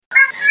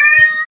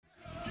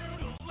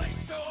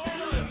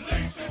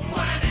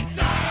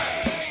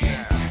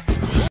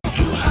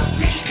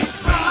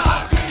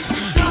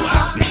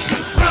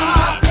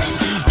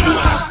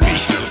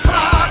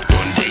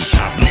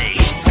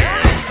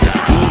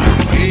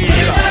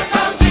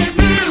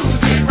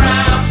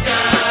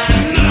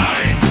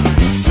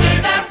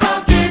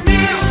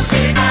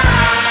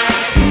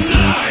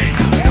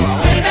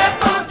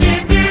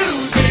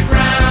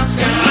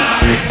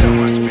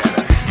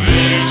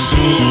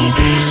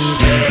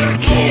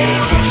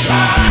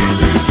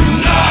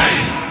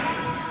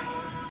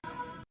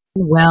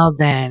Well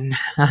then,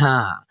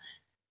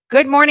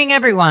 good morning,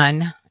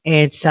 everyone.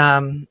 It's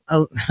a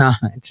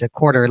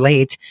quarter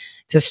late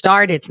to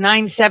start. It's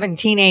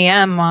 9:17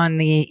 a.m. on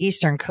the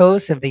eastern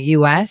coast of the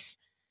U.S.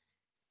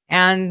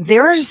 And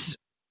there's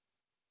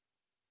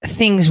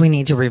things we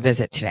need to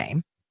revisit today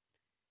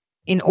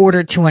in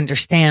order to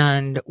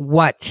understand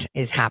what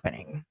is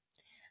happening.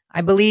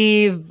 I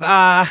believe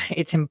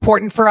it's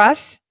important for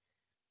us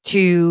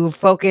to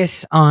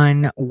focus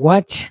on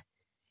what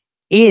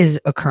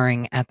is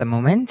occurring at the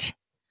moment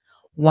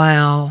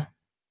while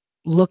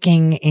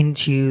looking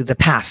into the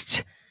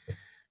past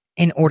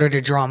in order to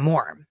draw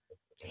more.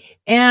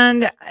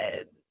 And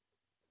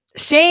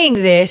saying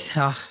this,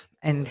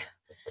 and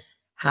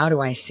how do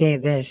I say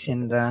this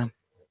in the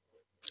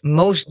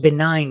most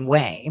benign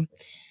way?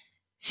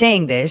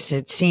 Saying this,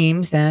 it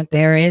seems that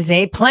there is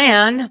a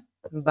plan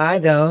by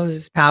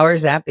those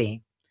powers that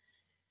be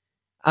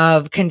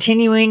of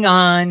continuing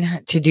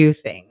on to do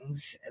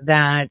things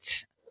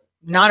that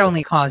not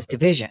only cause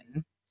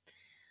division,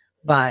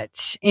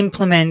 but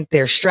implement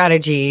their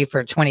strategy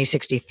for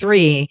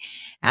 2063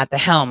 at the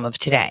helm of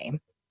today.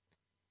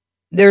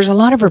 There's a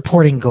lot of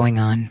reporting going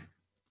on,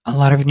 a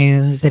lot of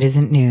news that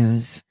isn't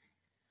news.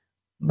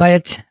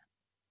 But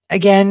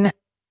again,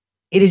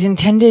 it is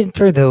intended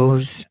for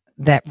those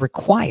that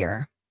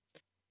require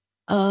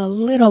a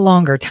little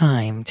longer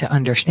time to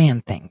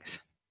understand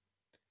things.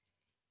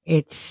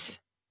 It's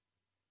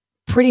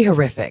pretty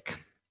horrific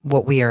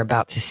what we are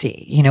about to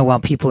see. While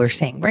people are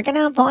saying, we're going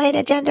to avoid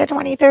Agenda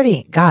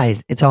 2030.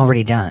 Guys, it's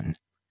already done.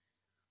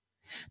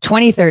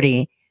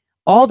 2030,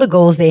 all the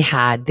goals they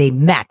had, they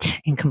met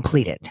and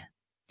completed.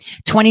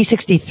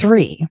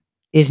 2063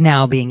 is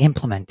now being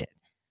implemented.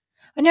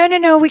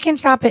 No, we can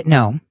stop it.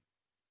 No,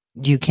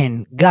 you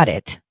can gut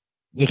it.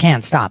 You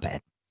can't stop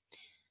it.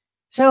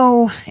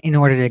 So in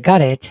order to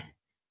gut it,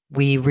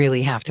 we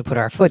really have to put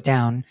our foot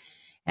down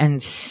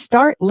and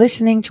start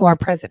listening to our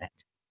president.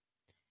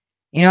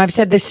 I've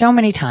said this so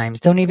many times.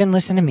 Don't even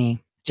listen to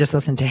me. Just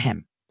listen to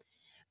him.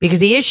 Because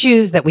the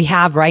issues that we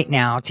have right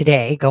now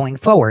today going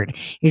forward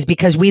is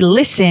because we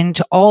listen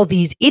to all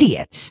these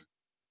idiots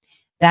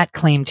that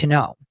claim to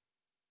know.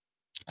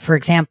 For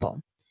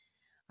example,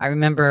 I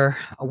remember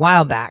a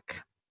while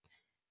back,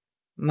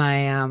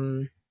 my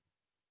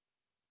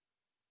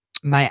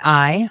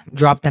eye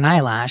dropped an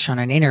eyelash on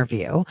an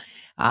interview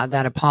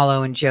that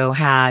Apollo and Joe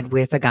had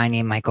with a guy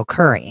named Michael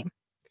Curry.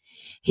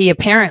 He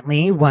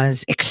apparently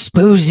was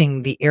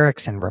exposing the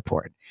Erickson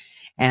report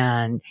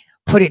and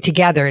put it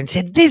together and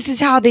said, this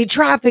is how they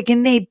traffic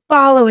and they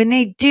follow and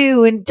they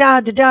do and da.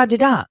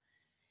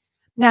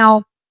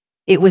 Now,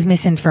 it was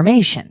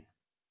misinformation.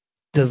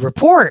 The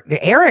report,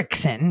 the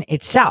Erickson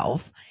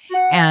itself,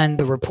 and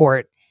the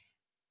report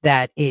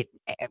that it,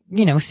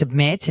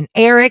 submits, and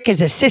Eric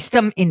is a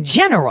system in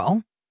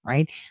general,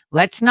 right?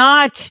 Let's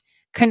not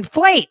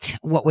conflate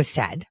what was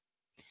said,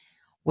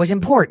 was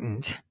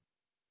important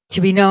to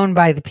be known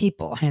by the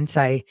people. Hence,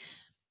 I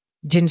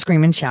didn't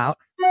scream and shout.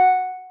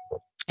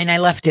 And I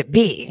left it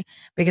be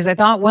because I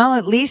thought, well,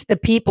 at least the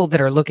people that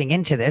are looking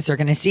into this are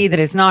going to see that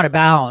it's not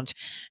about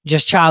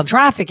just child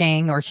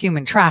trafficking or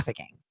human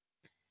trafficking.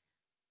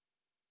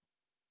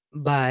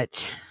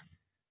 But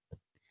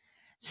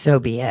so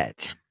be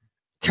it.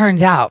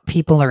 Turns out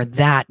people are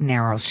that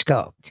narrow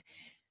scoped.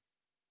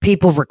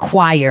 People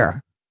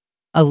require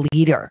a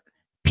leader.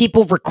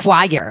 People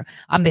require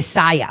a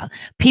messiah.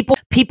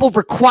 People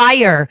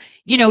require,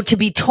 to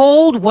be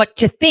told what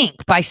to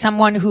think by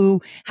someone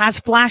who has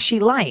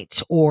flashy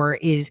lights or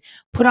is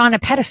put on a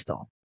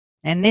pedestal.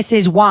 And this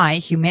is why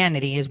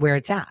humanity is where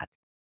it's at.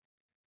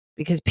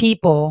 Because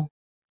people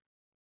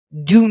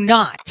do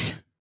not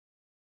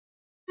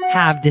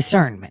have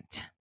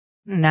discernment.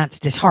 And that's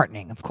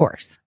disheartening, of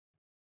course.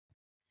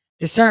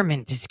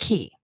 Discernment is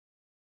key.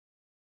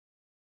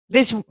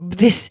 This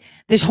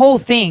whole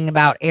thing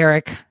about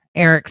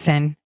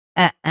Erickson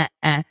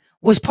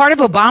was part of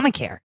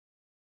Obamacare.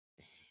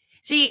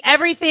 See,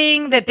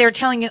 everything that they're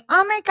telling you,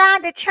 oh my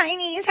God, the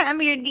Chinese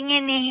have your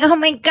DNA. Oh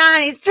my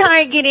God, it's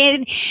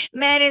targeted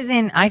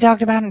medicine. I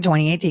talked about in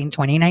 2018,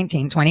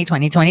 2019,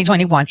 2020,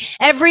 2021.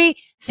 Every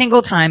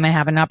single time I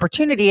have an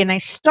opportunity, and I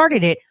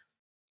started it,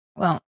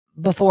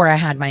 before I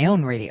had my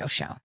own radio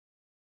show,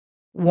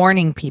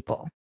 warning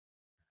people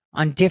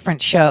on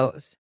different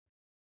shows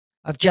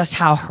of just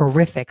how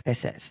horrific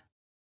this is.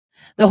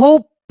 The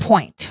whole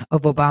point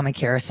of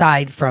Obamacare,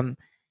 aside from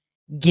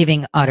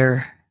giving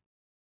utter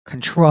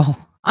control,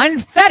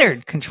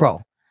 unfettered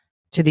control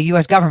to the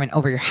U.S. government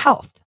over your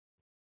health,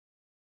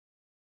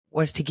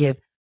 was to give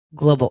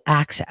global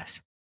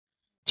access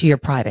to your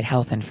private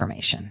health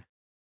information.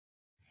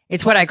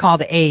 It's what I call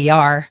the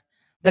AER,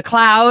 the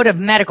cloud of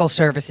medical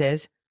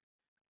services.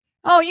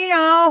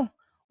 Oh,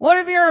 what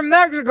if you're in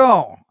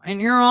Mexico and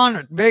you're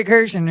on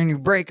vacation and you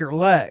break your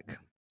leg?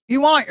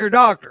 You want your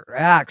doctor to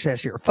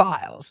access your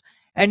files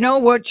and know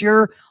what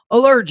you're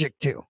allergic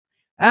to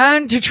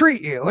and to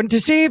treat you and to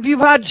see if you've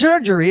had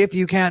surgery if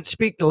you can't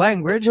speak the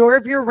language or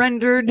if you're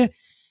rendered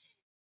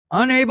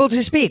unable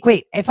to speak.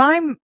 Wait, if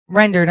I'm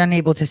rendered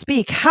unable to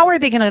speak, how are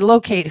they going to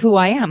locate who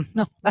I am?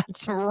 No,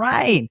 that's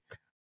right.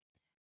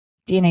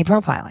 DNA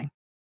profiling.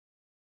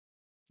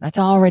 That's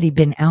already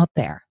been out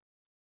there.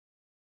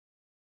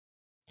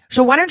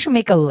 So why don't you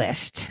make a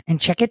list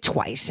and check it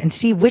twice and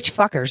see which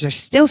fuckers are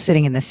still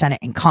sitting in the Senate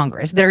and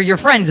Congress, that are your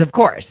friends, of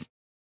course,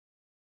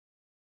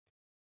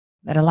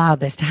 that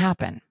allowed this to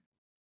happen.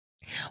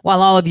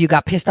 While all of you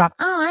got pissed off,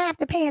 oh, I have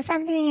to pay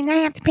something and I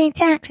have to pay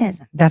taxes.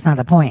 That's not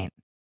the point.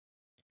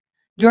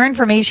 Your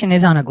information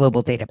is on a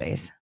global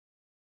database.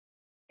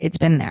 It's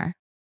been there.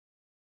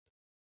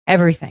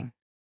 Everything.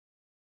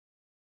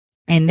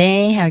 And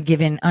they have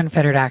given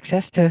unfettered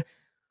access to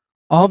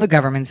all the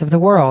governments of the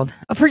world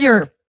for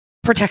your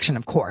protection,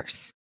 of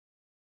course.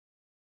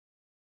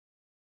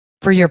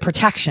 For your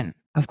protection,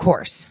 of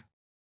course.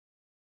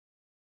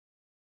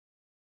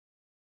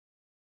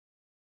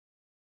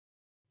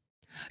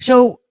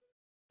 So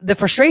the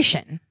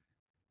frustration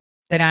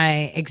that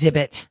I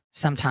exhibit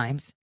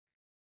sometimes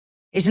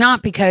is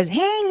not because,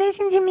 hey,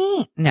 listen to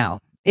me. No,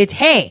 it's,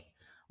 hey,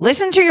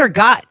 listen to your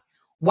gut.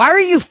 Why are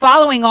you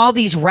following all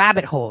these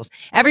rabbit holes?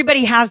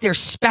 Everybody has their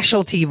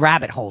specialty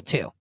rabbit hole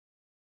too.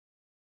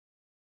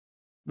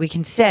 We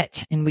can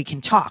sit and we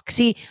can talk.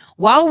 See,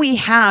 while we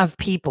have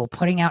people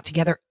putting out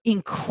together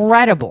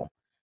incredible,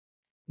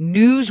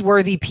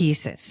 newsworthy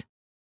pieces,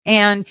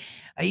 and,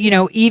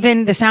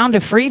 even the sound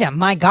of freedom,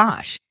 my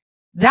gosh,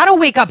 that'll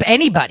wake up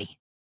anybody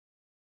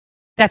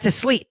that's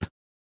asleep.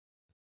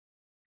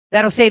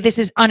 That'll say this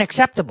is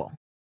unacceptable.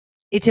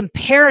 It's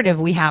imperative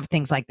we have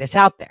things like this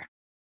out there.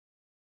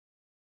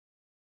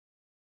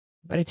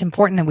 But it's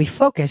important that we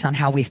focus on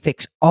how we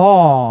fix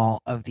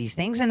all of these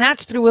things, and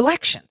that's through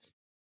elections.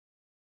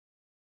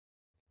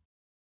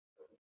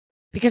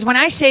 Because when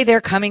I say they're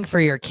coming for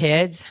your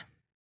kids,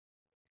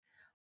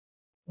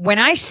 when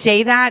I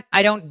say that,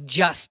 I don't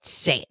just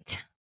say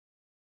it.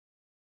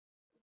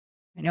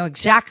 I know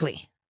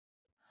exactly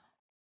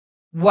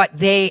what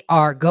they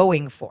are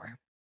going for,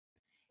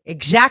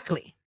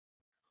 exactly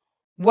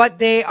what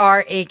they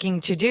are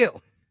aching to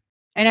do.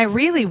 And I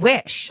really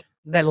wish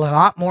that a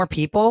lot more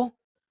people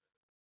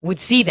would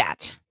see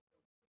that.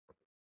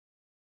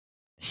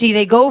 See,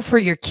 they go for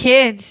your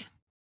kids.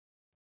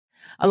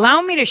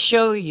 Allow me to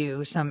show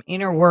you some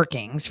inner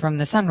workings from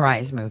the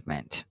Sunrise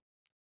Movement.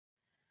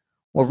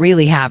 What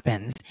really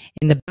happens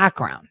in the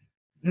background.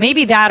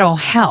 Maybe that'll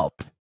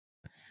help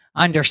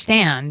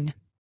understand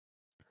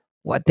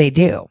what they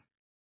do.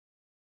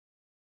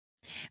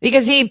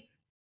 Because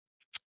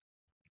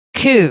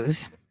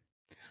coups,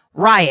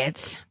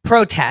 riots,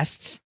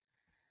 protests,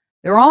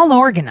 they're all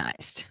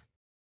organized.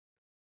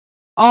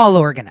 All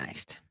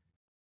organized.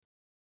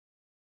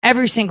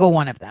 Every single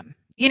one of them.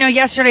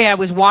 Yesterday I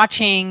was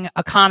watching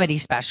a comedy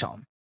special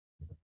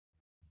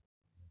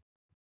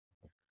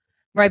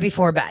right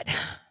before bed.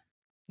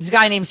 This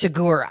guy named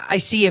Segura. I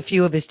see a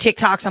few of his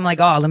TikToks. I'm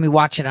like, oh, let me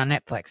watch it on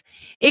Netflix.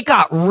 It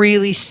got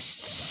really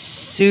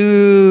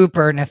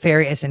super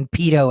nefarious and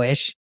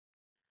pedo-ish,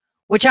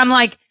 which I'm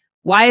like,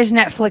 why is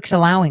Netflix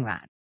allowing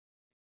that?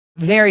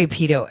 Very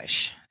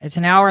pedo-ish. It's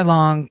an hour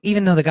long,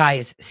 even though the guy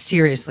is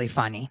seriously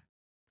funny.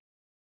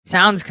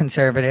 Sounds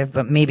conservative,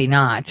 but maybe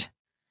not.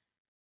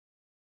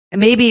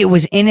 Maybe it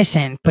was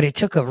innocent, but it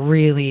took a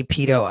really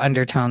pedo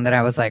undertone that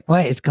I was like,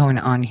 what is going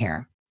on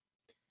here?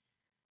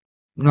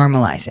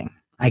 Normalizing,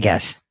 I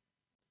guess.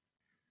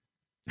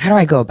 How do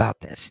I go about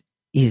this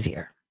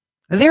easier?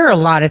 There are a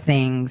lot of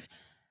things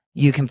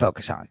you can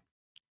focus on.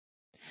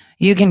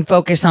 You can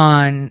focus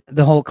on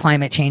the whole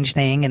climate change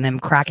thing and them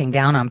cracking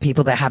down on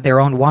people that have their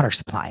own water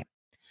supply.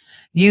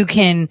 You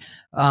can,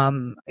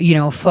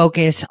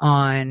 focus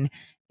on,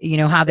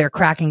 how they're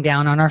cracking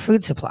down on our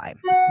food supply.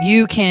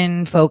 You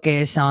can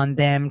focus on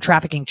them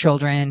trafficking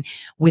children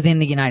within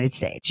the United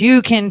States.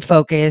 You can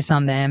focus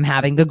on them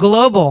having the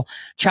global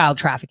child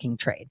trafficking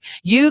trade.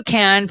 You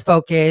can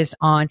focus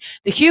on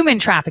the human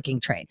trafficking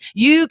trade.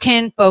 You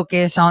can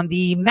focus on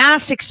the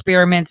mass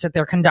experiments that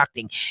they're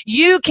conducting.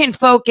 You can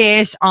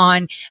focus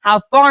on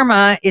how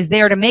pharma is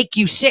there to make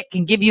you sick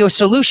and give you a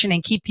solution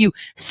and keep you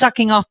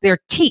sucking off their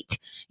teat.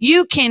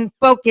 You can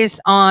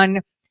focus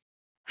on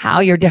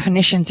how your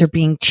definitions are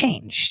being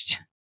changed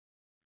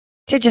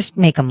to just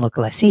make them look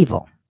less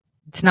evil.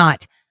 It's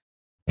not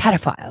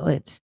pedophile.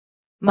 It's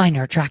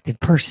minor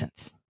attracted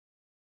persons.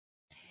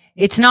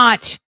 It's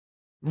not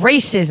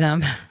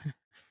racism.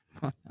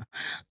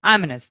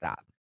 I'm going to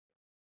stop.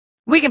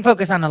 We can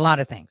focus on a lot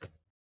of things.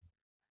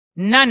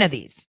 None of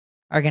these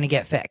are going to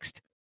get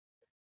fixed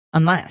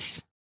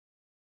unless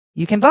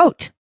you can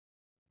vote.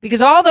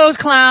 Because all those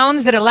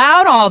clowns that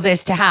allowed all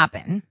this to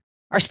happen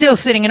are still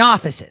sitting in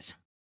offices.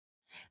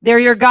 They're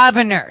your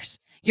governors,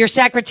 your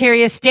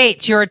secretary of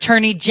states, your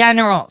attorney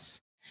generals,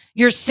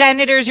 your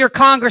senators, your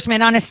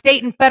congressmen on a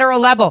state and federal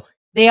level.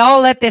 They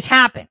all let this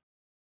happen.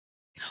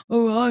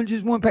 Oh, I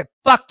just want to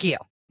fuck you.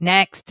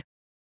 Next.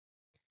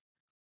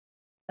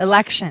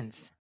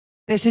 Elections.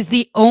 This is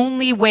the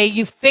only way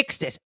you fix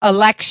this.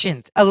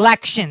 Elections,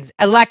 elections,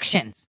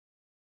 elections.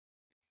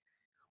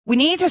 We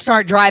need to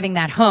start driving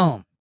that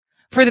home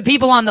for the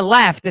people on the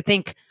left that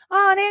think,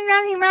 Oh, there's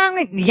nothing wrong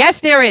with it. Yes,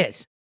 there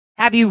is.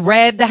 Have you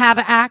read the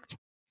HAVA Act?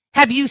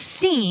 Have you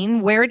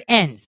seen where it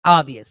ends?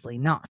 Obviously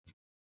not.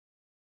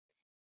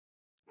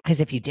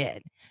 Because if you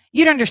did,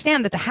 you'd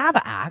understand that the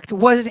HAVA Act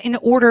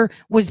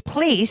was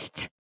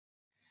placed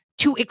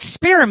to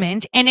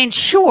experiment and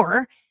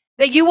ensure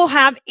that you will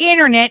have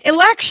internet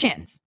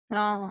elections.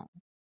 Oh.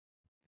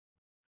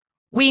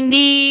 We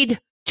need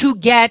to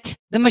get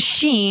the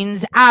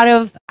machines out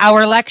of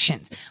our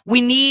elections.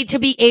 We need to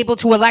be able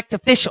to elect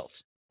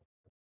officials.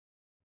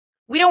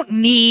 We don't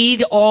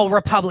need all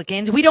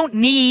Republicans. We don't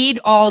need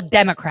all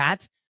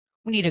Democrats.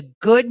 We need a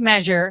good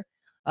measure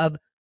of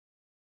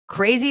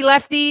crazy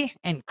lefty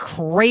and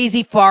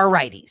crazy far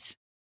righties.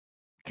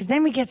 Because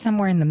then we get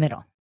somewhere in the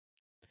middle.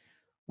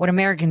 What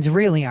Americans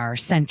really are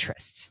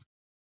centrists.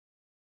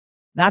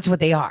 That's what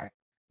they are.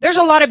 There's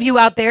a lot of you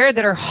out there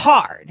that are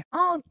hard.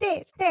 Oh,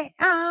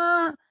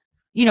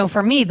 You know,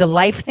 for me, the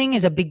life thing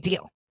is a big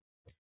deal.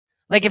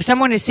 Like if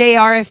someone to say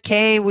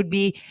RFK would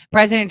be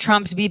President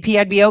Trump's VP,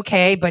 I'd be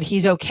okay, but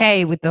he's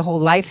okay with the whole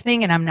life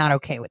thing, and I'm not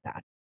okay with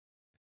that.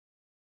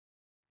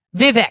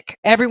 Vivek,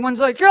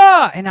 everyone's like,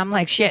 yeah. And I'm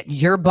like, shit,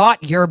 you're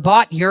bought, and you're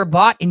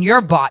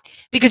bought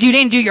because you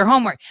didn't do your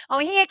homework. Oh,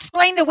 he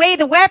explained away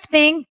the WEF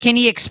thing. Can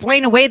he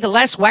explain away the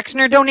Les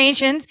Wexner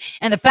donations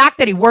and the fact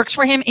that he works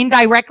for him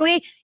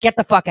indirectly? Get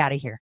the fuck out of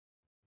here.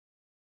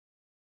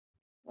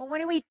 Well,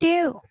 what do we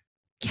do?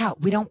 Yeah,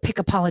 we don't pick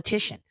a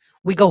politician.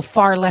 We go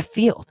far left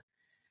field.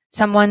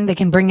 Someone that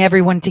can bring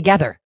everyone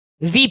together.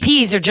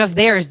 VPs are just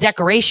there as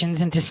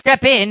decorations and to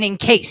step in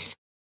case.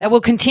 That will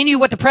continue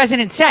what the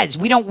president says.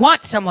 We don't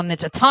want someone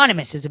that's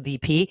autonomous as a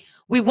VP.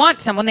 We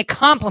want someone that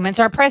complements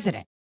our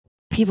president.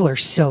 People are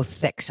so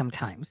thick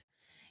sometimes.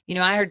 You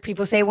know, I heard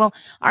people say, well,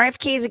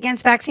 RFK is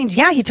against vaccines.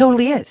 Yeah, he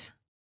totally is.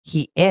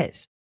 He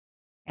is.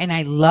 And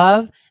I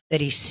love that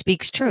he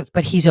speaks truth,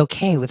 but he's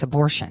okay with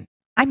abortion.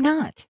 I'm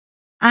not.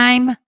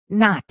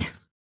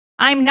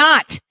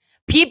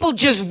 People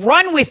just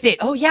run with it.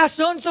 Oh, yeah,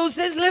 so-and-so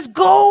says, let's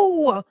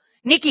go.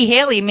 Nikki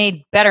Haley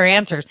made better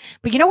answers.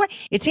 But you know what?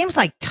 It seems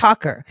like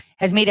Tucker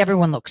has made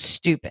everyone look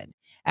stupid.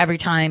 Every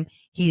time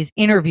he's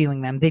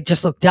interviewing them, they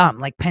just look dumb.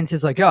 Like Pence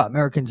is like, yeah,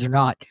 Americans are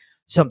not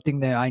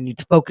something that I need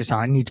to focus on.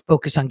 I need to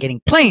focus on getting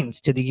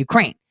planes to the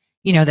Ukraine.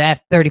 You know, the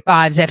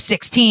F-35s,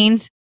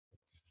 F-16s.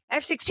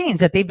 F-16s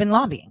that they've been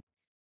lobbying.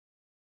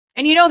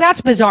 And you know,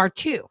 that's bizarre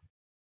too.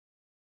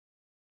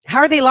 How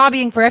are they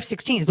lobbying for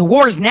F-16s? The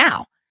war is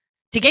now.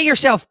 To get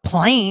yourself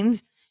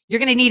planes, you're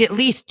going to need at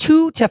least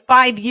 2 to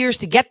 5 years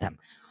to get them.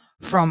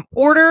 From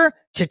order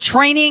to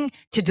training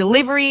to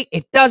delivery,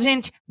 it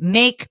doesn't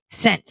make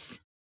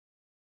sense.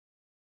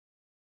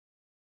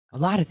 A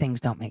lot of things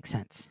don't make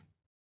sense.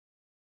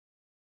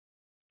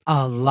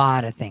 A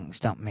lot of things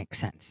don't make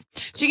sense.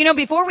 So, you know,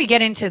 before we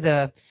get into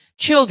the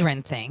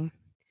children thing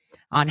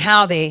on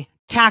how they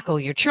tackle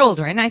your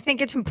children, I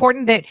think it's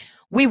important that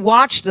we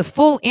watch the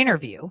full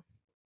interview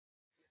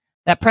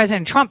that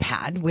President Trump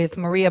had with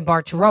Maria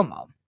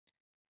Bartiromo.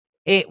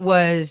 It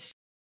was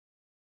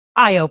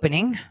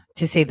eye-opening,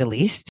 to say the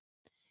least.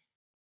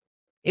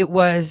 It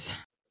was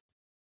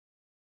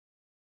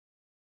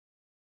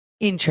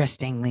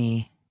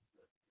interestingly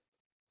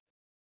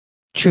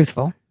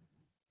truthful.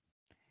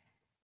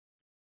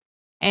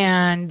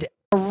 And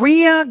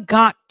Maria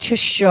got to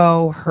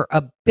show her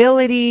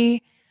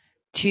ability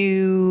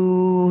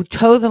to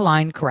toe the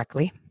line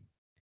correctly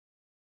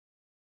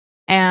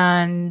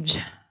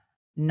and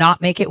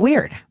not make it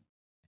weird.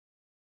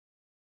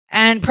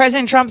 And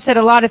President Trump said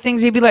a lot of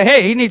things. He'd be like,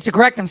 hey, he needs to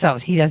correct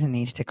himself. He doesn't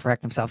need to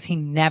correct himself. He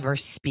never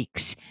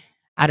speaks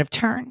out of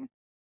turn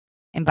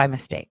and by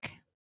mistake.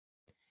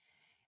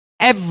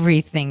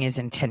 Everything is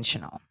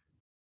intentional.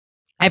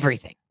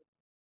 Everything.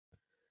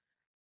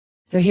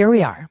 So here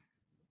we are.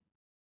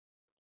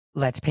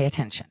 Let's pay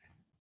attention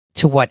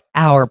to what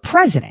our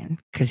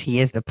president, because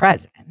he is the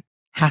president,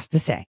 has to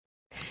say.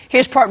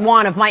 Here's part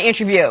one of my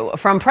interview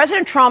from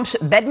President Trump's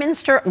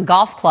Bedminster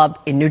Golf Club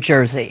in New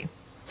Jersey.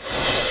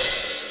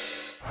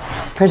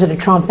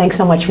 President Trump, thanks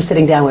so much for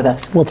sitting down with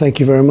us. Well, thank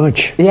you very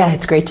much. Yeah,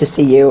 it's great to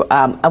see you.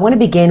 I want to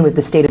begin with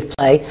the state of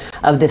play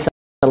of this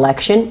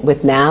election,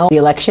 with now the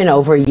election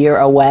over a year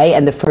away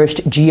and the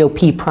first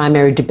GOP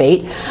primary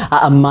debate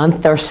a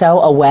month or so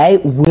away.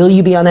 Will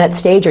you be on that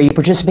stage? Are you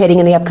participating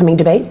in the upcoming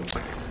debate?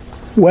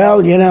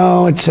 Well, you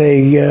know, it's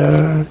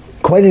a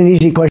quite an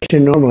easy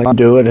question normally. I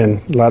do it, and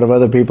a lot of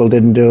other people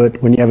didn't do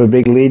it. When you have a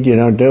big lead, you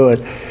don't do it.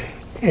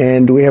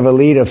 And we have a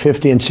lead of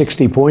 50 and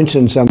 60 points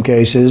in some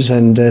cases,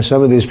 and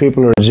some of these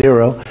people are at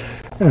zero.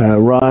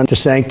 Ron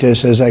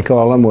DeSantis, as I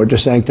call him, or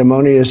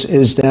DeSanctimonious,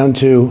 is down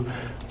to,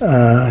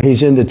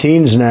 he's in the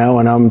teens now,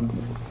 and I'm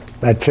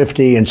at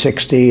 50 and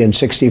 60 and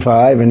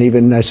 65, and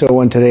even I saw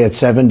one today at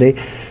 70.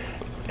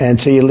 And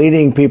so you're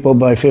leading people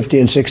by 50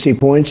 and 60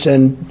 points,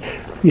 and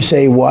you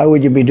say, why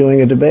would you be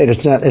doing a debate?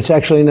 It's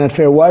actually not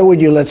fair. Why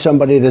would you let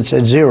somebody that's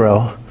at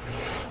zero,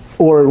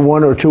 or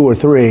 1 or 2 or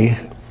 3,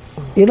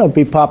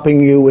 be popping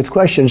you with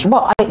questions?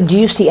 Well, do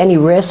you see any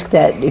risk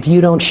that if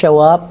you don't show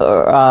up,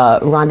 or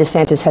Ron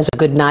DeSantis has a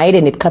good night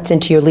and it cuts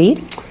into your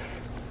lead?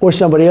 or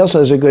somebody else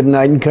has a good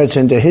night and cuts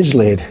into his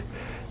lead.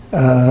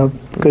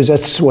 Because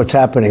that's what's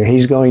happening.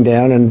 He's going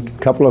down, and a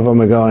couple of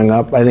them are going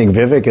up. I think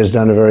Vivek has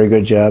done a very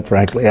good job,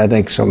 frankly. I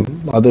think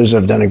some others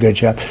have done a good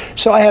job.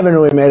 So I haven't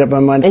really made up my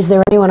mind. Is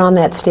there anyone on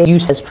that stage you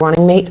as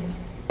running mate,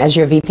 as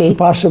your VP?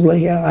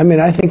 Possibly, yeah. I mean,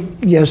 I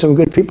think you have some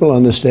good people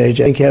on the stage.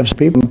 I think you have some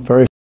people,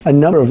 a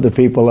number of the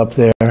people up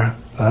there.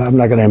 I'm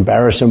not going to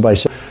embarrass them by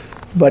saying,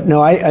 but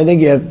no, I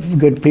think you have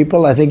good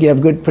people. I think you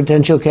have good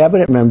potential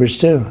cabinet members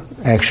too,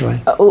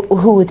 actually.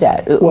 Who would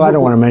that? Well, I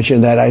don't want to mention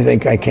that. I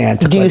think I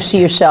can't. Do you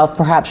see yourself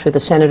perhaps with the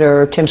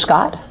Senator Tim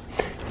Scott?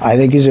 I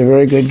think he's a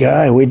very good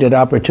guy. We did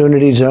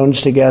opportunity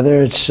zones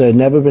together. It's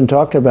never been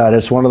talked about.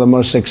 It's one of the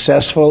most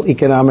successful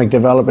economic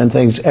development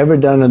things ever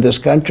done in this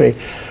country.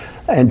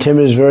 And Tim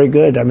is very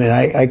good. I mean,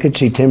 I could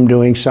see Tim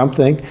doing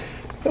something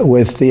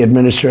with the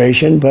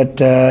administration, but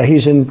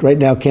he's in right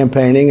now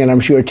campaigning, and I'm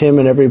sure Tim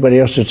and everybody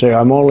else would say,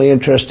 I'm only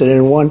interested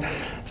in one.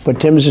 But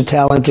Tim's a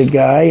talented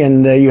guy,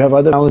 and you have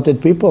other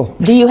talented people.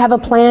 Do you have a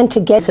plan to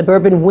get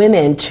suburban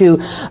women to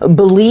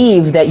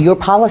believe that your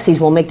policies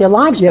will make their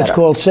lives better? Yeah, it's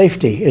called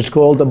safety. It's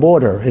called the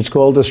border. It's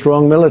called a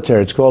strong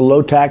military. It's called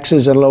low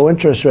taxes and low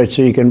interest rates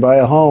so you can buy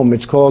a home.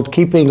 It's called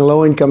keeping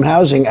low-income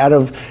housing out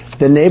of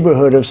the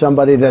neighborhood of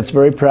somebody that's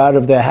very proud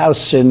of their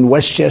house in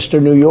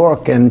Westchester, New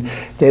York, and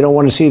they don't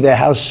want to see their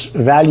house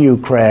value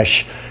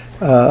crash,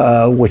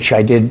 which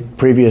I did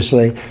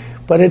previously.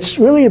 But it's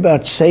really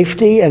about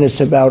safety, and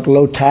it's about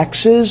low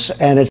taxes,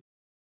 and it's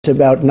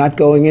about not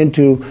going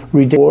into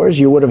wars.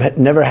 You would have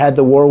never had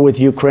the war with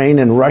Ukraine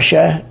and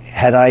Russia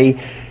had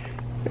I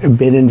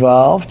been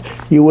involved.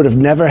 You would have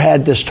never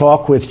had this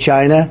talk with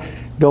China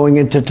going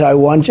into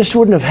Taiwan. Just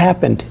wouldn't have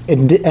happened.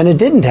 And it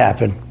didn't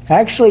happen.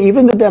 Actually,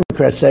 even the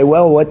Democrats say,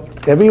 well,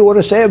 whatever you want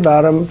to say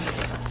about them,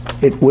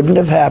 it wouldn't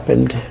have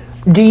happened.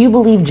 Do you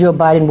believe Joe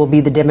Biden will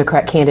be the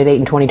Democrat candidate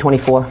in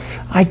 2024?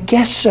 I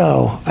guess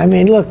so. I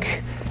mean, look,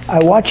 I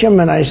watch him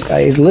and I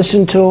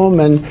listen to him,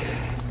 and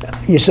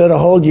you sort of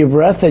hold your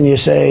breath and you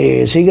say,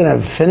 is he going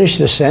to finish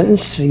the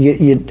sentence?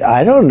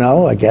 I don't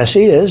know. I guess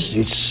he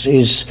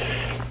is.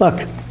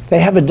 Look, they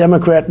have a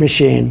Democrat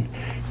machine.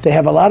 They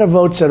have a lot of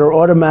votes that are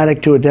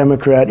automatic to a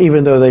Democrat,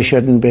 even though they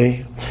shouldn't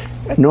be.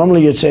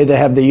 Normally you'd say they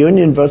have the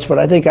union votes, but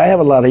I think I have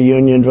a lot of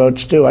union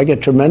votes too. I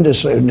get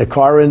tremendous in the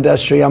car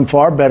industry. I'm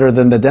far better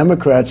than the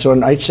Democrats.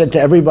 And I said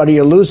to everybody,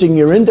 you're losing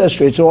your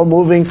industry. It's all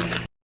moving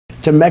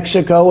to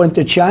Mexico and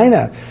to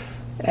China.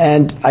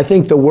 And I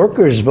think the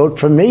workers vote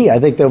for me. I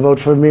think they'll vote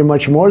for me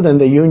much more than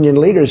the union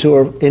leaders who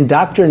are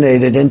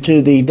indoctrinated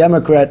into the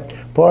Democrat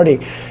Party.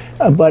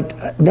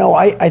 But no,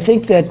 I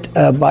think that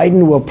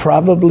Biden will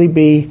probably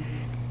be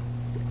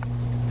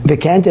the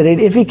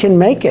candidate if he can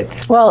make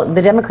it. Well,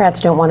 the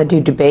Democrats don't want to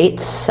do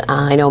debates.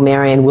 I know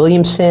Marianne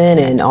Williamson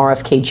and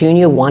RFK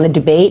Jr. want to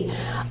debate.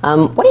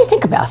 What do you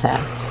think about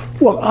that?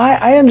 Well,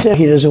 I understand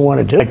he doesn't want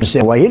to do it. I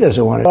understand why he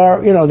doesn't want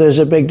to. There's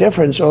a big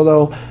difference,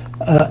 although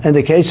in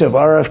the case of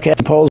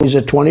RFK, polls he's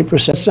at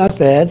 20%. It's not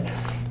bad,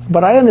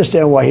 but I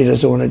understand why he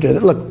doesn't want to do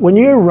that. Look, when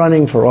you're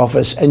running for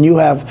office and you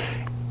have,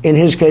 in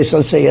his case,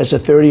 let's say he has a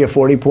 30 or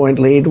 40-point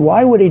lead,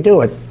 why would he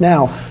do it?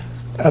 Now,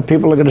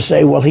 people are going to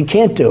say, well, he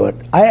can't do it.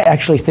 I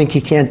actually think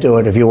he can't do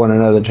it, if you want to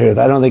know the truth.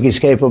 I don't think he's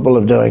capable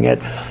of doing it.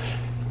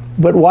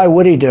 But why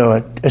would he do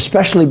it?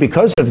 Especially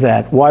because of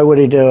that. Why would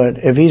he do it?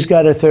 If he's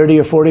got a 30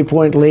 or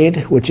 40-point lead,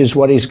 which is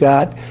what he's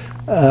got,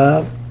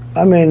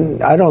 I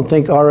mean, I don't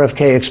think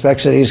RFK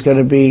expects that he's going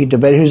to be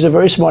debating. He's a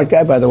very smart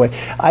guy, by the way.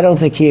 I don't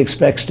think he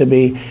expects to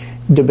be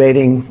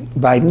debating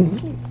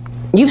Biden.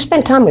 You've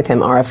spent time with him,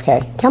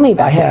 RFK. Tell me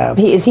about him. I have.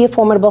 Is he a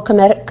formidable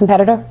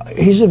competitor?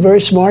 He's a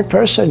very smart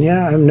person,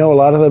 yeah. I know a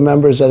lot of the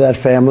members of that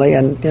family,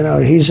 and,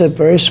 he's a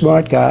very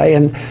smart guy,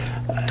 and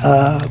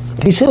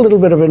he's a little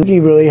bit of he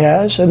really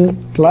has,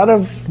 and a lot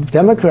of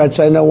Democrats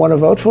I know want to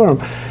vote for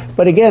him.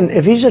 But again,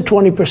 if he's at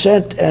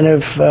 20% and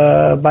if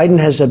Biden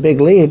has a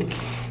big lead,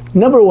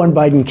 number one,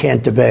 Biden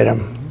can't debate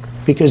him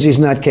because he's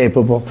not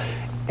capable.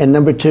 And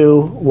number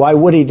two, why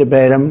would he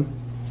debate him?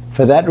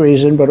 For that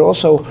reason, but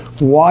also,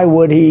 why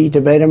would he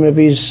debate him if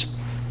he's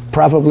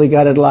probably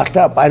got it locked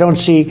up? I don't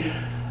see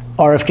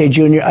RFK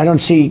Jr., I don't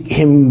see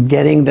him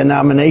getting the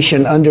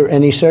nomination under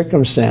any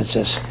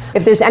circumstances.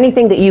 If there's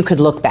anything that you could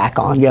look back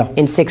on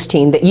in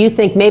 16 that you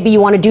think maybe you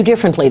want to do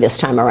differently this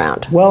time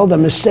around? Well, the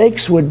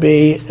mistakes would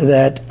be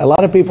that a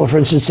lot of people, for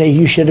instance, say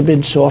you should have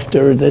been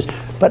softer.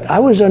 But I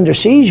was under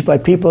siege by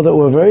people that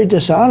were very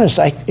dishonest.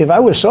 If I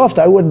was soft,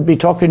 I wouldn't be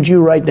talking to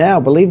you right now.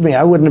 Believe me,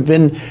 I wouldn't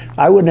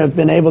have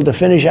been able to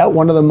finish out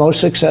one of the most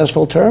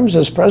successful terms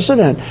as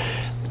president,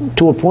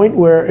 to a point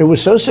where it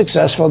was so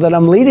successful that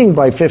I'm leading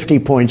by 50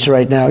 points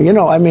right now.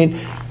 I mean,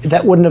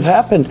 that wouldn't have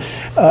happened.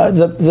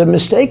 The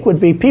mistake would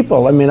be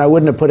people. I mean, I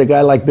wouldn't have put a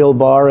guy like Bill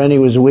Barr in. He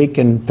was weak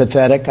and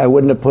pathetic. I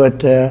wouldn't have put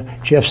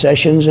Jeff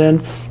Sessions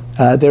in.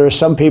 There are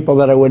some people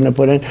that I wouldn't have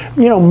put in.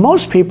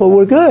 Most people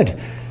were good.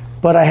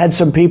 But I had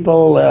some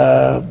people,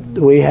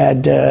 we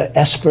had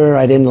Esper,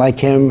 I didn't like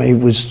him. He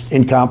was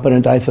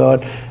incompetent, I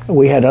thought.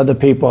 We had other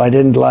people I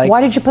didn't like.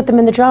 Why did you put them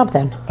in the job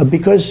then?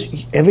 Because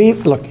every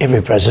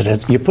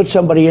president, you put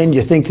somebody in,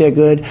 you think they're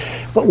good.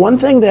 But one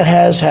thing that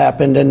has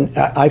happened, and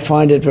I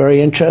find it very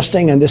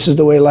interesting, and this is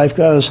the way life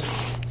goes,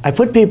 I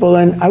put people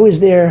in, I was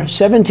there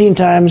 17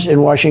 times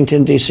in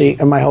Washington, D.C.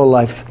 in my whole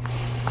life.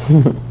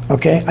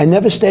 Okay? I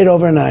never stayed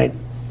overnight.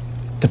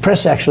 The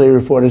press actually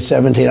reported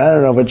 17. I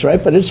don't know if it's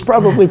right, but it's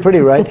probably pretty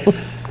right.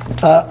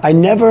 I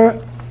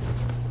never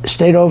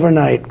stayed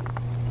overnight,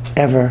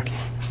 ever.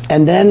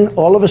 And then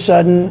all of a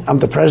sudden, I'm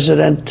the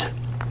president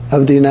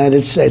of the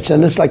United States.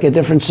 And it's like a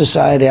different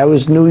society. I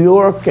was New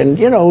York, and,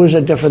 it was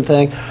a different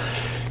thing.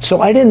 So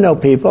I didn't know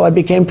people. I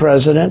became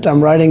president.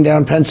 I'm riding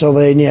down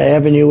Pennsylvania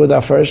Avenue with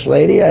our first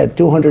lady. I had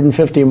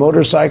 250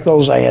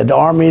 motorcycles. I had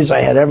armies. I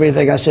had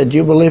everything. I said, do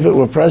you believe it?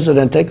 We're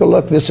president. Take a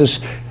look. This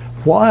is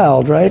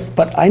wild, right?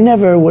 But I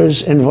never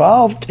was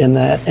involved in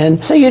that.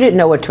 And so you didn't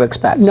know what to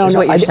expect? No,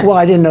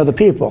 I didn't know the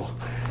people.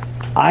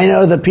 I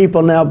know the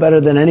people now better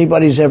than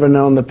anybody's ever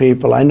known the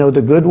people. I know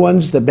the good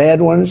ones, the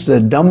bad ones, the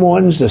dumb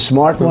ones, the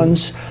smart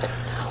ones.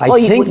 Well,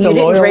 you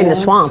didn't drain the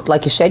swamp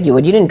like you said you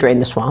would. You didn't drain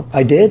the swamp.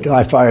 I did.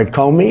 I fired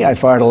Comey. I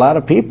fired a lot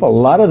of people. A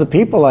lot of the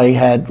people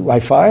I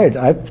fired.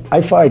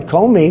 I fired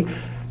Comey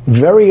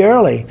very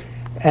early.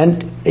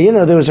 And,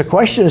 there was a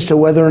question as to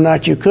whether or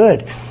not you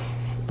could.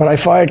 But I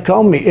fired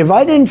Comey. If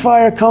I didn't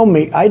fire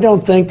Comey, I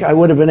don't think I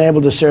would have been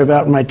able to serve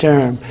out my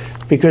term,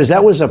 because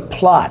that was a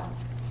plot.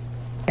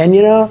 And,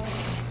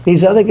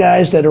 these other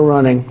guys that are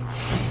running,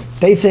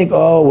 they think,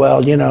 oh,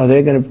 well,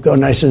 they're going to go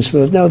nice and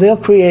smooth. No, they'll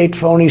create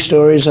phony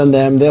stories on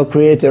them. They'll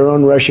create their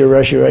own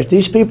Russia.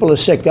 These people are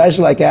sick. Guys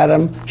like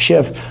Adam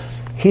Schiff,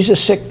 he's a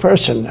sick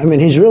person. I mean,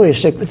 he's really a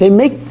sick. They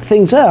make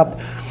things up,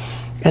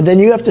 and then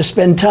you have to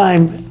spend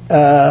time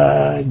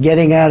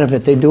getting out of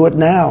it. They do it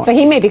now. But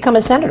he may become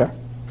a senator.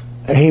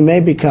 He may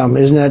become.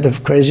 Isn't that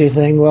a crazy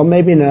thing? Well,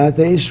 maybe not.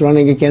 He's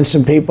running against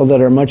some people that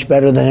are much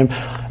better than him.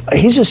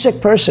 He's a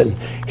sick person.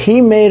 He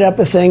made up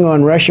a thing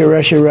on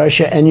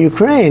Russia, and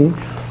Ukraine,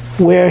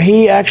 where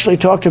he actually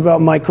talked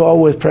about my call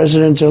with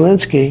President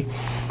Zelensky.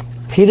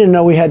 He didn't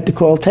know we had the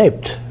call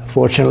taped.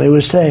 Fortunately, it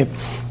was taped.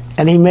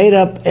 And he made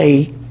up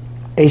a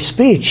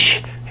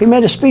speech. He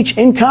made a speech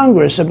in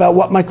Congress about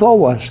what my call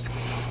was,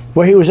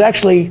 where he was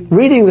actually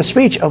reading the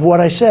speech of what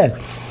I said.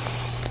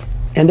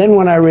 And then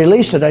when I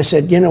released it, I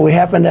said, we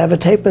happen to have a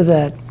tape of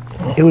that.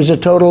 It was a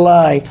total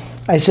lie.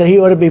 I said he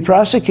ought to be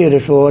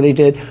prosecuted for what he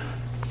did.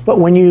 But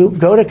when you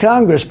go to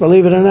Congress,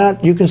 believe it or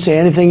not, you can say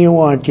anything you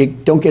want. You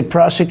don't get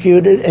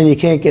prosecuted and you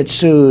can't get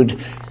sued.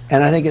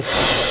 And I think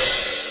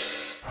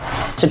it's...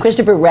 So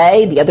Christopher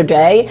Wray, the other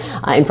day,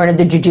 in front of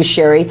the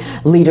judiciary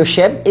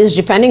leadership, is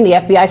defending the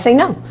FBI, saying,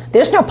 no,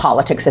 there's no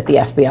politics at the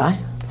FBI.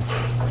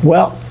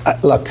 Well,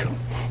 look,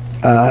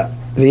 the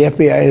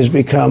FBI has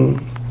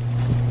become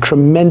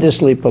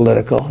tremendously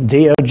political.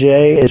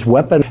 DOJ is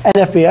weapon, and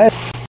FBI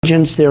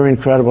agents, they're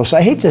incredible. So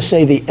I hate to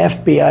say the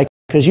FBI,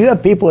 because you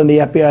have people in the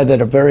FBI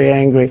that are very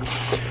angry.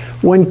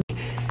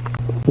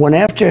 When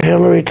after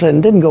Hillary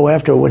Clinton, didn't go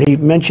after her, when he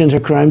mentioned her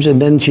crimes and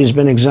then she's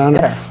been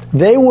exonerated,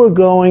 they were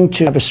going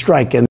to have a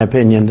strike, in my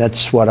opinion.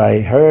 That's what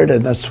I heard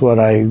and that's what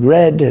I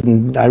read,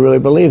 and I really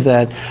believe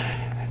that.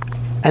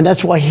 And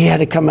that's why he had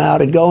to come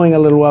out and going a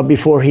little while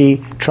before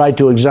he tried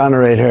to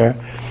exonerate her.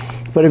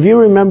 But if you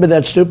remember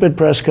that stupid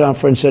press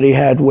conference that he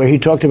had where he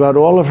talked about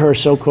all of her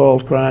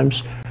so-called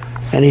crimes,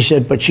 and he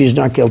said, but she's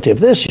not guilty of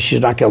this,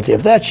 she's not guilty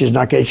of that, she's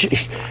not guilty.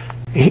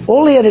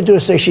 All he had to do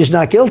is say she's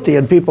not guilty,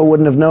 and people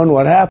wouldn't have known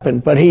what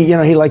happened. But he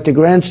liked to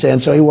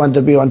grandstand, so he wanted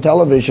to be on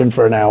television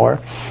for an hour.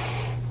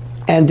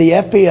 And the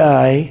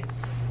FBI,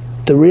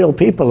 the real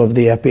people of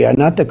the FBI,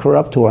 not the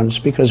corrupt ones,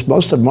 because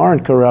most of them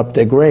aren't corrupt,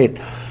 they're great,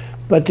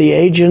 but the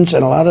agents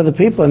and a lot of the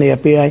people in the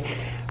FBI,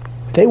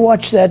 they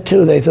watched that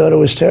too. They thought it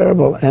was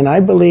terrible. And I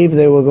believe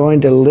they were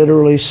going to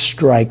literally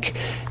strike.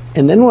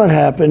 And then what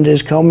happened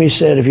is Comey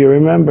said, if you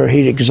remember,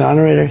 he'd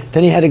exonerate her.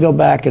 Then he had to go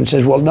back and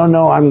says, well,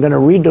 no, I'm going to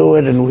redo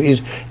it. And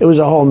it was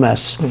a whole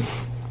mess.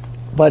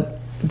 But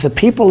the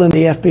people in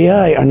the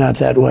FBI are not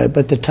that way.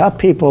 But the top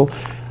people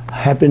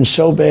have been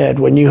so bad.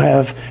 When you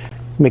have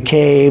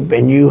McCabe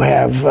and you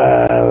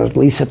have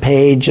Lisa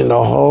Page and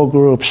the whole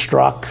group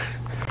Strzok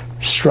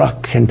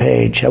and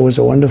Page. That was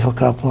a wonderful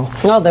couple.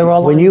 Oh, they were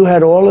all. When you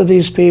had all of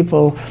these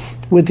people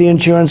with the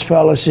insurance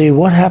policy,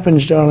 what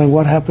happens, darling?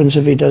 What happens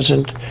if he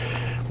doesn't?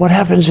 What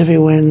happens if he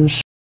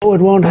wins? Oh,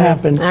 it won't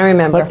happen. I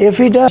remember. But if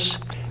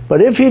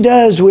he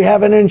does, we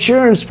have an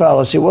insurance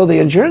policy. Well, the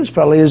insurance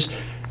policy is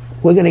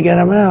we're going to get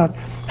him out.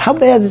 How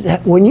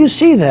bad, when you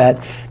see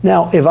that,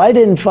 now, if I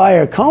didn't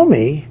fire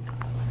Comey,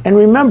 and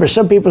remember,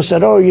 some people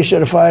said, oh, you should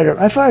have fired him.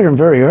 I fired him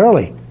very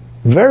early,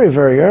 very,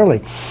 very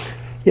early.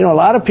 A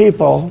lot of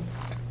people,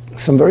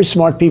 some very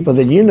smart people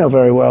that you know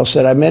very well,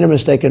 said, I made a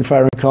mistake in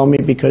firing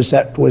Comey because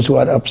that was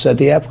what upset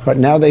the apple cart.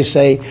 Now they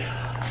say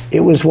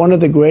it was one of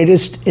the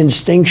greatest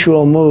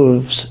instinctual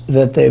moves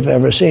that they've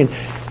ever seen.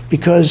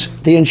 because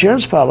the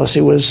insurance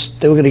policy was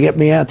they were going to get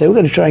me out. They were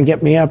going to try and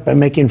get me out by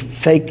making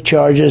fake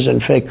charges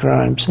and fake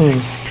crimes.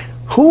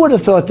 Who would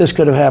have thought this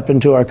could have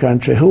happened to our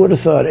country? Who would have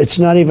thought? It's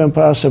not even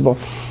possible.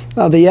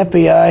 Now, the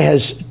FBI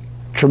has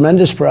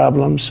tremendous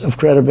problems of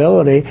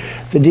credibility.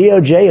 The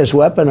DOJ is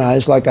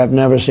weaponized like I've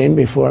never seen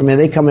before. I mean,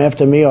 they come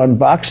after me on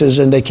boxes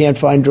and they can't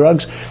find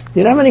drugs.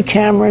 You know how many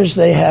cameras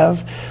they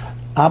have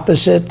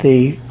opposite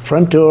the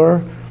front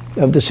door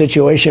of the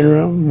Situation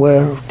Room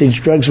where these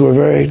drugs were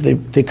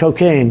the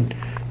cocaine.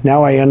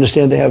 Now I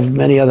understand they have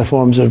many other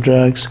forms of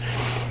drugs.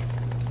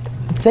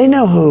 They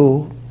know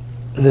who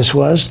this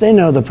was. They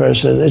know the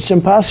person. It's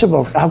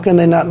impossible. How can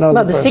they not know the person?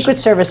 Well, the Secret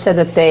Service said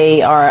that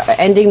they are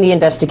ending the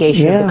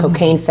investigation of the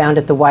cocaine found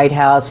at the White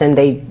House, and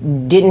they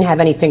didn't have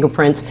any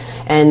fingerprints,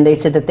 and they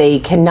said that they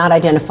cannot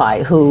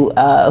identify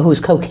whose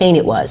cocaine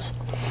it was.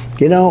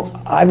 You know,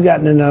 I've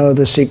gotten to know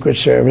the Secret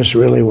Service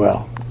really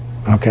well,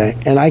 okay?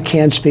 And I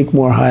can't speak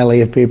more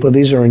highly of people.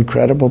 These are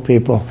incredible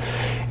people.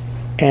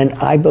 And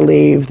I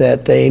believe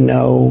that they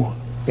know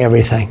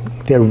everything.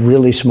 They're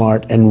really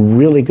smart and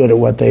really good at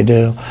what they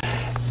do.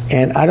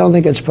 And I don't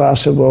think it's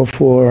possible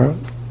for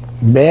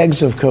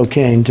bags of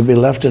cocaine to be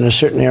left in a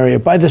certain area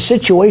by the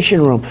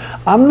Situation Room.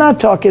 I'm not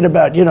talking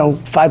about,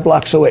 5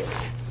 blocks away.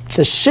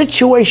 The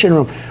Situation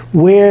Room,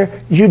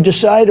 where you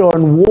decide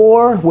on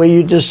war, where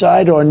you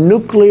decide on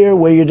nuclear,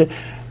 where you...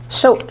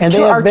 So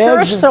are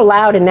tourists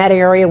allowed in that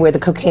area where the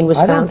cocaine was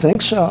found? I don't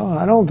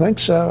think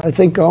so. I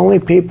think only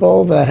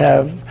people that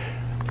have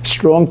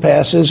strong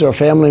passes or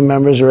family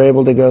members are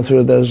able to go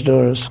through those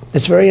doors.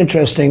 It's very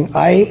interesting.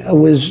 I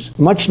was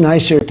much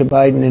nicer to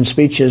Biden in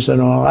speeches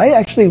and all. I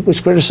actually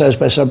was criticized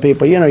by some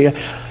people.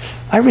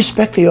 I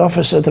respect the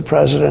office of the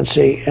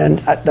presidency,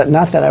 and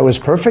not that I was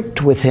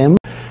perfect with him,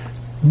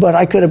 but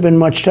I could have been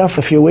much tougher.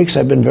 A few weeks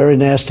I've been very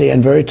nasty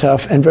and very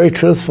tough and very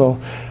truthful.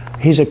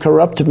 He's a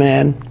corrupt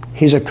man.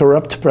 He's a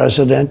corrupt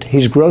president.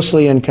 He's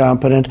grossly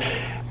incompetent.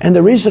 And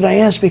the reason I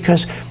ask,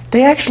 because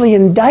they actually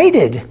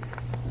indicted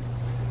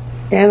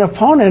an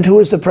opponent who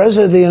was the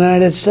president of the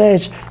United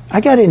States. I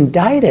got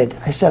indicted.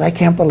 I said, I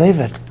can't believe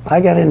it. I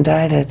got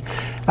indicted.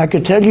 I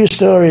could tell you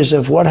stories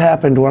of what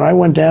happened when I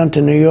went down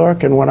to New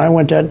York and when I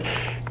went down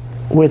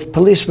with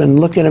policemen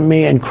looking at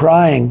me and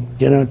crying.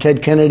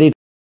 Ted Kennedy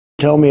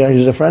told me he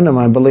was a friend of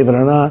mine, believe it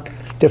or not.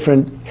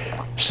 Different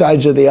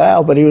sides of the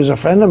aisle, but he was a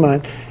friend of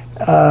mine.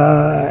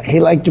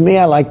 He liked me,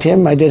 I liked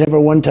him. I did have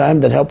one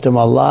time that helped him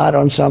a lot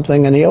on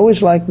something, and he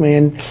always liked me.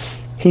 And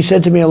he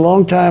said to me a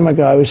long time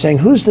ago, I was saying,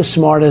 who's the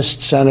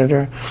smartest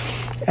senator?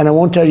 And I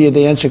won't tell you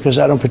the answer because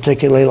I don't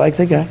particularly like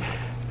the guy.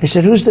 He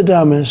said, who's the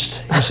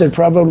dumbest? I said,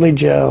 probably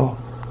Joe.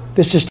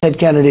 This is Ted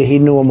Kennedy. He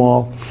knew them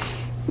all.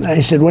 I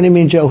said, what do you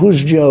mean, Joe?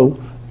 Who's Joe?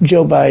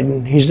 Joe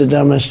Biden. He's the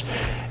dumbest.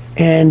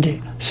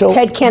 And so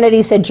Ted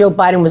Kennedy said Joe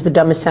Biden was the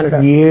dumbest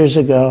senator. Years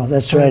ago.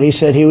 That's right. He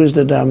said he was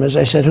the dumbest.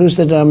 I said, who's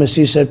the dumbest?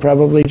 He said,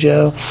 probably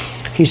Joe.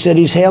 He said,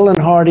 he's hale and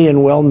hearty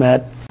and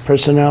well-met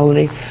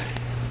personality.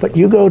 But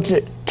you go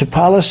to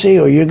policy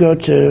or you go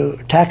to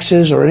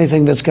taxes or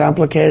anything that's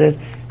complicated,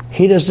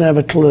 he doesn't have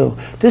a clue.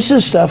 This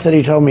is stuff that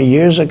he told me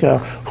years ago.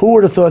 Who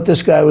would have thought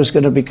this guy was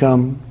going to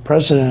become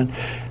president?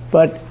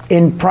 But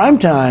in prime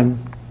time,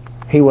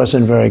 he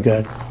wasn't very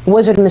good.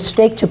 Was it a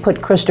mistake to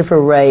put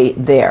Christopher Wray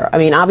there? I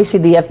mean, obviously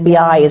the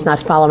FBI is not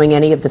following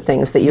any of the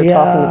things that you're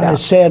talking about.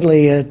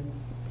 Sadly, it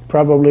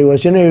probably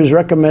was. He was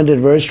recommended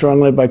very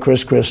strongly by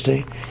Chris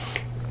Christie,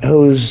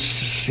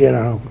 who's,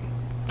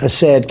 a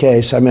sad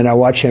case. I mean, I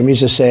watch him.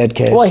 He's a sad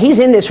case. Well, he's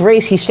in this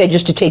race, he said,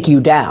 just to take you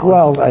down.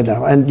 Well, I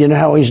know. And you know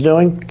how he's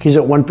doing? He's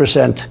at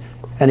 1%,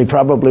 and he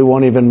probably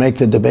won't even make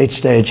the debate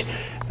stage.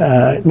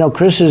 No,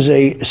 Chris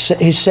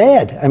he's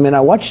sad. I mean,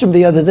 I watched him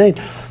the other day.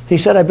 He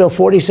said, I built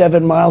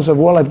 47 miles of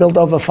wall. I built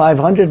over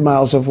 500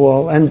 miles of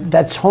wall. And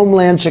that's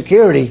Homeland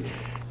Security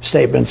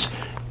statements.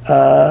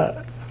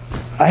 I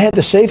had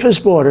the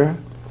safest border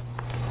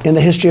in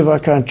the history of our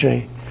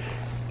country.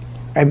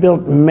 I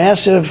built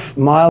massive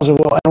miles of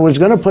wall. I was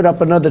going to put up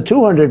another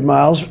 200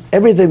 miles.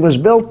 Everything was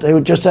built. They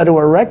just had to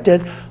erect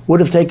it. Would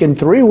have taken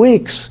 3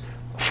 weeks,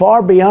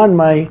 far beyond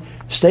my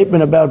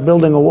statement about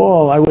building a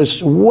wall. I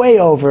was way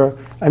over.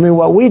 I mean,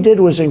 what we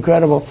did was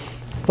incredible.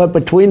 But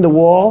between the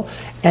wall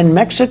and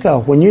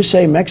Mexico, when you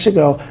say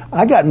Mexico,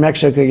 I got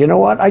Mexico. You know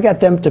what? I got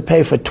them to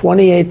pay for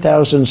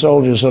 28,000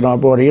 soldiers on our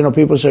border.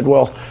 People said,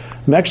 well,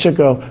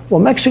 Mexico.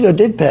 Well, Mexico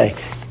did pay.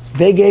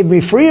 They gave me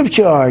free of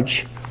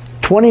charge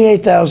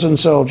 28,000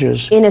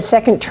 soldiers. In a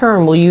second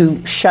term, will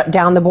you shut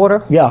down the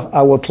border? Yeah,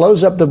 I will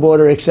close up the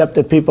border except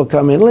that people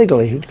come in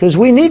legally. Because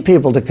we need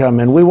people to come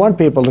in. We want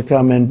people to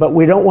come in. But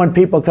we don't want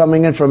people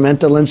coming in from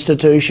mental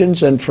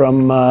institutions and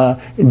from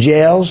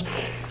jails.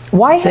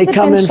 Why has it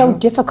been so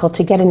difficult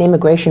to get an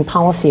immigration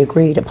policy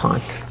agreed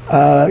upon?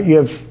 You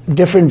have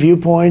different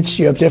viewpoints,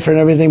 you have different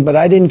everything, but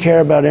I didn't care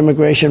about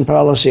immigration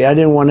policy. I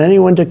didn't want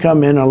anyone to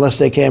come in unless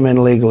they came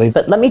in legally.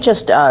 But let me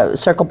just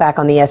circle back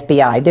on the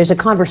FBI. There's a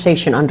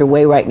conversation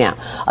underway right now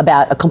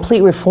about a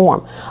complete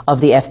reform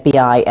of the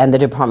FBI and the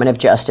Department of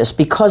Justice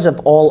because of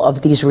all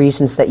of these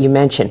reasons that you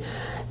mentioned.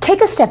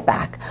 Take a step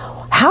back.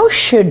 How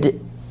should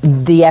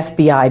the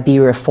FBI be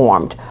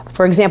reformed?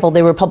 For example,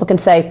 the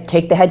Republicans say,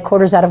 take the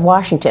headquarters out of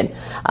Washington,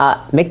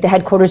 make the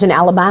headquarters in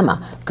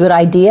Alabama. Good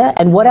idea.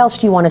 And what else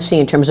do you want to see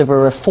in terms of a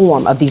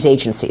reform of these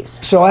agencies?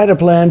 So I had a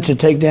plan to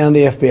take down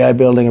the FBI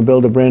building and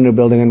build a brand new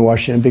building in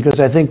Washington, because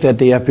I think that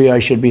the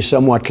FBI should be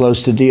somewhat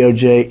close to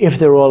DOJ if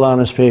they're all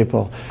honest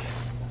people.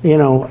 You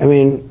know, I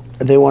mean,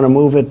 they want to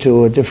move it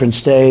to a different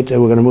state. They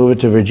were going to move it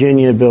to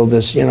Virginia, build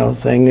this,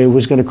 thing. It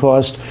was going to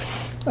cost,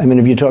 I mean,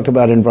 if you talk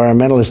about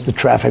environmentalists, the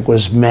traffic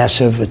was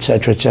massive, et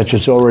cetera, et cetera.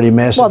 It's already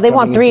massive. Well, they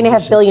want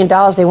 $3.5 billion.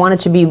 They want it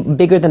to be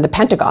bigger than the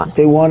Pentagon.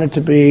 They want it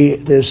to be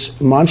this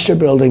monster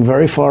building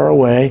very far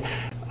away.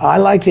 I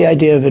like the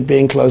idea of it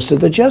being close to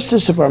the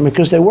Justice Department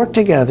because they work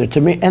together to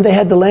me, and they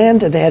had the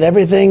land, and they had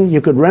everything. You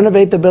could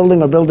renovate the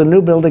building or build a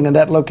new building in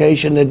that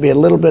location. There'd be a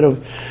little bit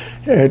of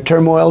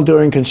turmoil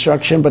during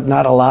construction, but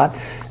not a lot.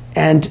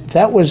 And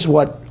that was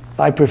what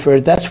I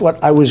preferred. That's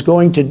what I was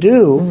going to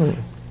do.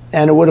 Mm-hmm.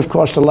 And it would have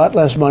cost a lot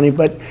less money,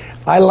 but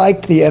I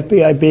liked the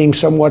FBI being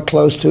somewhat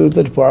close to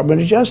the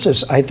Department of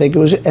Justice. I think it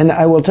was, and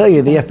I will tell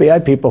you, the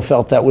FBI people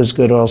felt that was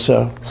good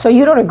also. So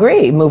you don't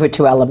agree, move it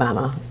to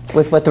Alabama,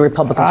 with what the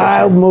Republicans are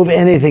saying? I'll move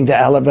anything to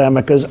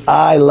Alabama because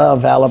I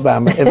love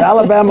Alabama. If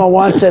Alabama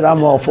wants it,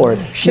 I'm all for it.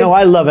 No,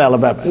 I love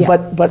Alabama. Yeah.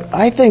 But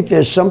I think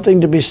there's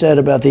something to be said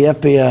about the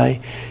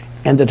FBI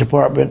and the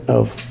Department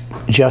of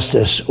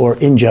Justice or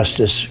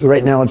Injustice.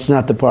 Right now it's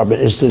not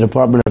Department, it's the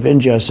Department of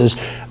Injustice.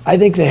 I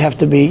think they have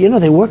to be,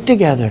 they work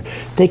together.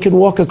 They can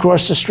walk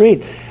across the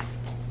street.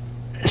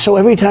 So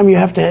every time you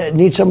have to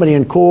need somebody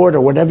in court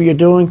or whatever you're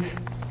doing,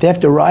 they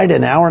have to ride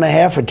an hour and a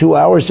half or 2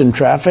 hours in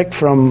traffic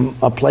from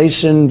a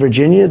place in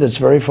Virginia that's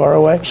very far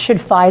away. Should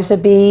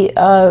FISA be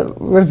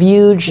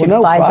reviewed?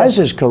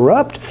 FISA's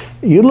corrupt.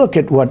 You look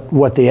at what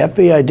the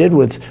FBI did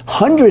with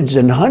hundreds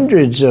and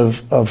hundreds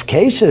of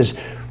cases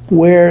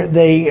where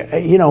they,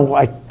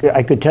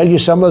 I could tell you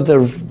some of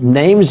the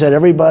names that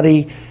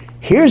everybody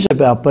hears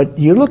about, but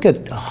you look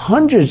at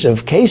hundreds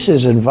of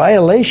cases and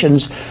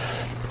violations,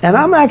 and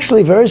I'm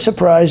actually very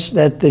surprised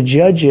that the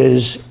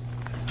judges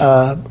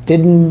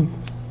didn't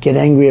get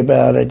angry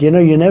about it. You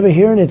never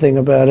hear anything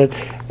about it.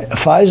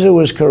 FISA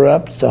was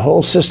corrupt, the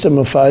whole system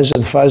of FISA,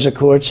 the FISA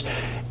courts,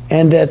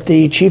 and that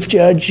the chief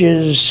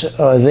judges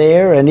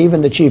there, and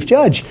even the chief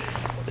judge,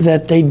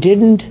 that they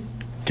didn't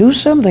do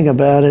something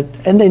about it,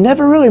 and they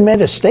never really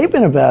made a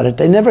statement about it.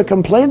 They never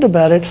complained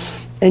about it,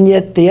 and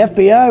yet the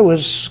FBI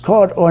was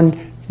caught on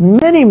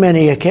many,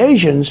 many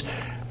occasions.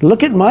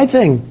 Look at my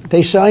thing.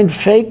 They signed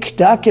fake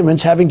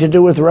documents having to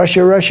do with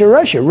Russia, Russia,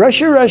 Russia.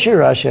 Russia, Russia,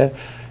 Russia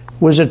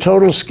was a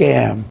total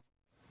scam.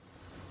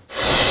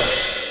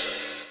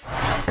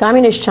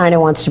 Communist China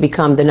wants to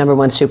become the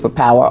 #1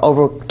 superpower,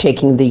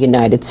 overtaking the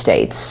United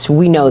States.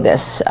 We know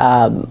this.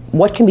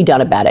 What can be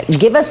done about it?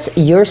 Give us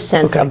your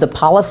sense of the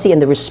policy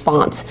and the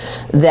response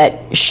that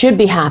should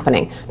be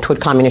happening toward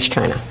Communist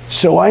China.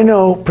 So I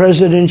know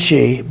President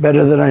Xi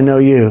better than I know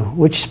you,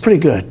 which is pretty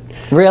good.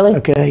 Really?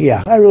 Okay,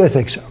 yeah, I really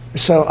think so.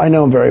 So I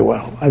know him very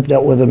well. I've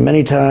dealt with him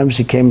many times.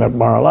 He came at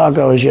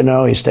Mar-a-Lago, as you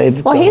know. He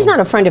stayed. Well, he's not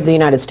a friend of the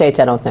United States,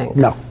 I don't think.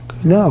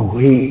 No,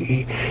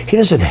 he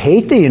doesn't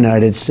hate the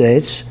United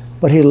States,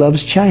 but he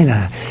loves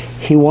China.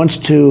 He wants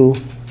to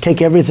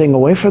take everything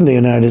away from the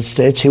United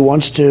States. He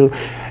wants to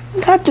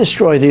not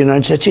destroy the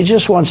United States. He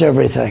just wants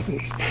everything.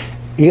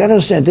 You got to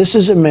understand, this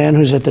is a man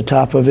who's at the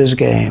top of his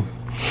game.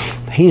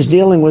 He's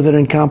dealing with an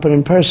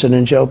incompetent person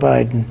in Joe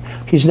Biden.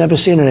 He's never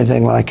seen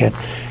anything like it.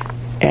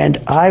 And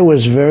I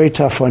was very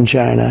tough on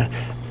China.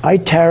 I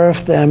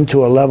tariffed them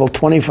to a level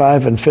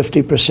 25 and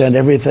 50%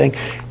 everything.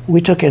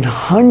 We took in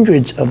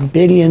hundreds of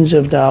billions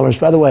of dollars.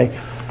 By the way,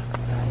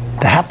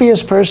 the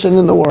happiest person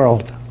in the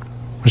world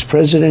was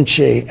President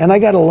Xi. And I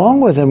got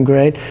along with him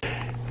great.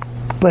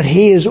 But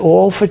he is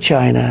all for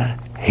China.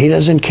 He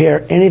doesn't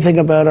care anything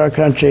about our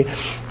country.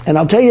 And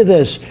I'll tell you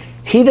this,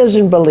 he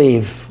doesn't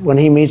believe when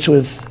he meets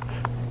with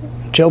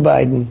Joe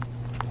Biden,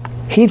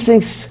 he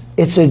thinks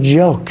it's a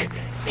joke.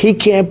 He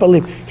can't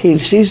believe, he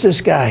sees this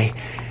guy.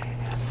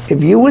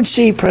 If you would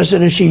see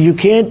President Xi, you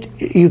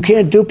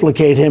can't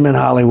duplicate him in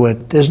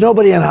Hollywood. There's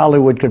nobody in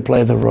Hollywood could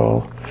play the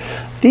role.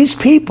 These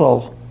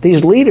people,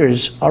 these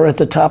leaders are at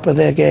the top of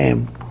their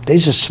game.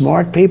 These are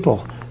smart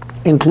people,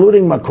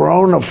 including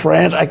Macron of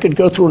France. I could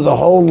go through the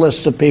whole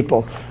list of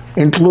people,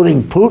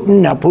 including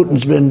Putin. Now,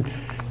 Putin's been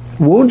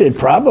wounded,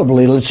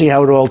 probably. Let's see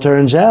how it all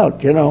turns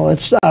out.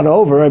 It's not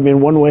over. I mean,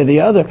 one way or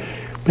the other.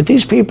 But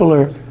these people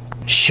are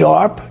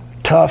sharp,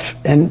 tough,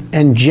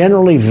 and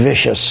generally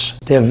vicious.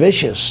 They're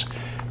vicious,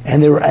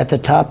 and they're at the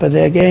top of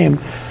their game.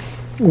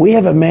 We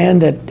have a man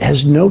that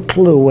has no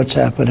clue what's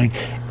happening.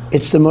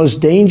 It's the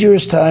most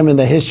dangerous time in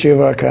the history of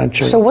our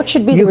country. So what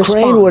should be the response?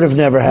 Ukraine would have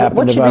never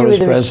happened if I was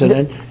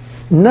president.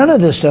 None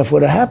of this stuff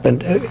would have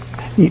happened.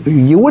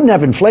 You wouldn't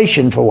have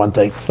inflation, for one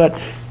thing. But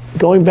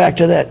going back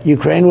to that,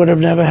 Ukraine would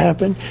have never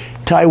happened.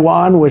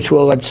 Taiwan, which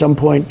will at some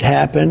point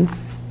happen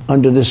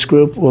under this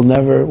group, would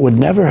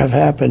never have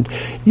happened.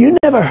 You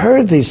never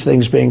heard these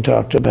things being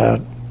talked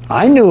about.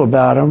 I knew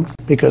about them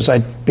because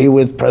I'd be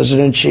with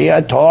President Xi.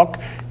 I'd talk.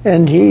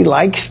 And he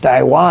likes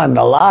Taiwan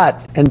a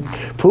lot. And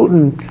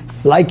Putin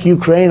liked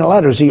Ukraine a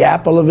lot. It was the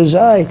apple of his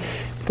eye.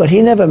 But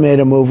he never made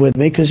a move with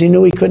me because he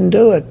knew he couldn't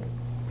do it.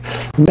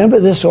 Remember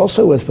this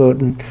also with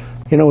Putin.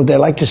 You know, they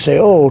like to say,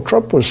 oh,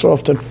 Trump was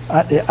softer.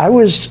 I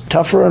was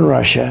tougher on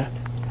Russia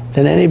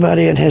than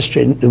anybody in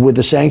history with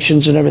the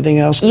sanctions and everything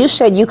else. You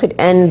said you could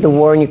end the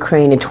war in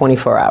Ukraine in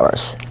 24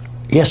 hours.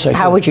 Yes, I could.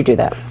 How would you do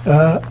that?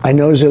 I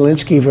know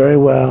Zelensky very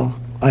well.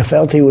 I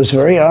felt he was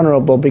very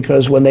honorable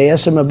because when they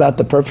asked him about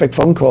the perfect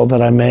phone call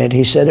that I made,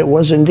 he said it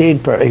was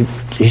indeed perfect.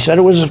 He said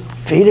it was,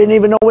 he didn't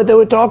even know what they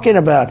were talking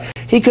about.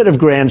 He could have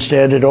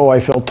grandstanded, oh,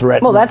 I felt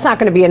threatened. Well, that's not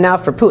going to be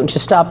enough for Putin to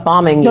stop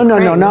bombing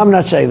Ukraine. No, I'm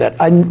not saying that.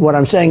 What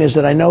I'm saying is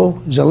that I know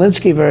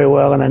Zelensky very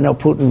well and I know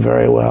Putin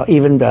very well,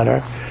 even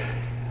better.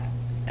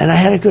 And I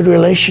had a good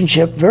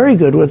relationship, very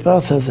good with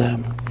both of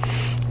them.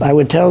 I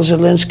would tell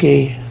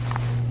Zelensky,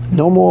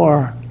 no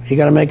more, you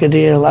got to make a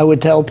deal. I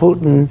would tell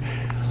Putin,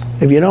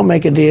 if you don't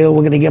make a deal,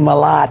 we're going to give them a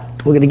lot.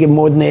 We're going to give them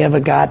more than they ever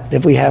got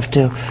if we have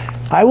to.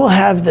 I will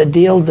have the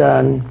deal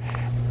done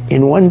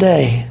in one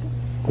day.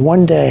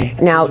 One day.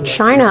 Now,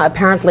 China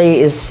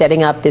apparently is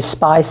setting up this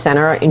spy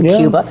center in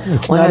Cuba,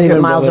 100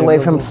 miles away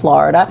from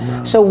Florida.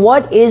 No. So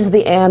what is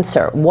the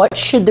answer? What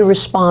should the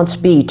response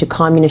be to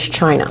communist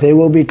China? They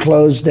will be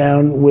closed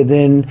down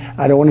within,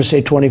 I don't want to say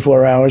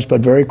 24 hours,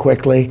 but very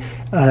quickly.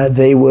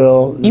 They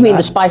will. You mean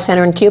the spy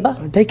center in Cuba?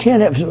 They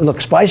can't have. Look,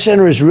 spy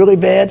center is really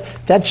bad.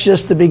 That's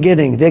just the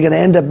beginning. They're going to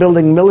end up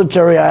building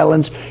military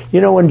islands.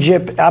 You know,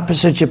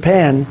 opposite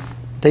Japan,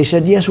 they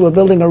said, yes, we're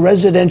building a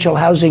residential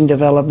housing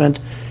development.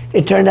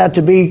 It turned out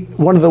to be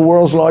one of the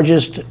world's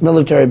largest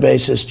military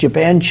bases.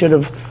 Japan should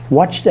have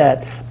watched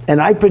that.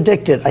 And I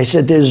predicted, I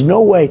said, there's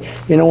no way.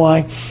 You know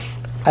why?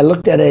 I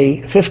looked at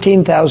a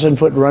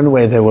 15,000-foot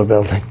runway they were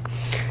building.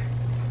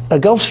 A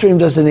Gulfstream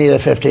doesn't need a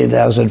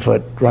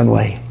 15,000-foot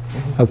runway,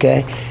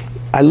 okay?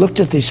 I looked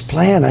at this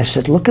plan. I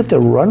said, look at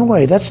the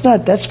runway. That's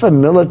for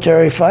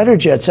military fighter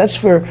jets. That's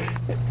for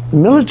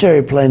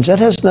military planes. That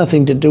has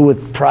nothing to do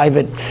with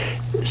private.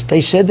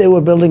 They said they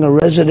were building a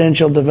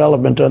residential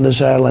development on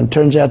this island.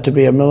 Turns out to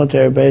be a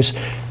military base.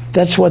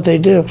 That's what they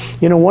do.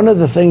 You know, one of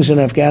the things in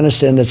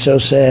Afghanistan that's so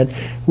sad,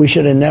 we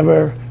should have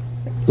never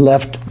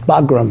left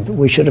Bagram.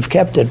 We should have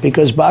kept it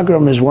because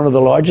Bagram is one of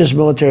the largest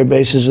military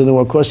bases in the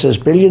world. It cost us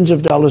billions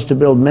of dollars to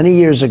build many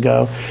years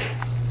ago.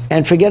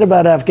 And forget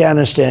about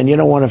Afghanistan. You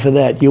don't want it for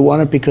that. You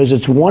want it because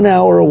it's 1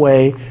 hour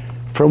away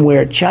from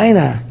where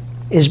China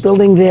is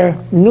building their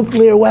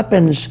nuclear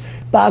weapons,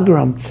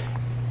 Bagram.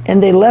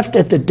 And they left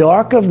at the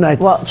dark of night.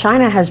 Well,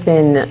 China has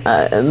been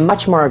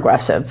much more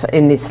aggressive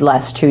in these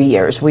last 2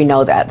 years. We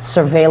know that.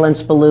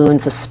 Surveillance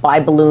balloons, a spy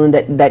balloon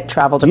that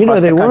traveled across the country. You know,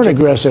 they weren't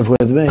aggressive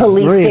with me.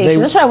 Police stations.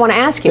 That's what I want to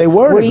ask you.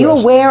 Were you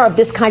aware of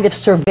this kind of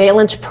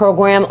surveillance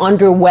program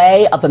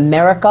underway of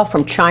America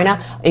from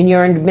China in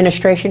your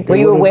administration? Were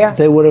you aware?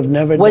 They would have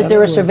never done it. Was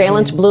there a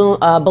surveillance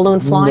balloon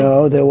flying?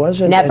 No, there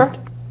wasn't. Never?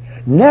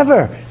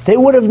 Never. They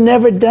would have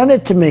never done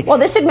it to me. Well,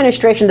 this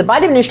administration, the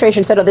Biden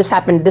administration said, oh, this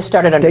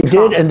started under Trump. They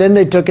did, and then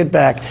they took it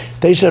back.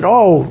 They said,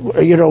 oh,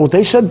 you know,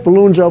 they said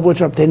balloons over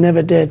Trump. They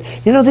never did.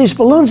 You know, these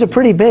balloons are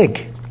pretty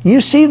big. You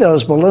see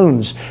those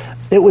balloons.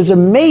 It was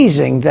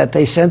amazing that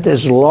they sent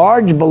this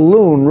large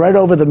balloon right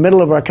over the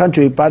middle of our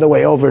country, by the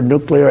way, over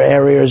nuclear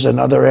areas and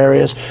other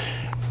areas.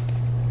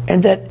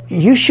 And that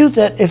you shoot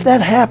that, if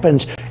that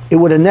happens, it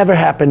would have never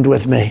happened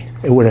with me.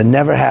 It would have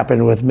never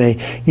happened with me.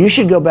 You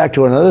should go back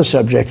to another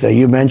subject that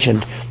you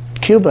mentioned,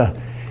 Cuba.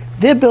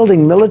 They're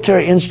building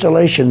military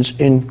installations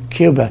in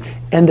Cuba,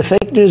 and the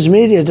fake news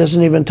media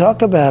doesn't even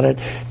talk about it.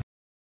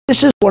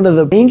 This is one of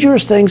the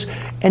dangerous things,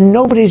 and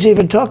nobody's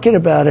even talking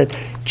about it.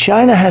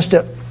 China has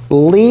to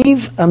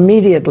leave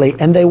immediately,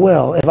 and they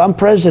will. If I'm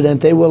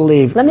president, they will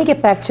leave. Let me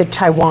get back to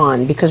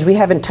Taiwan, because we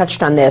haven't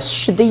touched on this.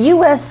 Should the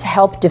U.S.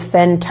 help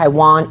defend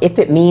Taiwan if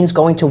it means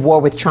going to war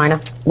with China?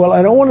 Well,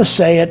 I don't want to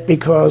say it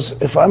because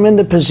if I'm in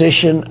the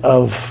position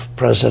of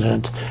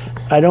president,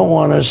 I don't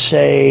want to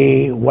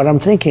say what I'm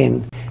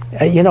thinking.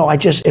 You know,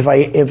 if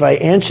I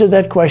answer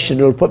that question,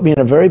 it'll put me in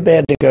a very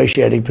bad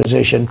negotiating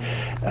position.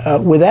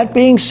 With that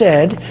being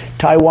said,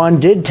 Taiwan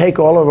did take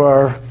all of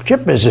our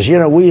chip business. You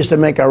know, we used to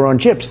make our own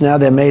chips. Now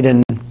they're made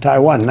in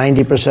Taiwan.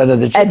 90%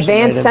 of the chips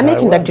advanced are made in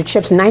semiconductor Taiwan.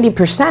 chips,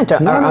 90%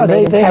 are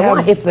made in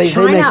Taiwan. If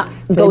China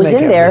goes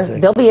in there,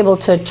 they'll be able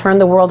to turn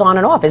the world on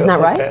and off. Isn't that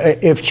right?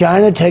 If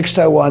China takes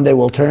Taiwan, they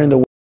will turn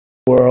the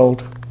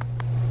world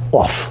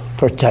off,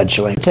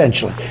 potentially.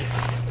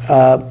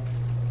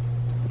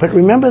 But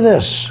remember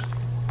this,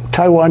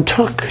 Taiwan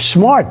took,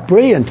 smart,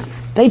 brilliant,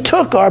 they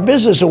took our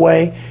business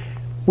away.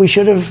 We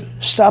should have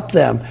stopped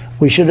them.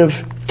 We should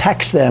have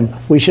taxed them.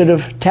 We should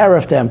have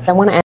tariffed them. I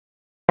want to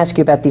ask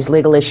you about these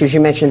legal issues.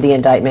 You mentioned the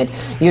indictment.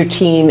 Your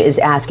team is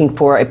asking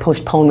for a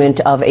postponement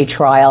of a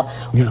trial.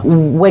 Yeah.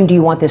 When do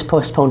you want this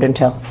postponed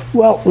until?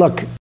 Well,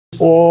 look,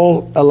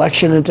 all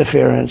election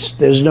interference.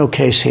 There's no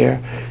case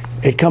here.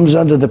 It comes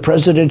under the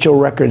Presidential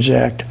Records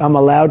Act. I'm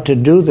allowed to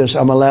do this.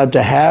 I'm allowed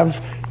to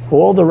have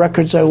all the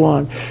records I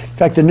want. In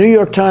fact, the New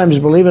York Times,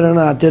 believe it or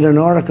not, did an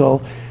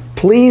article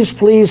Please,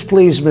 please,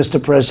 please,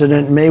 Mr.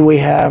 President, may we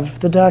have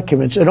the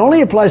documents. It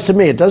only applies to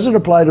me. It doesn't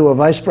apply to a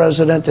vice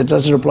president. It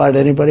doesn't apply to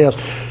anybody else.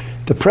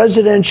 The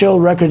Presidential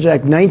Records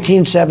Act,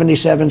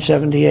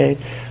 1977-78,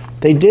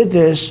 they did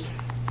this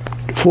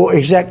for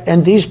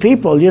and these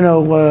people,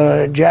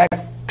 Jack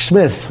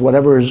Smith,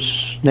 whatever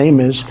his name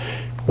is,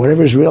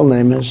 whatever his real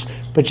name is,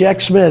 but Jack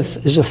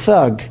Smith is a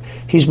thug.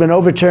 He's been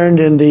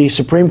overturned in the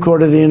Supreme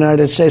Court of the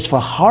United States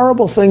for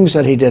horrible things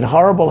that he did,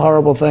 horrible,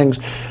 horrible things.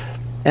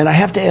 And I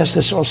have to ask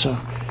this also.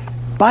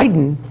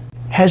 Biden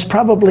has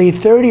probably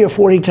 30 or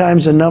 40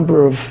 times the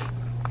number of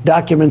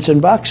documents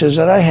and boxes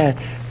that I had.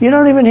 You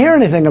don't even hear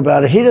anything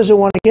about it. He doesn't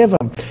want to give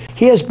them.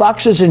 He has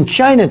boxes in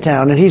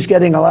Chinatown, and he's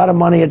getting a lot of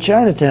money at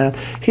Chinatown.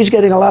 He's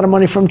getting a lot of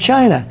money from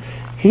China.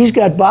 He's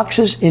got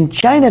boxes in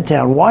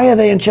Chinatown. Why are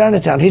they in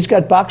Chinatown? He's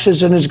got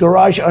boxes in his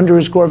garage under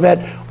his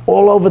Corvette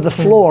all over the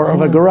floor of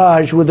a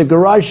garage with a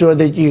garage door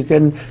that you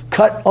can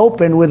cut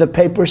open with a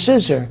paper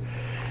scissor.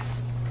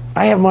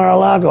 I have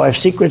Mar-a-Lago, I have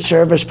Secret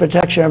Service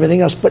protection,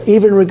 everything else. But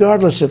even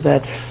regardless of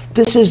that,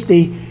 this is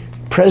the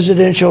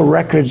Presidential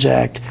Records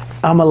Act.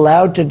 I'm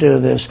allowed to do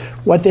this.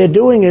 What they're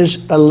doing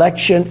is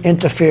election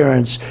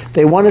interference.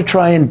 They want to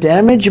try and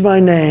damage my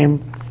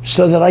name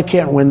so that I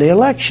can't win the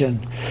election.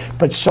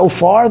 But so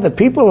far, the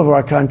people of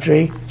our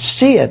country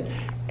see it.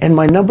 And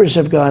my numbers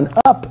have gone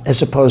up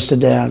as opposed to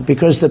down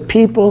because the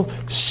people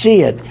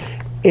see it.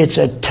 It's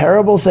a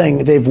terrible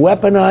thing. They've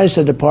weaponized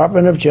the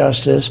Department of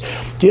Justice.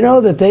 Do you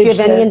know that they've Do you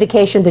have any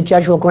indication the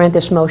judge will grant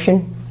this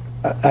motion?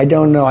 I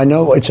don't know. I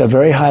know it's a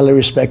very highly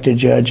respected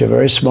judge, a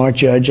very smart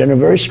judge, and a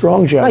very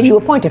strong judge. Oh, you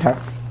appointed her.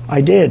 I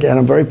did, and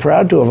I'm very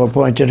proud to have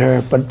appointed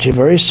her. But she's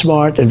very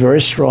smart and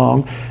very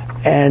strong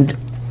and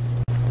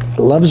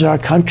loves our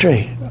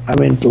country. I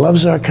mean,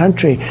 loves our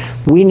country.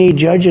 We need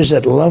judges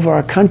that love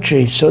our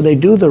country, so they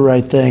do the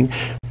right thing.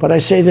 But I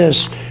say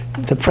this,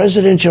 the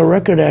Presidential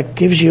Record Act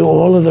gives you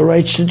all of the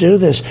rights to do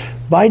this.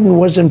 Biden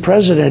wasn't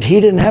president. He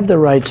didn't have the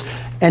rights.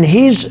 And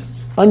he's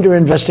under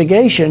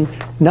investigation,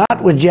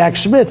 not with Jack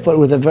Smith, but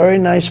with a very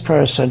nice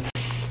person.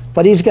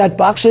 But he's got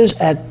boxes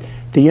at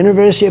the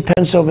University of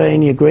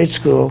Pennsylvania, great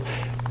school.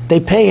 They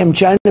pay him,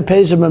 China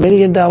pays him $1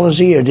 million a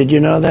year. Did you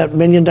know that? $1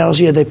 million a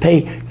year. They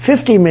pay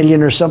 $50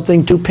 million or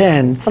something to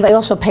Penn. Well, they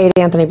also paid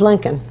Anthony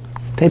Blinken.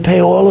 They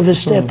pay all of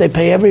his staff. They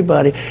pay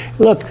everybody.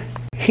 Look,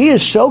 he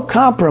is so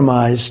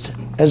compromised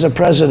as a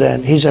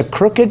president. He's a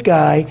crooked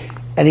guy,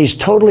 and he's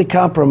totally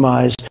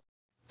compromised.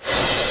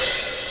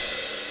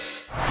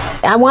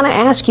 I want to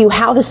ask you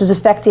how this is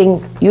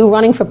affecting you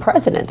running for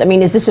president. I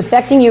mean, is this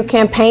affecting your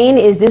campaign?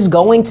 Is this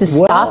going to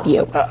stop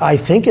you? I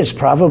think it's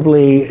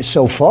probably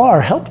so far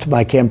helped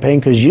my campaign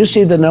because you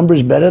see the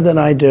numbers better than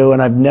I do,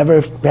 and I've never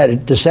had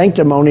it.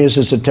 DeSanctimonious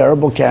is a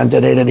terrible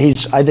candidate, and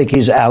I think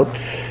he's out.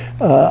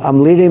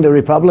 I'm leading the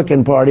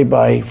Republican Party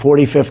by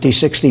 40, 50,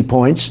 60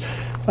 points.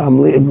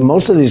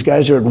 Most of these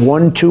guys are at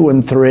 1, 2,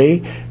 and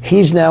 3.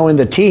 He's now in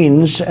the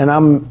teens, and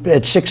I'm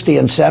at 60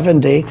 and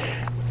 70.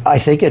 I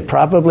think it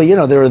probably,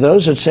 there are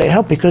those that say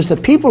help because the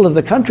people of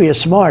the country are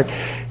smart.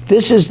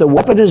 This is the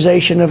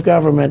weaponization of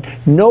government.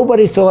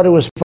 Nobody thought it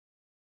was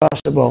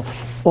possible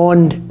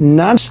on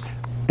nonsense.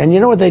 And you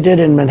know what they did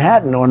in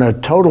Manhattan on a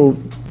total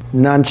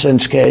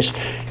nonsense case?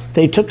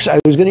 They took, I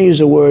was going to use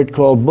a word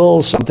called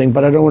bull something,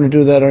 but I don't want to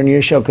do that on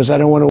your show because I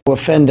don't want to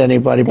offend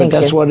anybody. But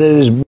that's what it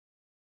is,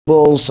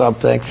 bull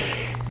something.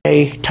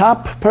 A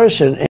top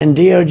person in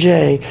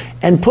DOJ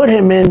and put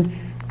him in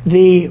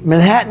the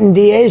Manhattan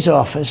DA's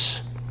office.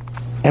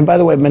 And by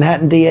the way,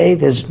 Manhattan DA,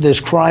 there's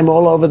crime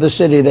all over the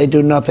city. They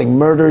do nothing,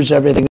 murders,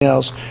 everything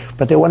else.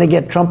 But they want to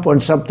get Trump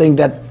on something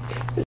that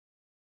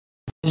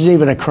isn't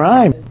even a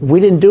crime. We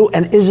didn't do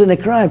and isn't a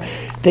crime.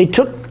 They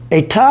took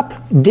a top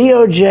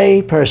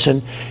DOJ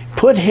person,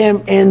 put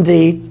him in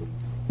the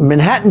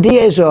Manhattan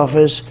DA's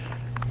office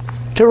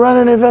to run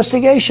an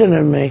investigation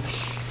on me.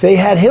 They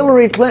had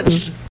Hillary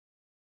Clinton's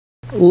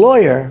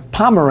lawyer,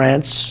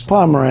 Pomerantz,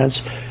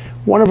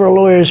 one of her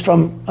lawyers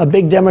from a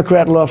big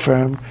Democrat law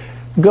firm,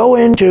 go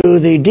into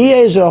the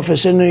DA's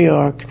office in New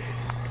York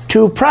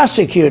to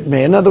prosecute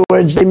me. In other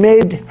words, they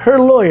made her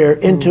lawyer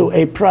into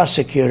a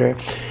prosecutor.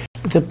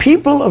 The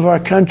people of our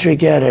country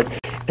get it.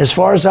 As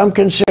far as I'm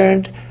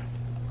concerned,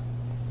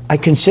 I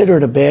consider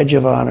it a badge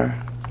of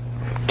honor.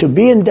 To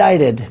be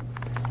indicted,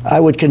 I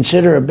would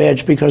consider a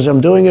badge because I'm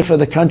doing it for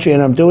the country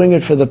and I'm doing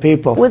it for the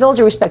people. With all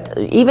due respect,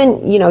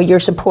 even, your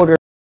supporters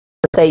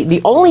say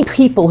the only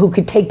people who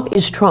could take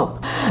is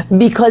Trump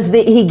because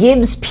he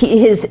gives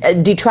his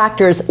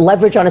detractors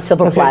leverage on a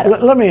silver platter.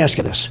 Let me ask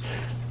you this.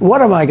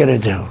 What am I going to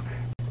do?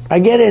 I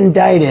get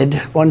indicted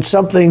on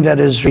something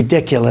that is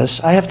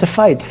ridiculous. I have to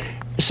fight.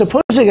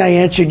 Supposing I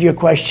answered your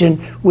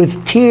question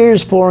with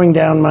tears pouring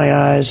down my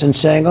eyes and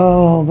saying,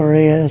 oh,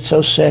 Maria, it's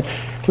so sad.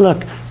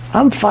 Look,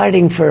 I'm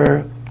fighting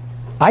for,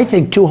 I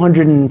think,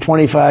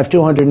 225,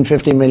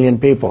 250 million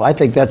people. I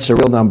think that's the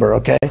real number,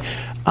 okay?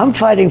 I'm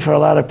fighting for a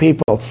lot of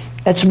people.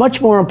 It's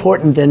much more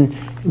important than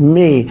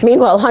me.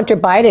 Meanwhile, Hunter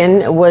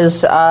Biden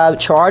was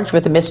charged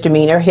with a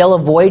misdemeanor. He'll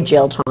avoid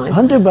jail time.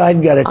 Hunter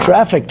Biden got a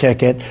traffic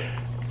ticket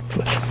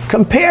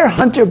Compare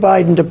Hunter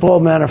Biden to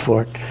Paul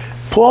Manafort.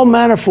 Paul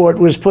Manafort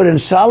was put in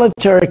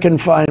solitary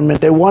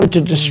confinement. They wanted to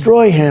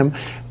destroy him.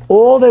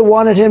 All they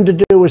wanted him to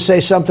do was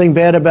say something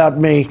bad about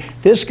me.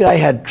 This guy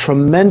had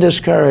tremendous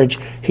courage.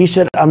 He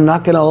said, I'm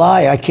not going to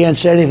lie. I can't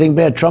say anything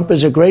bad. Trump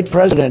is a great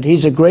president.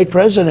 He's a great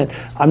president.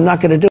 I'm not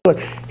going to do it.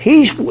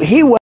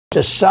 He went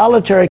to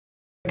solitary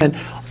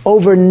confinement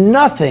over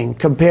nothing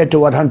compared to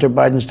what Hunter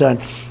Biden's done.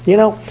 You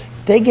know,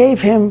 they gave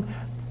him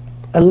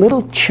a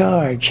little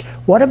charge.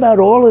 What about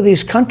all of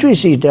these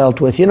countries he dealt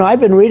with? You know,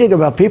 I've been reading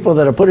about people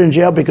that are put in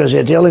jail because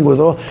they're dealing with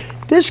all.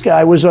 This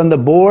guy was on the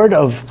board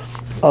of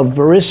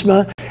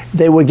Burisma.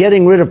 They were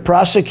getting rid of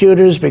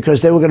prosecutors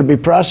because they were going to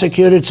be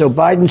prosecuted. So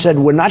Biden said,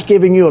 we're not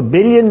giving you $1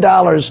 billion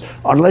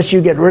unless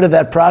you get rid of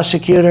that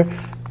prosecutor.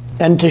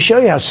 And to show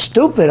you how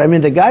stupid, I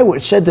mean, the guy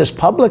said this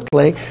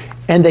publicly,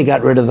 and they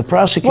got rid of the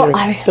prosecutor.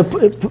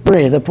 Well,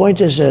 Maria, the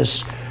point is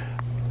this.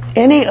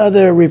 Any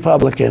other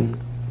Republican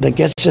that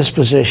gets this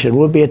position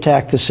will be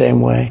attacked the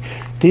same way.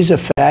 These are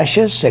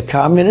fascists, they're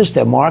communists,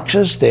 they're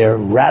Marxists, they're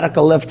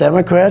radical left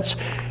Democrats.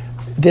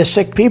 They're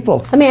sick people.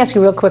 Let me ask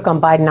you real quick on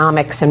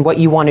Bidenomics and what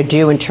you want to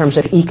do in terms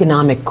of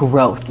economic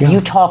growth. Yeah.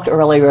 You talked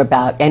earlier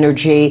about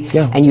energy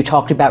and you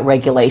talked about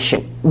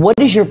regulation. What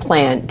is your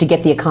plan to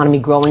get the economy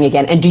growing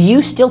again? And do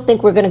you still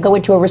think we're going to go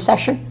into a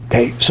recession?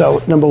 Okay,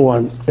 so number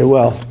one,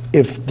 well,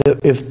 if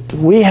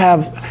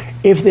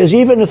there's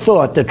even a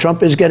thought that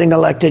Trump is getting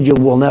elected, you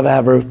will never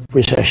have a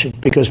recession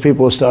because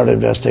people will start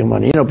investing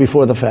money, you know,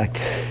 before the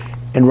fact.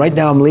 And right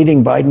now I'm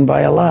leading Biden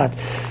by a lot.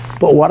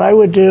 But what I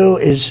would do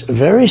is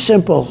very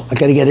simple. I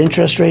got to get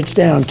interest rates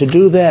down. To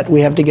do that, we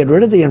have to get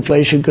rid of the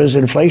inflation because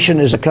inflation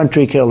is a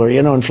country killer.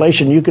 You know,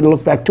 inflation, you can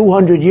look back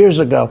 200 years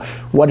ago,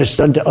 what it's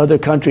done to other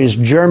countries.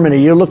 Germany,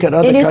 you look at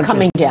other countries. It is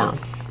coming down.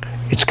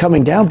 It's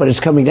coming down, but it's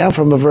coming down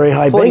from a very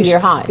high 40-year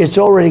high. It's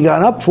already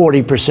gone up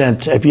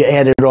 40% if you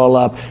add it all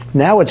up.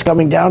 Now it's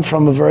coming down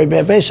from a very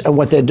bad base. And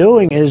what they're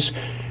doing is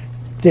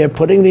they're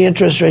putting the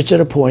interest rates at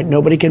a point.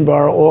 Nobody can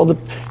borrow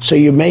so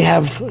you may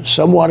have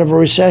somewhat of a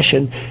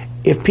recession.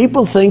 If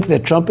people think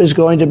that Trump is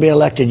going to be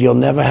elected, you'll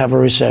never have a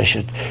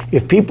recession.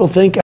 If people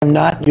think I'm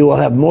not, you will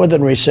have more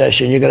than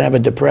recession. You're going to have a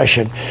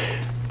depression.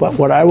 But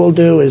what I will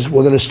do is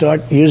we're going to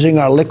start using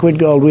our liquid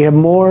gold. We have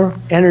more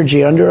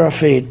energy under our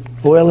feet,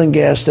 oil and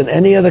gas, than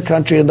any other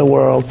country in the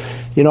world.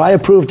 You know, I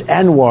approved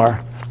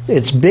Anwar.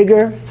 It's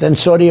bigger than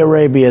Saudi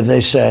Arabia,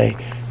 they say.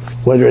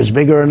 Whether it's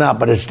bigger or not,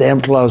 but it's damn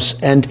close.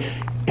 And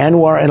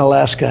Anwar in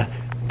Alaska.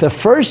 The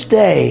first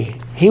day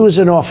he was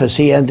in office,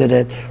 he ended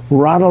it.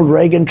 Ronald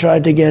Reagan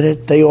tried to get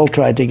it. They all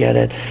tried to get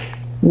it.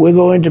 We're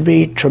going to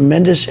be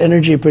tremendous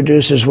energy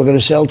producers. We're going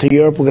to sell to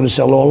Europe. We're going to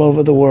sell all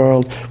over the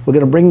world. We're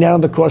going to bring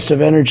down the cost of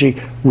energy.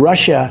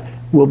 Russia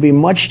will be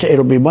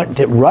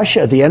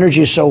Russia, the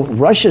energy is so,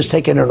 Russia's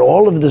taking in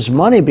all of this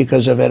money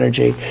because of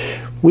energy.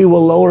 We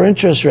will lower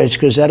interest rates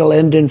because that'll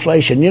end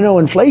inflation. You know,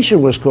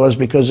 inflation was caused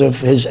because of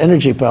his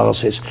energy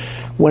policies.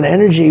 When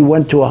energy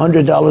went to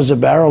 $100 a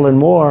barrel and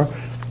more,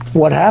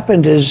 what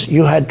happened is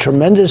you had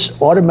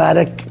tremendous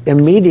automatic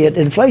immediate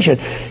inflation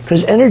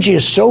because energy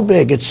is so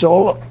big, it's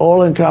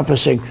all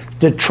encompassing.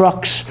 The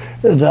trucks,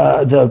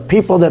 the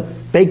people that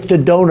bake the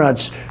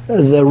donuts,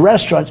 the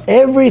restaurants,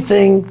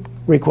 everything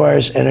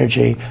requires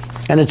energy,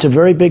 and it's a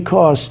very big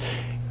cost.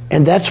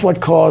 And that's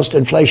what caused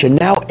inflation.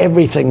 Now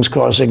everything's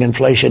causing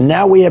inflation.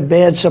 Now we have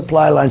bad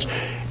supply lines.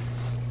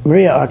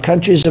 Maria, our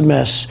country's a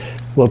mess.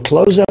 We'll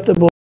close up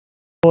the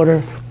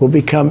border. We'll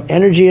become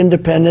energy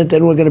independent.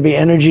 Then we're going to be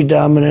energy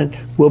dominant.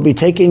 We'll be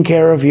taking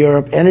care of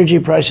Europe. Energy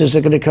prices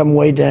are going to come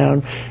way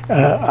down.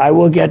 I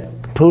will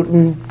get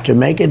Putin to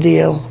make a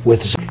deal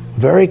with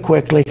very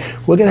quickly.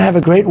 We're going to have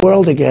a great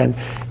world again.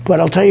 But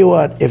I'll tell you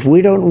what, if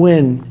we don't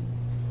win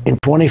in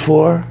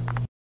 24,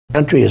 the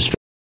country is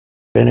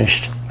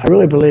finished. I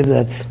really believe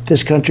that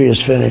this country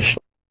is finished.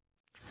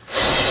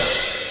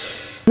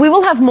 We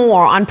will have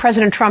more on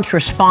President Trump's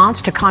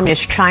response to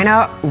communist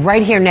China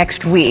right here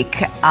next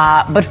week.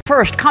 But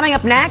first, coming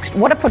up next,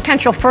 what a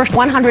potential first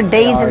 100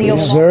 days in the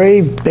Oval Office.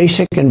 Very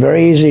basic and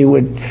very easy.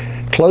 Would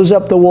close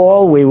up the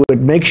wall. We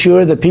would make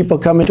sure that people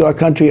come into our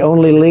country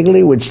only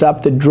legally. Would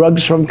stop the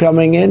drugs from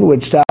coming in.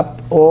 Would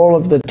stop all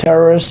of the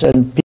terrorists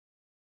and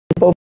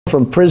people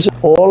from prison.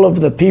 All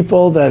of the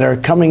people that are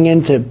coming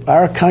into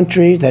our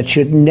country that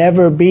should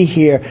never be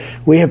here.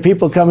 We have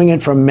people coming in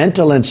from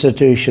mental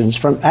institutions,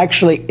 from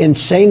actually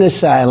insane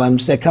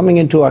asylums. They're coming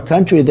into our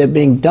country. They're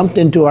being dumped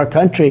into our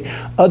country.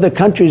 Other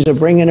countries are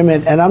bringing them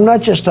in. And I'm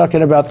not just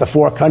talking about the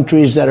 4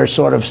 countries that are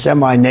sort of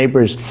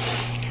semi-neighbors.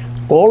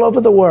 All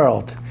over the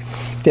world,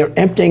 they're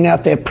emptying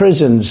out their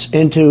prisons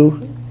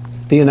into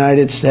the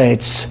United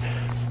States.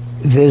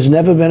 There's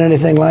never been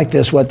anything like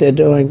this, what they're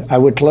doing. I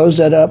would close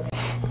that up.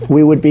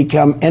 We would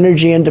become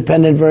energy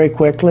independent very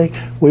quickly.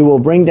 We will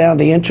bring down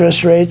the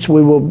interest rates.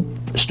 We will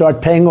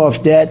start paying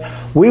off debt.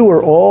 We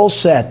were all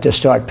set to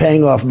start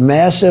paying off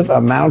massive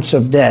amounts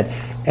of debt.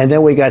 And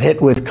then we got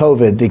hit with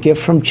COVID, the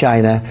gift from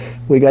China.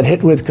 We got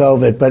hit with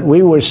COVID, but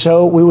we were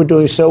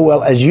doing so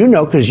well, as you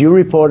know, because you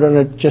report on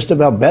it just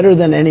about better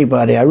than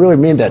anybody. I really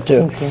mean that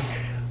too.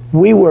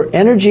 We were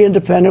energy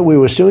independent. We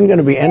were soon going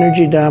to be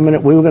energy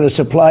dominant. We were going to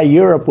supply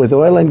Europe with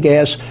oil and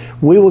gas.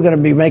 We were going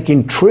to be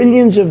making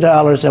trillions of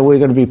dollars, and we were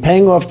going to be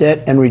paying off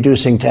debt and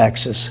reducing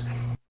taxes.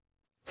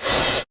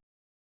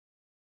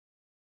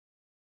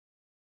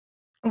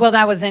 Well,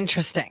 that was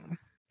interesting.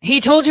 He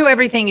told you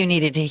everything you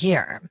needed to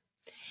hear.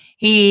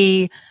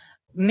 He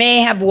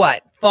may have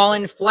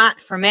fallen flat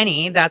for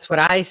many. That's what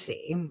I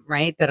see,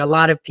 right? That a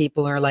lot of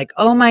people are like,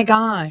 oh my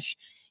gosh,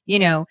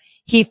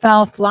 he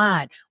fell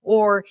flat,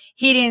 or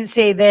he didn't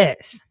say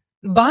this.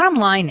 Bottom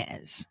line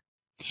is,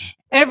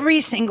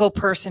 every single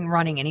person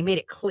running, and he made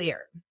it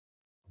clear,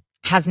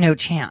 has no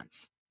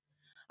chance.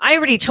 I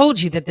already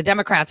told you that the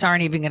Democrats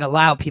aren't even going to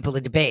allow people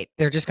to debate.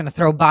 They're just going to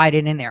throw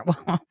Biden in there.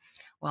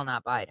 Well,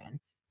 not Biden.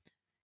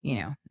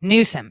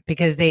 Newsom,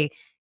 because it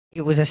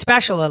was a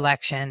special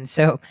election.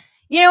 So,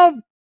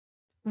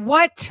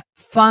 what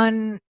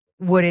fun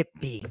would it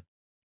be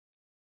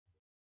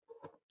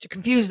to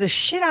confuse the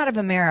shit out of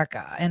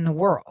America and the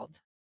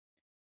world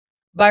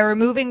by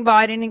removing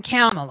Biden and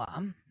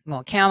Kamala?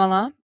 Well,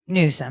 Kamala,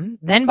 Newsom,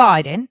 then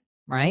Biden,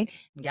 right?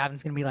 And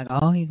Gavin's going to be like,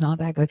 oh, he's not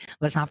that good.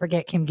 Let's not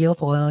forget Kim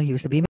Guilfoyle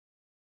used to be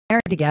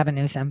married to Gavin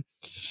Newsom.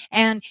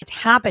 And it's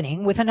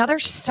happening with another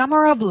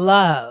summer of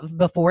love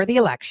before the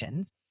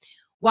elections,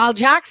 while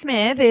Jack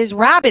Smith is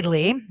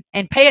rapidly,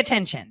 and pay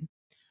attention,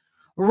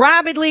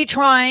 rapidly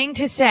trying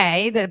to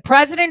say that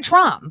President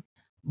Trump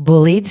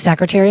bullied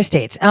Secretary of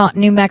State.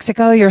 New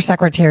Mexico, your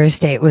Secretary of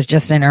State was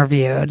just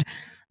interviewed,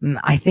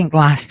 I think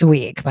last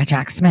week, by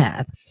Jack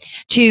Smith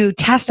to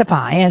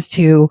testify as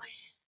to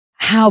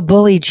how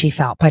bullied she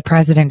felt by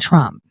President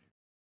Trump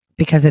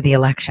because of the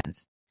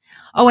elections.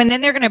 Oh, and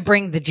then they're going to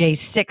bring the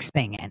J6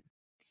 thing in.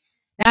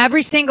 Now,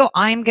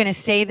 I'm going to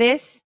say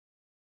this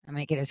and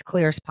make it as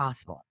clear as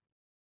possible.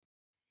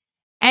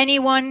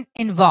 Anyone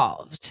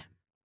involved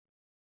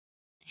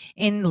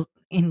in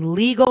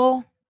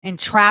legal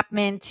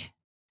entrapment,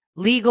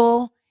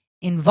 legal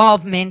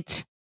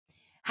involvement,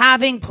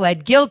 having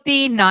pled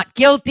guilty, not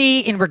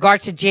guilty in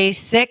regards to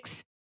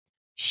J6,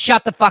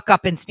 shut the fuck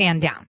up and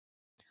stand down.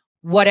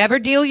 Whatever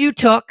deal you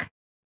took,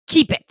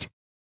 keep it.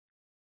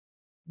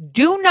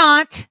 Do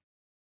not,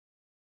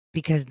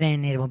 because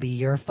then it will be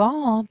your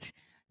fault,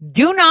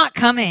 do not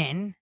come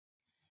in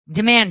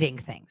demanding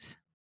things.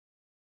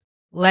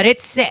 Let it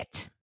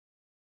sit.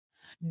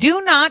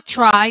 Do not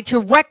try to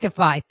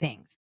rectify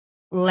things.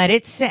 Let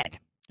it sit.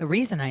 The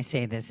reason I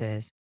say this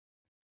is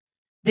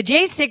the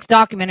J6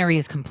 documentary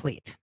is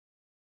complete.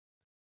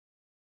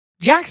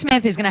 Jack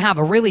Smith is going to have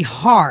a really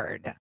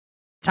hard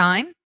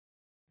time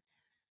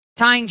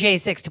tying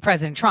J6 to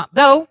President Trump,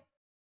 though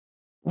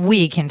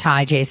we can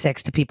tie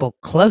J6 to people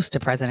close to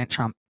President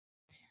Trump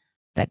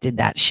that did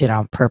that shit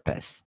on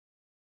purpose.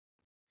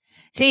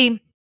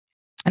 See,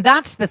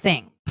 that's the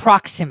thing.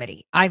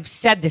 Proximity. I've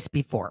said this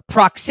before.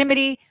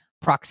 Proximity.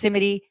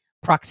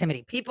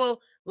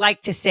 People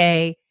like to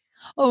say,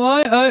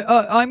 oh,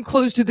 I'm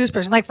close to this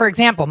person. Like, for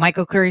example,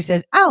 Michael Curry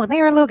says, oh,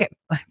 they are Logan.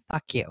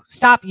 Fuck you.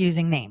 Stop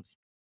using names.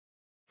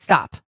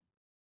 Stop.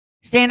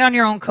 Stand on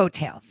your own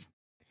coattails.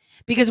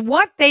 Because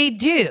what they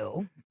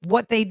do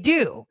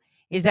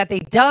is that they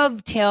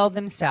dovetail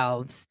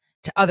themselves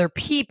to other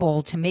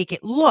people to make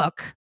it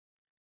look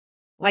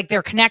like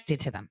they're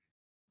connected to them.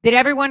 Did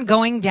everyone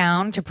going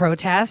down to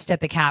protest at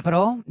the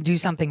Capitol do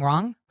something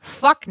wrong?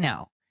 Fuck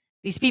no.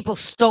 These people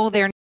stole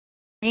their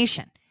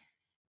nation.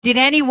 Did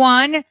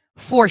anyone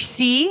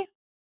foresee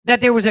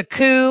that there was a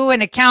coup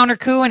and a counter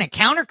coup and a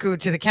counter coup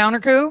to the counter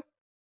coup?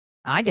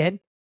 I did.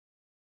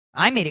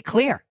 I made it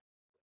clear.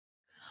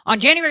 On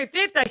January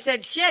 5th, I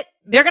said, shit,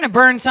 they're going to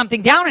burn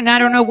something down and I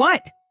don't know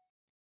what.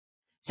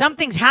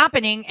 Something's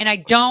happening and I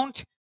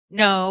don't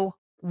know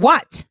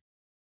what.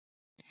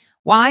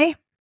 Why?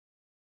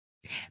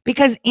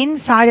 Because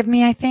inside of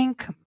me, I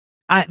think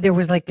there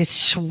was like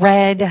this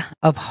shred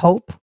of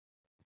hope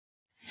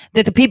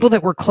that the people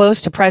that were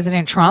close to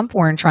President Trump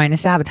weren't trying to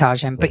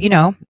sabotage him. But,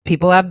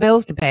 people have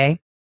bills to pay.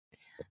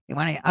 They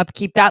want to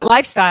upkeep that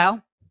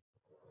lifestyle.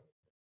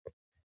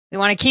 They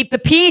want to keep the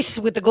peace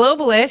with the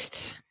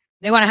globalists.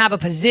 They want to have a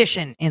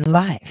position in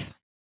life.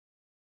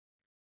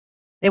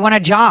 They want a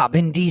job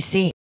in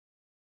D.C.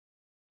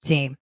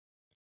 See,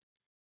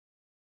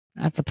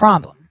 that's a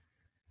problem.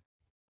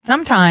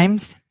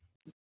 Sometimes,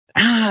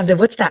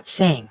 what's that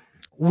saying?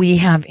 We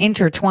have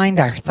intertwined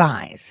our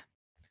thighs.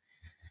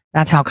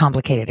 That's how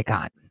complicated it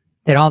got,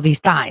 that all these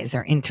thighs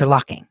are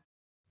interlocking.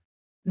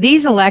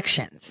 These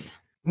elections,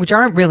 which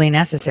aren't really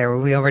necessary,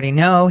 we already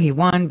know he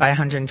won by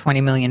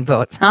 120 million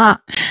votes.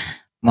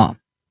 Well,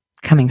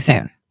 coming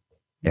soon.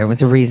 There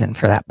was a reason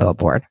for that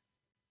billboard.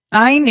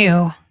 I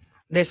knew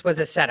this was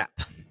a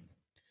setup.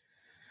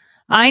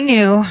 I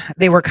knew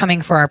they were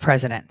coming for our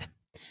president.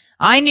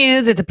 I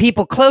knew that the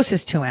people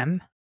closest to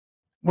him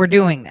were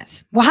doing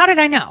this. Well, how did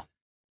I know?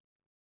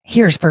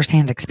 Here's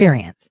firsthand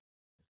experience.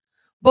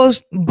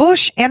 Both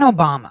Bush and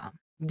Obama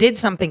did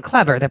something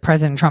clever that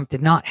President Trump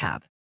did not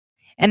have.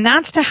 And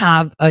that's to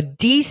have a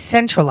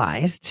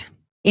decentralized,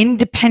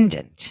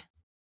 independent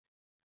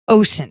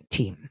OSINT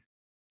team.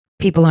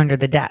 people under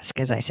the desk,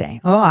 as I say.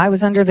 Oh, I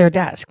was under their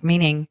desk,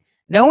 meaning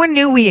no one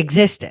knew we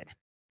existed.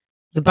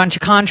 There's a bunch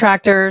of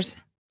contractors.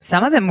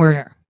 Some of them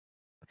were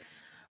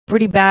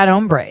pretty bad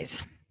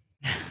hombres.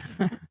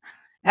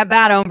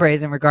 Bad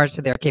hombres in regards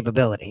to their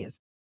capabilities.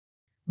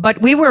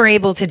 But we were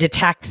able to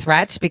detect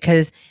threats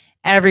because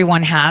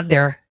everyone had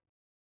their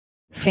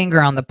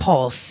finger on the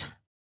pulse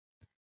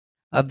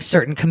of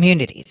certain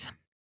communities.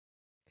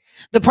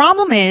 The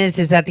problem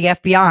is that the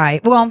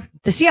FBI, well,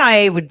 the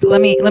CIA would,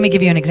 let me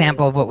give you an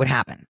example of what would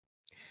happen.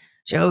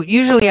 So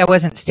usually I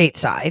wasn't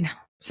stateside.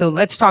 So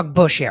let's talk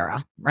Bush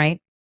era,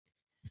 right?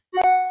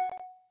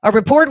 A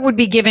report would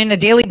be given, a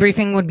daily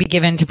briefing would be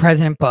given to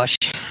President Bush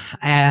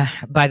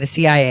by the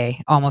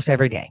CIA almost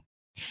every day.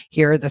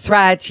 Here are the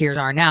threats, here's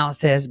our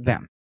analysis,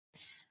 boom.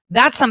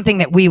 That's something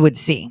that we would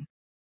see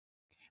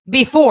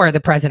before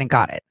the president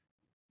got it.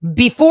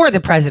 Before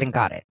the president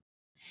got it.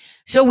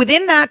 So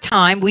within that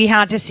time, we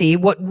had to see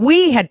what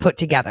we had put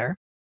together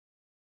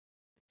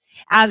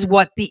as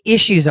what the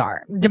issues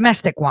are,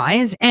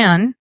 domestic-wise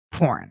and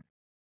foreign.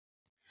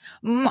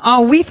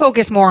 We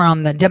focus more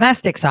on the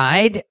domestic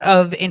side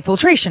of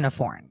infiltration of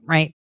foreign,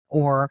 right?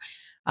 Or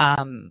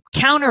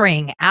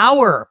countering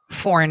our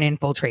foreign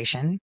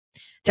infiltration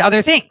to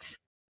other things.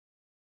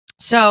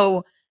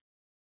 So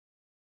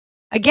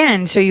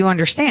again, so you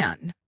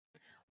understand,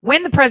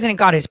 when the president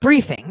got his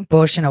briefing,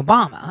 Bush and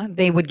Obama,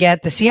 they would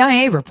get the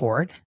CIA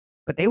report,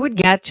 but they would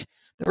get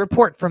the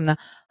report from the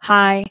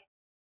High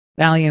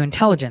Value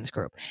Intelligence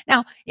Group.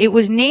 Now, it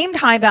was named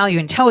High Value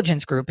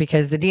Intelligence Group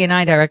because the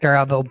D&I director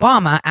of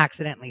Obama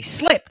accidentally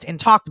slipped and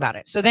talked about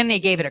it. So then they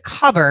gave it a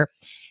cover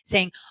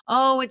saying,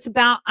 oh, it's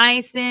about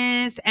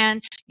ISIS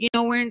and,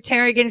 we're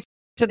interrogating.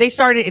 So they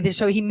started,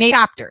 so he made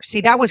chapters.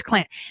 See, that was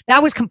Clinton.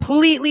 That was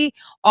completely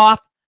off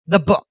the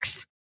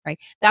books. Right?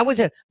 That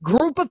was a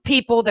group of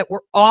people that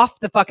were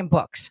off the fucking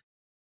books.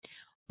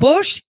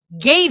 Bush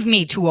gave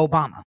me to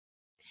Obama.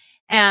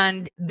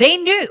 And they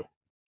knew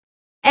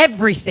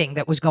everything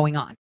that was going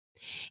on.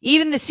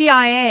 Even the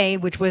CIA,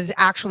 which was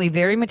actually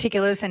very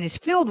meticulous and is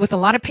filled with a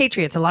lot of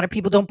patriots. A lot of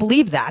people don't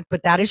believe that,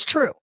 but that is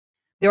true.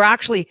 They're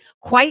actually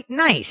quite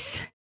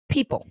nice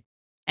people.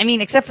 I mean,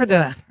 except for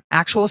the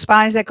actual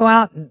spies that go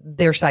out,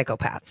 they're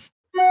psychopaths.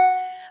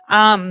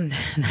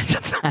 That's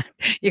a fact.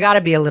 You got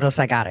to be a little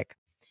psychotic.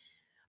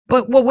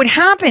 But what would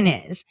happen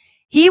is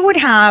he would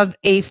have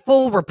a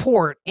full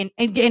report, and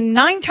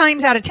 9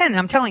 times out of 10, and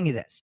I'm telling you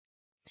this,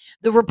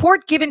 the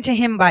report given to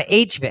him by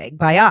HVIG,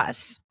 by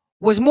us,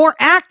 was more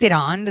acted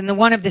on than the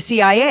one of the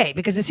CIA,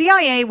 because the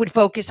CIA would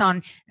focus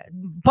on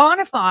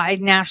bona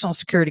fide national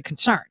security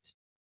concerns.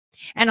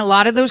 And a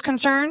lot of those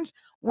concerns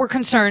were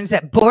concerns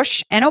that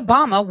Bush and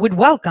Obama would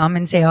welcome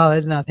and say, oh,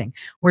 it's nothing.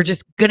 We're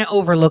just going to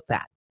overlook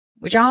that,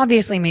 which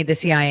obviously made the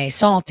CIA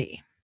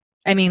salty.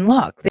 I mean,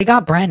 look, they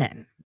got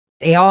Brennan.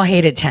 They all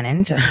hated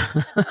Tennant.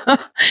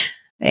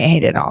 They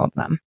hated all of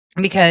them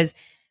because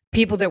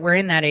people that were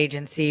in that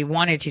agency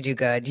wanted to do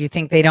good. You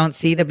think they don't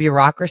see the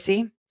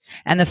bureaucracy?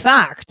 And the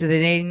fact that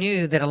they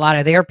knew that a lot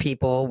of their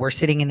people were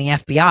sitting in the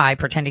FBI,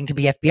 pretending to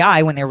be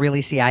FBI when they're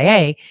really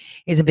CIA,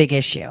 is a big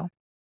issue.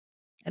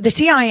 The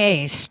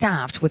CIA is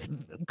staffed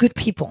with good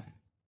people,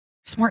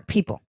 smart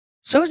people.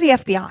 So is the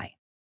FBI.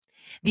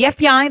 The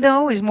FBI,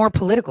 though, is more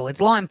political.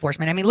 It's law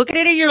enforcement. I mean, look at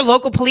it at your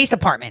local police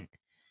department.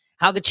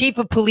 How the chief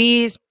of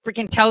police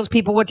freaking tells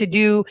people what to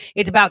do.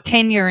 It's about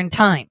tenure and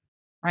time,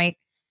 right?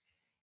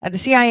 At the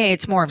CIA,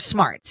 it's more of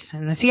smarts.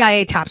 And the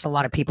CIA taps a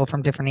lot of people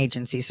from different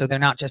agencies. So they're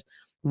not just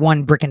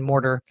one brick and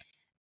mortar,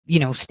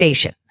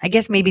 station. I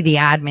guess maybe the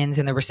admins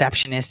and the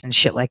receptionists and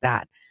shit like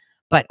that.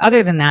 But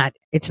other than that,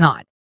 it's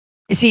not.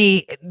 You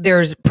see,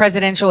 there's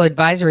presidential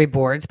advisory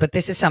boards, but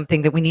this is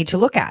something that we need to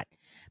look at.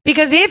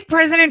 Because if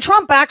President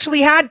Trump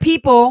actually had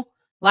people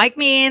like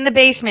me in the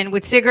basement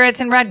with cigarettes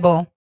and Red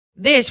Bull,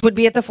 this would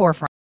be at the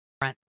forefront.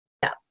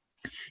 Yeah.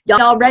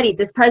 Y'all ready?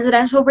 This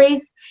presidential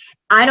race,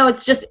 I know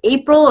it's just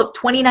April of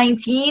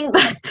 2019,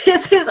 but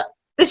this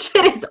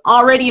shit is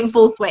already in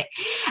full swing.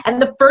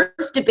 And the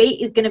first debate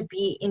is going to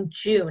be in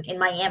June in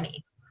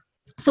Miami.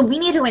 So we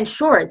need to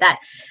ensure that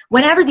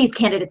whenever these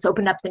candidates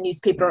open up the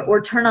newspaper or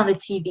turn on the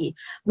TV,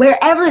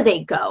 wherever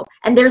they go,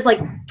 and there's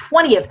like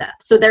 20 of them,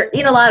 so they're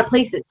in a lot of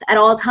places at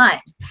all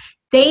times,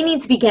 they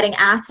need to be getting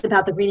asked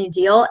about the Green New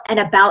Deal and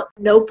about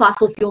no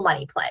fossil fuel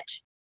money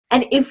pledge.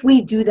 And if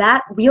we do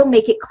that, we'll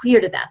make it clear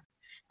to them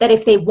that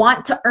if they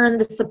want to earn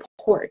the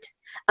support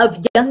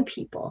of young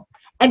people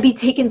and be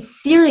taken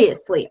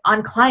seriously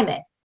on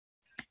climate,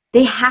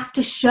 they have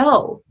to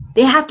show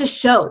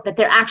that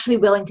they're actually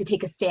willing to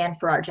take a stand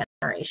for our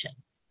generation.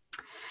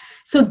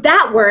 So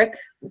that work,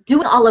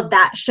 doing all of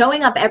that,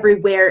 showing up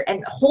everywhere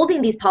and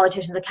holding these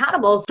politicians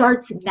accountable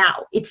starts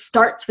now. It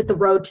starts with the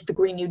Road to the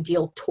Green New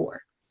Deal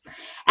tour.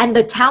 And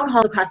the town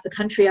halls across the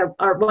country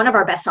are one of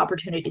our best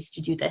opportunities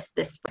to do this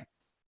spring.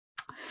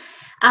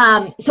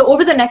 So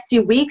over the next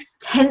few weeks,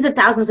 tens of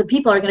thousands of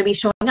people are going to be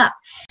showing up.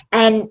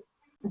 And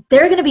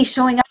they're going to be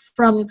showing up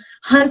from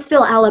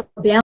Huntsville,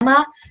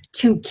 Alabama,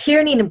 to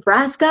Kearney,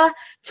 Nebraska,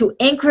 to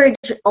Anchorage,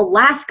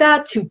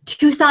 Alaska, to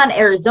Tucson,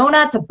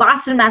 Arizona, to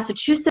Boston,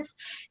 Massachusetts.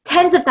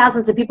 Tens of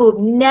thousands of people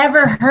who've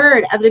never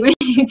heard of the Green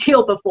New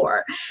Deal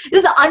before.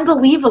 This is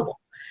unbelievable.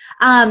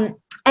 And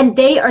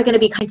they are going to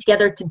be coming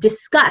together to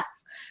discuss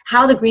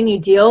how the Green New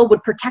Deal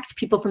would protect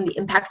people from the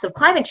impacts of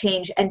climate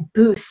change and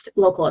boost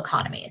local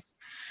economies.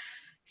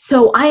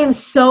 So I am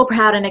so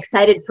proud and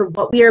excited for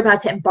what we are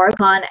about to embark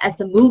on as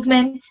a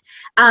movement.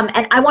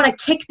 And I want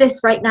to kick this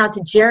right now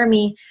to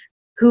Jeremy,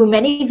 who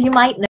many of you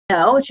might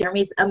know.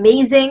 Jeremy's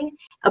amazing,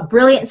 a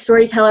brilliant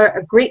storyteller,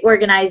 a great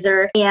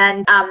organizer,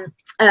 and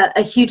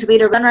a huge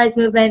leader of the Sunrise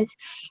Movement.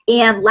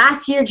 And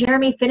last year,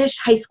 Jeremy finished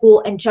high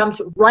school and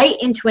jumped right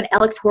into an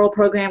electoral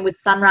program with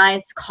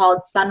Sunrise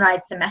called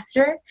Sunrise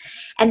Semester.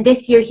 And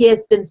this year, he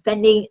has been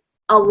spending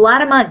a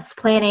lot of months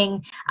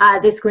planning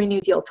this Green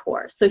New Deal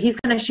tour. So he's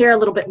going to share a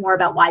little bit more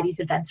about why these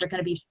events are going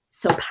to be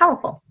so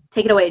powerful.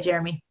 Take it away,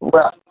 Jeremy.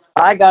 Well,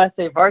 I got to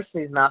say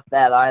varsity's not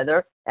bad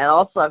either. And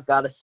also I've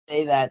got to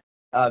say that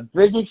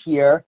Bridget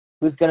here,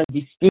 who's going to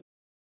be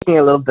speaking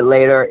a little bit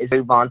later, is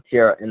a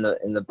volunteer in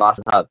the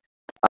Boston Hub.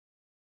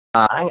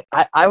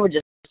 I would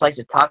just like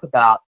to talk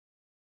about,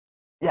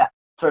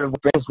 sort of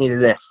what brings me to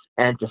this,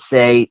 and to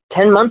say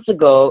 10 months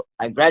ago,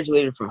 I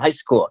graduated from high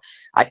school.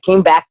 I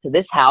came back to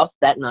this house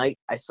that night.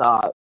 I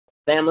saw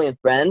family and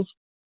friends,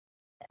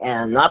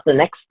 and not the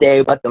next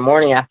day, but the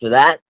morning after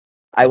that,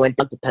 I went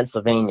down to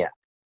Pennsylvania.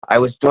 I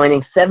was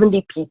joining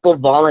 70 people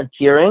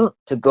volunteering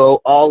to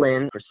go all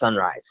in for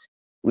Sunrise.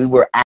 We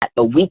were at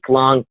a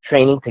week-long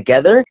training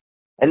together,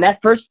 and that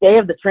first day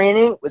of the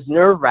training was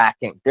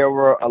nerve-wracking. There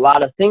were a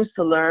lot of things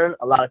to learn,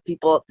 a lot of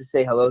people to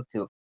say hello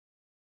to.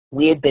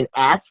 We had been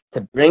asked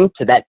to bring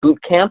to that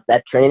boot camp,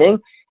 that training,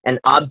 an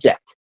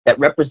object that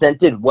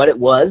represented what it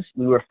was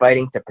we were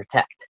fighting to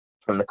protect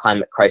from the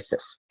climate crisis.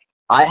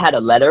 I had a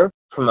letter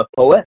from a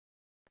poet.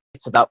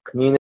 It's about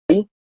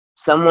community.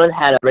 Someone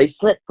had a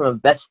bracelet from a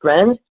best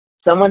friend.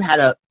 Someone had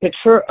a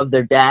picture of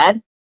their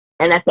dad.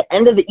 And at the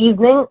end of the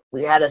evening,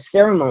 we had a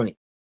ceremony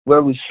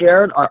where we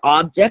shared our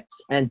objects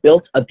and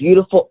built a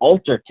beautiful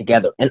altar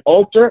together, an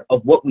altar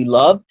of what we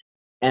loved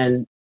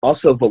and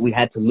also of what we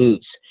had to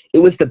lose. It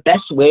was the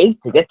best way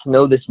to get to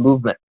know this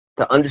movement,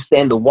 to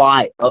understand the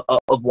why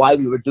of why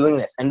we were doing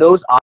this. And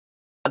those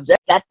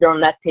objects sat there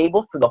on that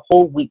table for the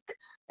whole week.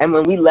 And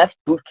when we left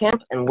boot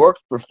camp and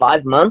worked for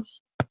 5 months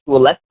to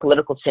elect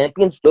political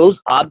champions, those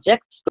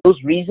objects,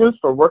 those reasons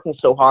for working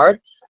so hard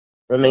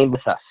remained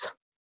with us.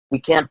 We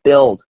can't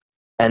build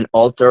an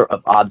altar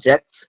of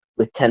objects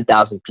with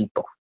 10,000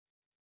 people.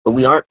 But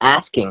we aren't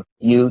asking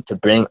you to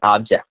bring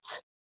objects.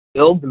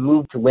 Build the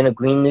move to win a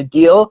Green New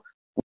Deal.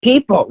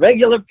 People,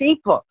 regular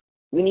people.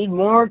 We need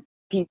more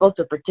people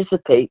to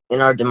participate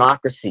in our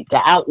democracy, to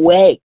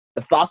outweigh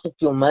the fossil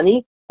fuel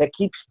money that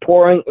keeps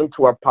pouring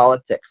into our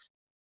politics.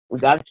 We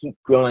got to keep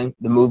growing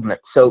the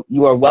movement. So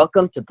you are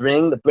welcome to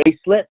bring the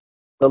bracelet,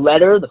 the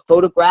letter, the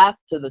photograph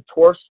to the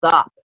tour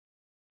stop.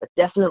 But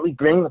definitely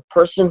bring the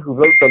person who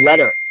wrote the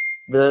letter,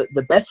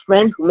 the best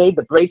friend who made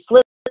the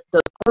bracelet, the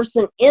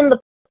person in the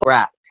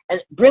photograph, and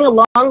bring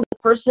along the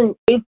person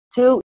you gave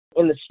to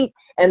in the seat,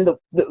 and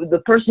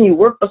the person you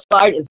work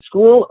beside in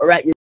school or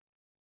at your.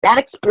 That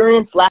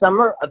experience last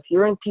summer of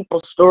hearing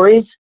people's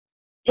stories,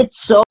 it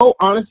so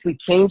honestly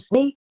changed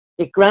me.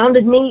 It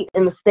grounded me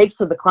in the stakes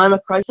of the climate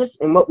crisis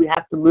and what we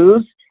have to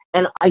lose.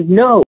 And I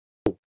know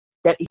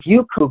that if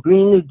you come to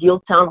Green New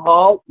Deal Town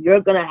Hall, you're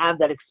going to have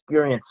that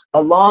experience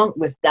along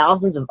with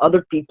thousands of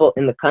other people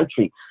in the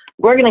country.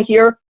 We're going to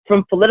hear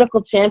from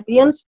political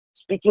champions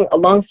speaking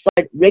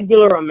alongside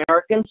regular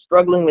Americans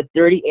struggling with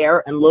dirty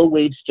air and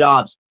low-wage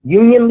jobs.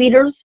 Union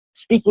leaders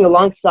speaking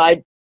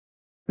alongside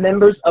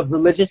members of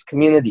religious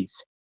communities.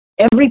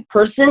 Every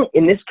person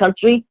in this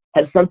country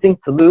has something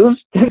to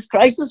lose to this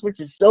crisis, which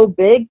is so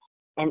big,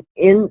 and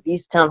in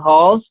these town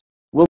halls,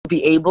 we'll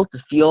be able to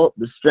feel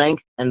the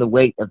strength and the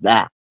weight of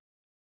that.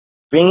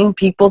 Bringing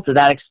people to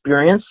that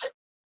experience,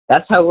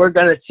 that's how we're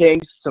going to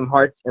change some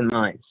hearts and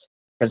minds.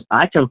 Because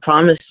I can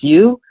promise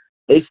you,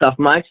 based off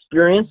my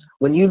experience,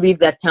 when you leave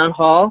that town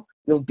hall,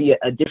 you'll be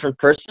a different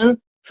person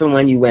from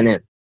when you went in.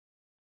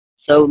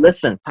 So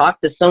listen, talk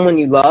to someone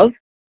you love,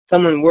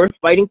 someone worth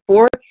fighting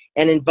for,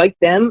 and invite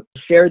them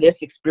to share this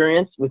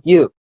experience with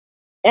you.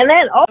 And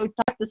then also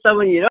talk to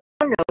someone you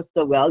don't know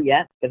so well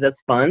yet, because that's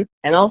fun,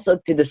 and also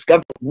to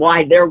discover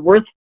why they're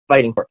worth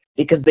fighting for,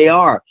 because they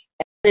are.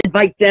 And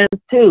invite them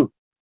too.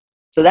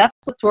 So that's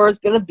what the tour is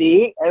going to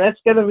be, and that's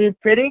going to be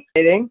pretty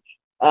exciting.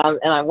 And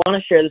I want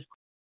to share this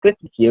quick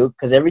with you,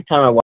 because every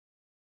time I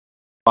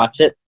watch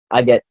it,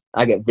 I get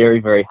very,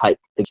 very hyped.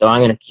 So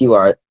I'm going to cue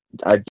our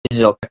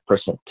digital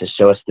person to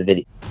show us the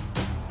video.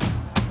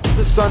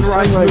 The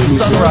Sunrise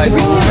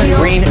Movement.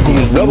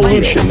 Green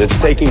revolution that's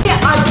taking. We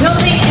are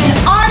building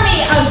an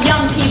army of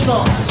young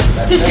people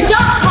to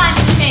stop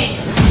climate change.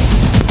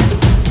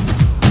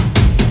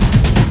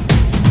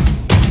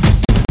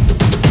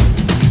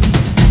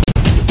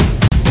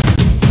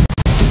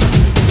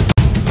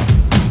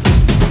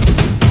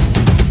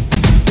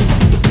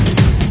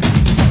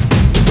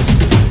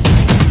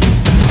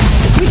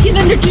 We can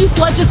introduce introduce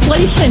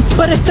legislation,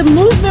 but if the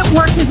movement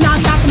work is not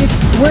happening,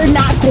 we're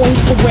not going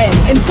to win.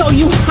 And so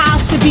you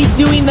have to be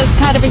doing this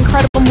kind of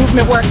incredible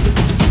movement work.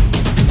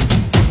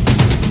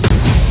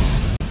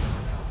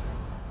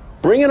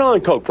 Bring it on,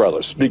 Koch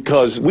brothers,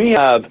 because we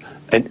have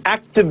an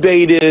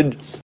activated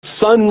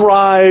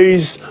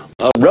sunrise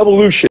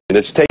revolution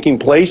that's taking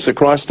place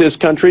across this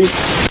country.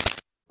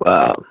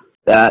 Wow,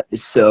 that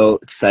is so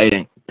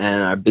exciting.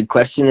 And our big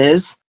question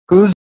is,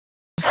 who's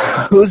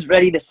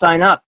ready to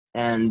sign up?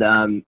 And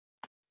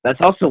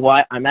that's also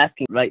why I'm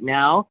asking right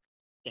now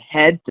to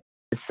head to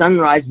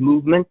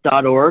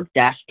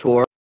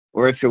sunrisemovement.org-tour,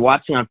 or if you're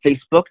watching on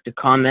Facebook, to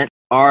comment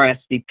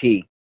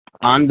RSVP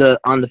on the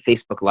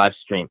Facebook live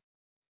stream.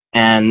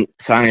 And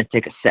so I'm going to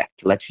take a sec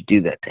to let you do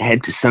that. To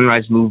head to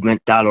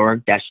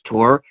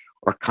sunrisemovement.org-tour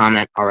or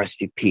comment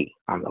RSVP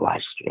on the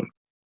live stream.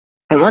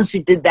 And once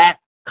you did that,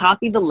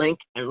 copy the link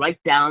and write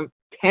down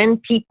 10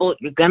 people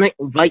you're going to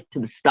invite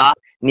to the stop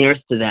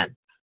nearest to them.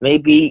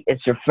 Maybe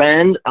it's your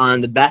friend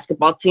on the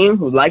basketball team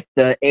who liked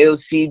the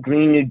AOC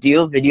Green New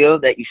Deal video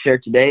that you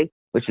shared today,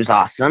 which was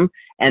awesome.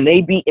 And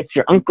maybe it's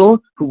your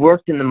uncle who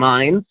worked in the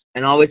mines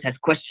and always has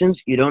questions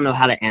you don't know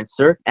how to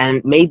answer.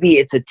 And maybe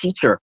it's a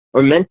teacher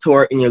or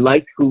mentor in your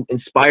life who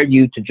inspired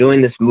you to join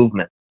this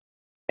movement.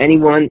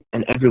 Anyone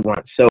and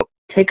everyone. So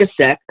take a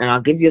sec, and I'll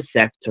give you a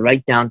sec to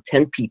write down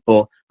 10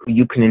 people who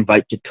you can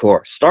invite to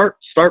tour. Start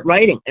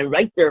writing and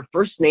write their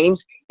first names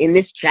in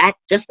this chat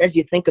just as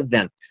you think of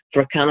them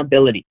for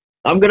accountability.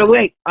 I'm gonna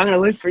wait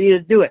for you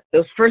to do it.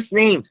 Those first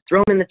names,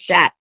 throw them in the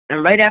chat.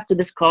 And right after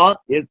this call,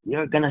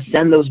 you're gonna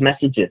send those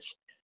messages.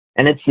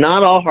 And it's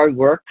not all hard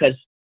work, because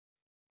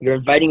you're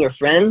inviting your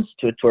friends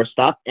to a tour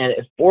stop, and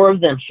if 4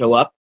 of them show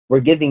up, we're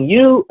giving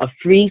you a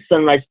free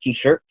Sunrise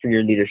t-shirt for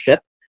your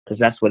leadership, because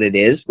that's what it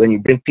is. When you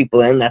bring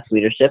people in, that's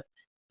leadership.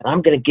 And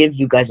I'm going to give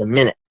you guys a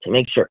minute to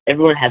make sure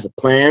everyone has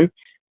a plan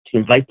to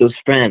invite those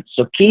friends.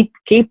 So keep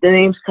the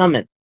names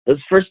coming.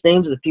 Those first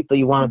names are the people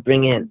you want to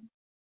bring in.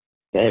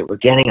 Okay, we're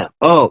getting up.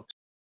 Oh,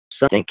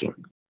 so thinking.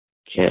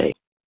 Okay,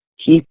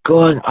 keep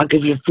going. I'll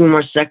give you a few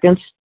more seconds.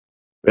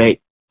 Right.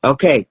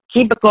 Okay,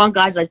 keep it going,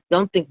 guys. I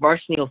don't think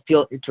Varsity will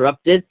feel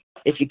interrupted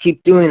if you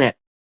keep doing it.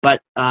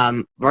 But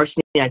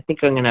Varsity, I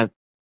think I'm going to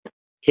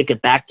kick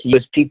it back to you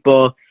as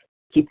people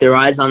keep their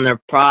eyes on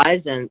their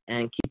prize and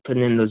keep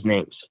putting in those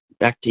names.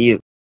 Back to you.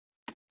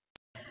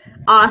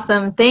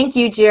 Awesome. Thank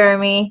you,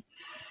 Jeremy.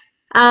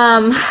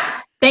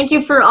 Thank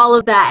you for all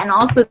of that. And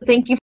also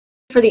thank you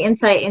for the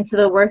insight into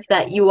the work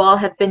that you all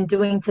have been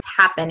doing to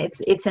happen.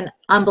 It's an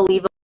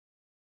unbelievable.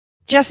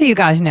 Just so you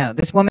guys know,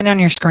 this woman on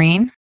your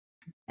screen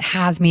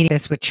has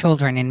meetings with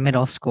children in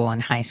middle school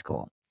and high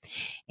school.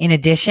 In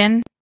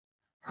addition,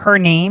 her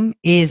name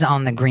is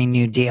on the Green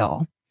New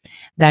Deal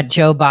that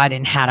Joe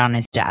Biden had on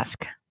his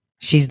desk.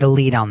 She's the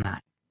lead on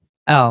that.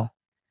 Oh,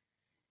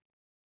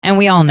 and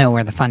we all know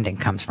where the funding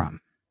comes from.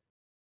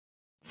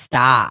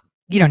 Stop.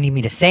 You don't need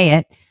me to say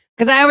it,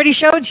 because I already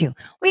showed you.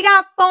 We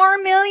got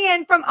 $4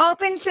 million from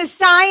Open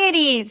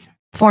Societies.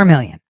 $4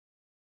 million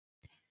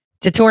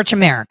to torch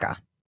America.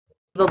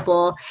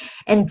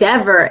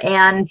 Endeavor.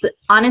 And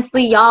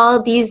honestly,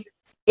 y'all, these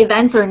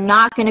events are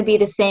not going to be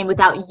the same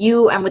without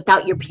you and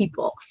without your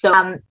people.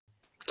 So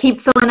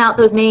keep filling out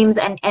those names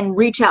and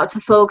reach out to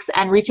folks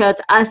and reach out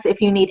to us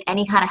if you need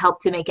any kind of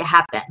help to make it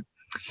happen.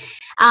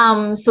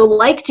 So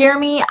like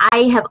Jeremy,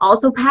 I have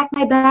also packed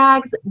my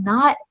bags,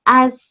 not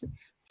as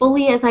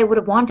fully as I would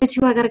have wanted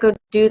to. I got to go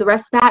do the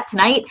rest of that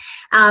tonight.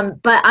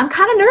 But I'm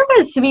kind of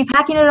nervous to be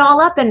packing it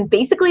all up and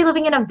basically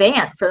living in a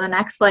van for the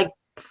next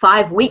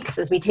 5 weeks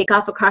as we take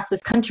off across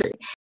this country.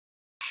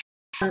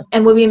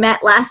 And when we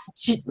met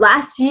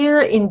last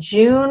year in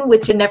June,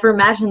 which I never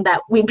imagined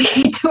that we'd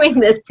be doing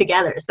this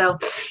together. So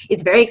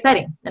it's very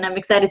exciting, and I'm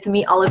excited to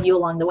meet all of you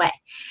along the way.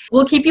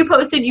 We'll keep you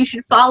posted. You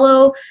should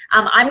follow.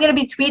 I'm going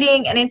to be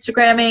tweeting and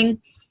Instagramming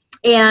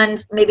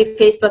and maybe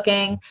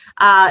Facebooking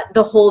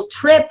the whole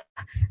trip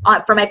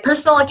from my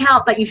personal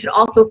account, but you should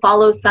also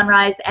follow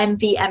Sunrise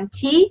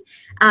MVMT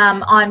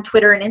on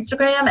Twitter and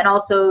Instagram, and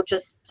also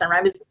just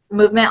Sunrise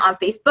Movement on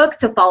Facebook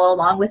to follow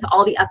along with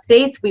all the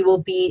updates. We will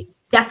be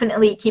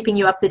definitely keeping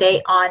you up to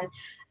date on,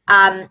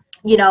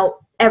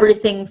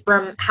 everything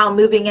from how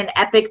moving and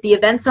epic the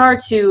events are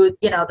to,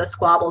 the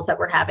squabbles that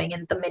we're having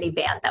in the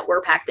minivan that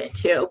we're packed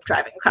into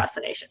driving across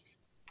the nation.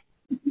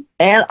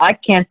 And I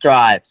can't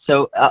drive,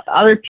 so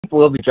other people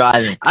will be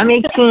driving. I'm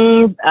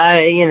 18,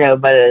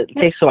 but it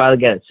takes a while to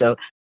get it. So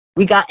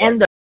we got,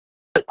 and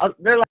there are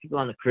a lot of people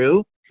on the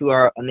crew who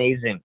are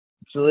amazing.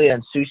 Julia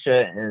and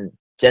Susha and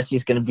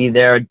Jesse's going to be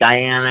there,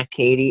 Diana,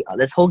 Katie,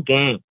 this whole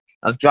gang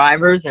of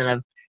drivers,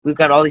 and we've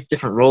got all these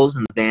different roles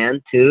in the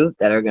van too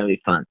that are going to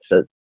be fun.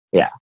 So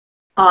yeah.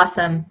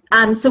 Awesome.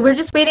 So we're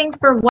just waiting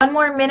for one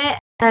more minute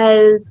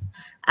as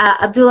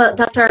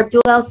Dr.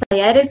 Abdul El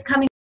Sayed is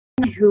coming,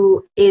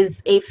 who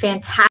is a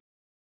fantastic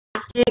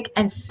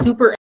and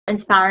super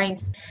inspiring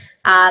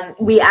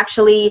We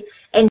actually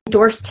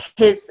endorsed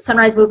his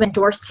Sunrise Movement,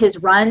 endorsed his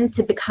run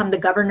to become the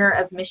governor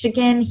of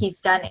Michigan. He's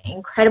done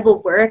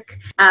incredible work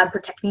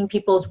protecting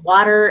people's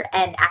water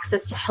and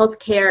access to health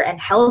care and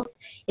health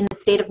in the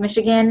state of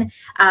Michigan.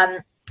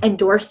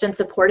 Endorsed and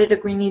supported a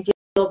Green New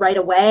Deal right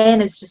away,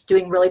 and is just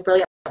doing really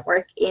brilliant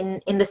work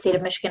in the state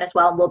of Michigan as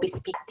well. And we'll be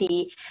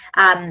speaking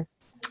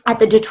at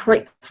the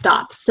Detroit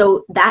stop.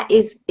 So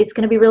it's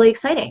going to be really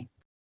exciting.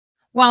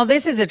 While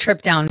this is a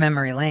trip down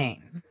memory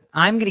lane,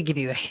 I'm going to give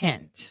you a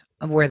hint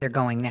of where they're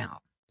going now.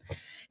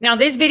 Now,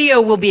 this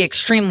video will be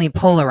extremely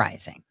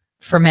polarizing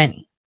for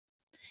many,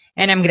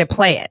 and I'm going to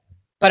play it,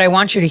 but I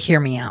want you to hear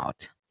me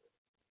out.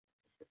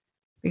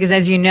 Because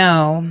as you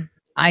know,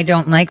 I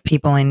don't like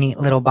people in neat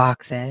little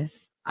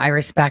boxes. I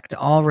respect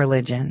all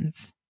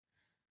religions.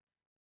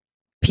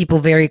 People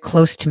very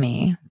close to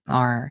me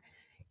are,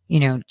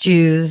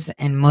 Jews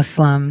and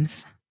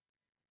Muslims.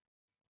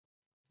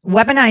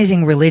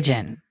 Weaponizing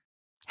religion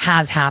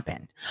has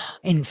happened.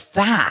 In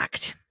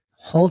fact,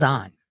 hold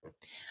on.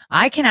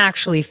 I can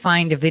actually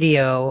find a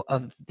video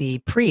of the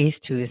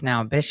priest who is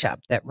now a bishop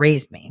that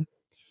raised me,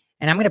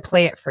 and I'm going to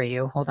play it for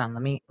you. Hold on.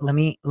 Let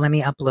me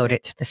upload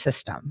it to the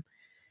system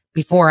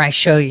before I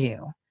show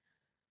you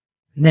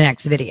the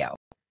next video.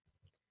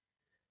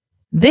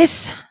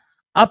 This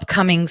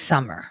upcoming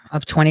summer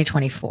of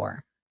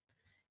 2024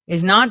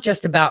 is not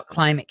just about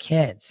climate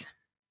kids.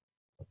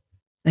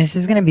 This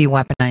is going to be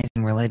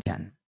weaponizing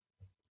religion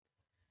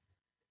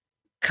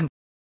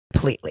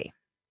completely.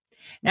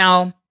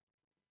 Now,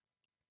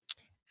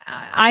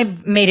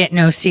 I've made it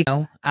no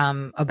secret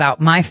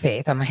about my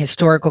faith. I'm a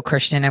historical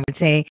Christian. I would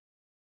say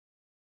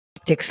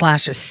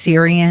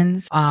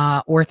 /Assyrians,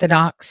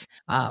 Orthodox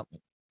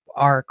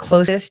are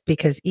closest,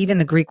 because even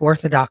the Greek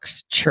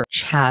Orthodox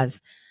Church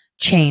has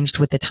changed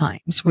with the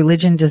times.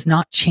 Religion does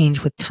not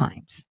change with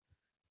times,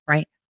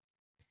 right?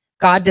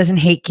 God doesn't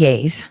hate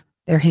gays.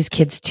 They're his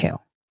kids too.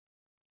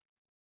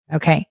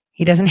 Okay?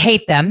 He doesn't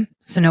hate them,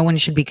 so no one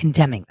should be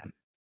condemning them.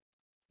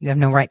 You have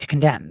no right to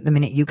condemn. The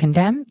minute you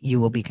condemn, you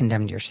will be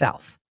condemned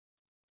yourself.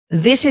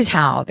 This is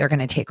how they're going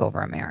to take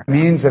over America.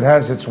 Means it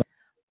has its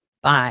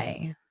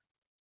by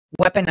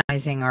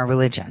weaponizing our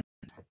religion.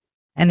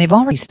 And they've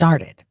already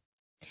started.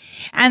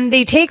 And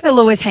they take the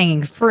lowest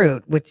hanging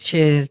fruit, which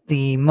is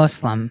the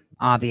Muslim,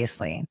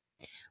 obviously,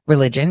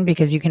 religion,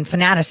 because you can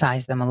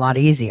fanaticize them a lot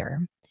easier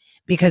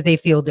because they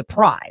feel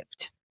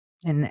deprived.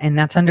 And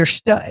that's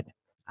understood.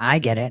 I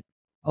get it.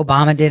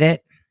 Obama did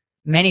it.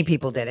 Many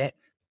people did it.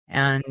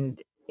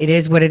 And it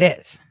is what it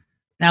is.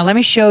 Now, let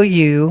me show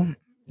you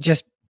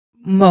just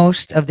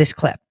most of this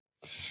clip.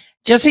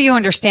 Just so you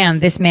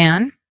understand, this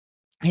man,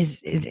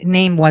 his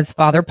name was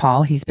Father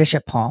Paul. He's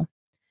Bishop Paul.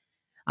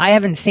 I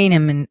haven't seen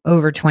him in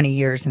over 20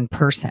 years in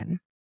person.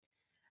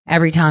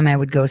 Every time I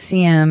would go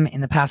see him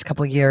in the past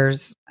couple of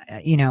years,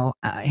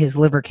 his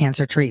liver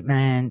cancer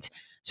treatment,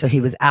 so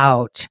he was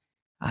out.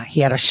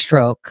 He had a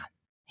stroke.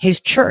 His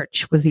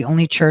church was the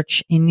only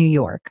church in New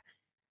York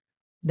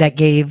that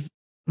gave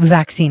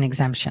vaccine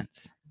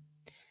exemptions.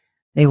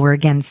 They were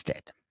against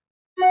it.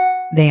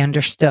 They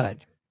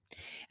understood.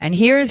 And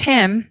here's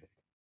him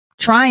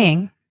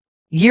trying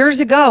years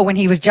ago when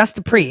he was just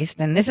a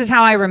priest. And this is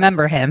how I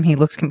remember him. He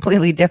looks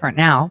completely different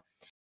now.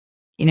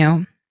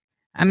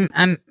 I'm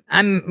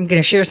going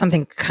to share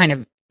something kind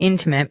of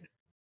intimate.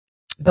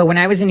 But when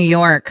I was in New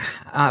York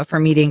for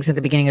meetings at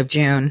the beginning of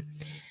June,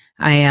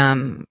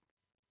 I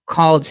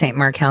called St.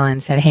 Markella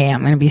and said, hey,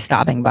 I'm going to be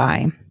stopping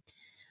by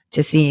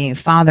to see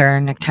Father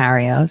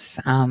Nectarios,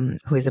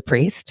 who is a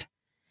priest,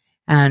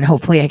 and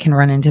hopefully I can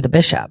run into the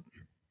bishop.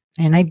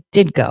 And I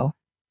did go.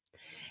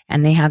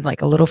 And they had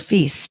like a little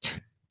feast.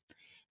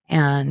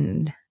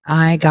 And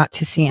I got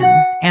to see him.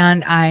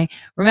 And I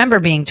remember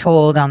being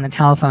told on the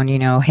telephone,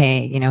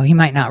 hey, he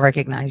might not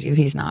recognize you.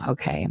 He's not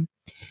okay.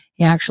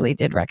 He actually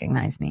did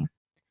recognize me.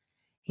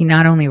 He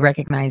not only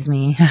recognized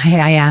me,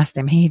 I asked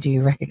him, hey, do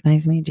you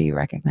recognize me? Do you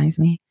recognize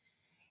me?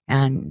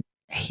 And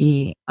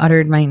he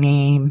uttered my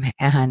name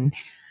and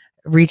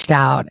reached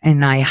out,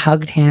 and I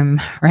hugged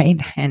him, right?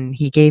 And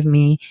he gave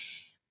me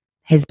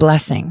his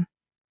blessing.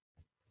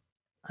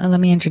 Let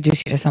me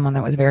introduce you to someone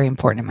that was very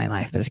important in my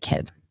life as a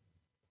kid.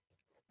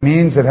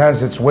 Means it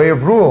has its way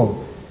of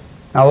rule.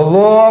 Now, a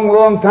long,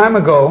 long time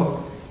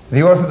ago,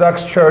 the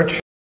Orthodox Church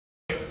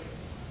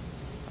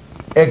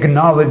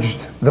acknowledged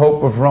the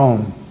Pope of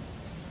Rome.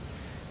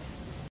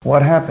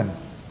 What happened?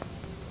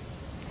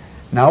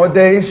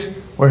 Nowadays,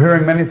 we're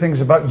hearing many things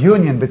about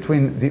union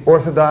between the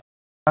Orthodox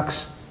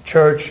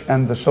Church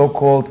and the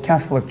so-called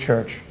Catholic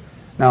Church.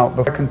 Now,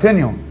 before I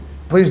continue,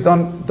 please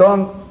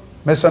don't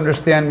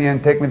misunderstand me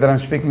and take me that I'm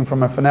speaking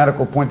from a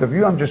fanatical point of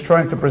view. I'm just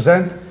trying to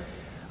present.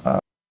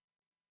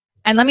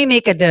 And let me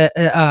make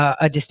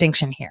a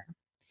distinction here.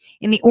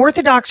 In the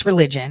Orthodox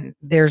religion,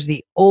 there's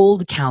the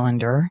old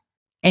calendar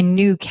and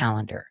new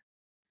calendar.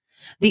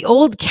 The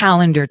old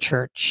calendar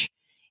church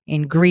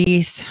in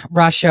Greece,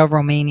 Russia,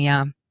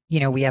 Romania,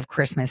 we have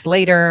Christmas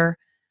later,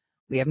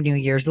 we have New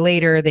Year's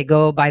later. They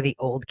go by the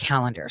old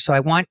calendar. So I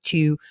want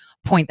to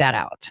point that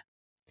out.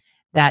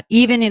 that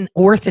even in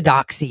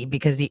orthodoxy,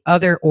 because the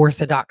other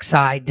orthodox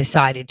side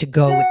decided to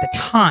go with the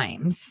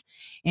times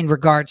in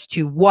regards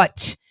to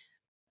what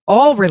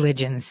all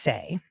religions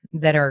say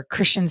that are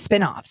Christian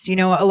spin-offs. You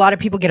know, a lot of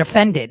people get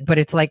offended, but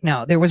it's like,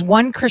 no, there was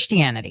one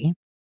Christianity,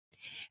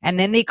 and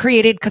then they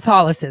created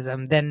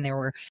Catholicism. Then there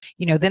were,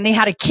 you know, then they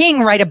had a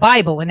king write a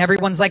Bible, and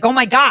everyone's like, oh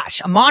my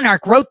gosh, a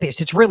monarch wrote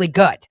this. It's really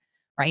good,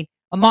 right?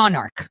 A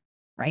monarch,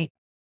 right?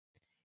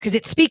 Because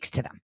it speaks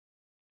to them.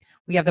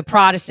 We have the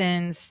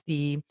Protestants,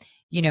 the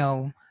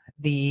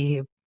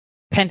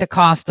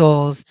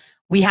Pentecostals.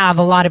 We have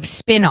a lot of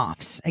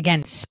spin-offs.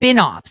 Again,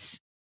 spin-offs.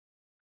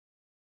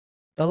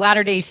 The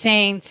Latter-day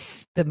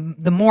Saints,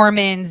 the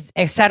Mormons,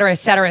 et cetera, et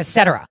cetera, et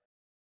cetera.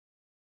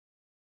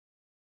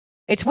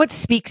 It's what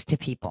speaks to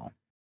people.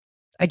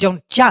 I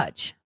don't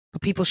judge,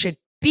 but people should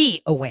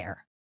be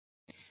aware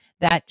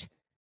that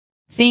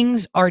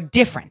things are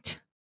different.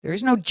 There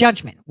is no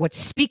judgment. What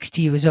speaks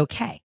to you is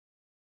okay.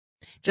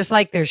 Just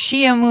like there's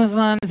Shia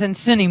Muslims and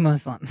Sunni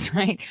Muslims,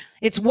 right?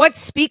 It's what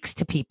speaks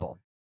to people.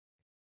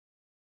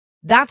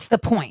 That's the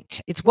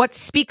point. It's what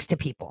speaks to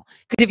people.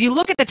 Because if you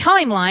look at the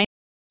timeline,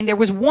 there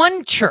was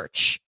one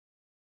church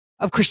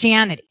of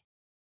Christianity.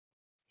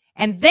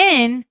 And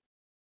then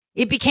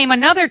it became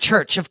another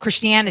church of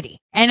Christianity,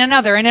 and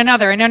another, and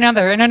another, and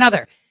another, and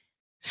another.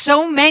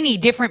 So many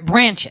different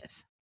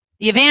branches.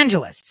 The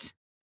evangelists.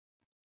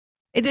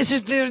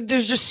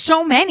 There's just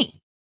so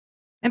many.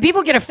 And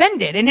people get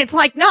offended, and it's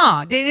like,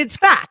 nah, it's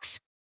facts.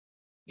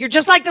 You're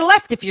just like the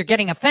left if you're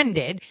getting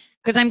offended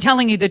because I'm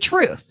telling you the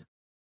truth.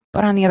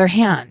 But on the other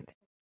hand,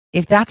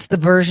 if that's the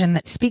version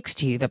that speaks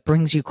to you, that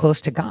brings you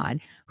close to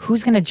God,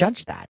 who's going to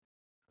judge that?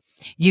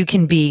 You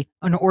can be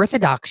an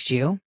Orthodox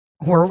Jew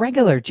or a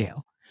regular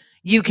Jew.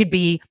 You could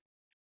be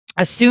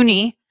a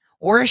Sunni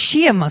or a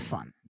Shia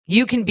Muslim.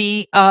 You can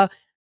be a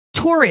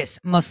Taurus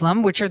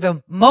Muslim, which are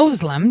the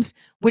Muslims,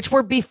 which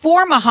were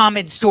before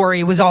Muhammad's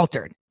story was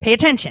altered. Pay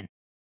attention.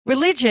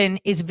 Religion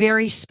is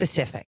very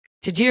specific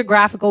to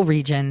geographical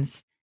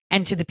regions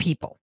and to the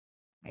people.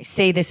 I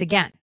say this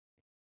again.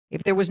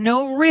 If there was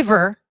no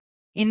river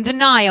in the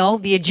Nile,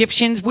 the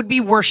Egyptians would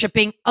be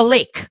worshiping a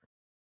lake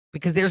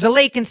because there's a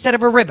lake instead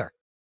of a river.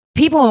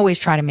 People always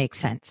try to make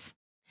sense,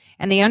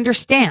 and they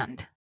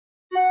understand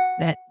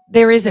that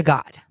there is a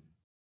God,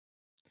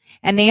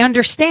 and they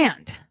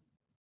understand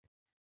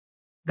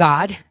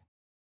God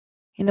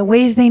in the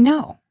ways they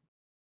know.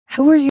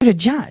 Who are you to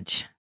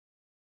judge?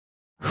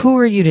 Who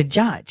are you to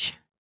judge?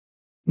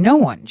 No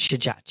one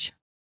should judge.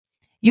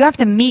 You have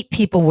to meet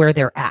people where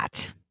they're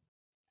at.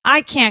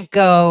 I can't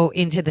go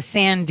into the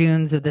sand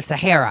dunes of the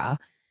Sahara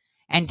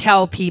and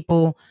tell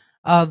people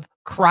of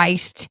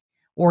Christ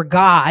or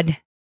God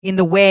in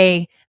the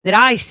way that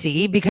I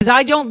see because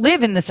I don't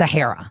live in the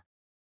Sahara.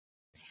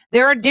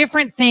 There are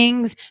different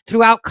things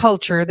throughout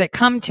culture that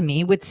come to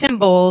me with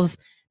symbols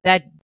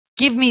that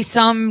give me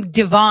some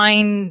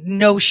divine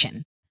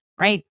notion,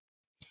 right?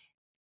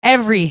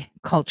 Every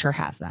culture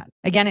has that.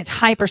 Again, it's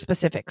hyper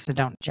specific, so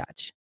don't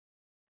judge.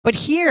 But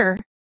here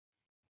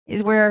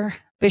is where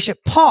Bishop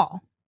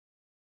Paul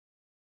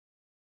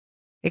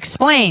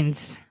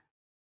explains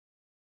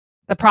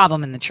the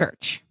problem in the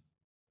church.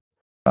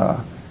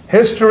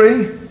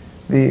 History,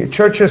 the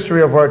church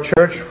history of our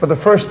church for the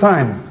first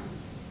time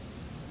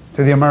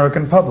to the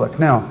American public.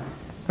 Now,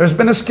 there's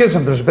been a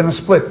schism, there's been a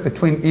split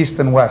between East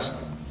and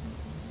West.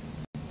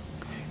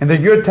 In the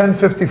year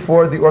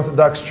 1054, the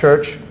Orthodox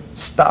Church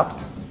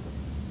stopped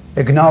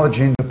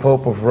acknowledging the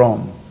Pope of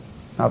Rome.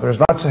 Now, there's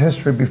lots of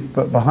history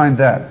behind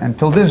that.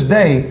 Until this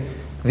day,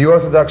 the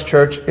Orthodox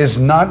Church is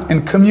not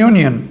in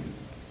communion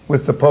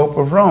with the Pope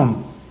of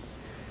Rome.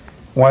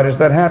 Why does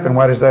that happen?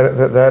 Why does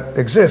that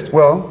exist?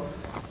 Well,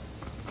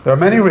 there are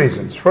many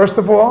reasons. First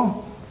of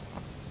all,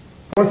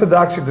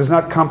 Orthodoxy does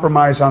not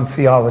compromise on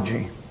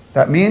theology.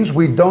 That means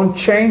we don't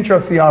change our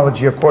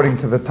theology according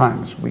to the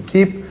times. We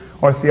keep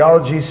our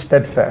theology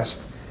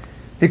steadfast.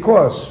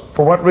 Because,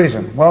 for what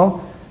reason? Well,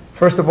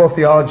 first of all,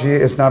 theology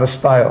is not a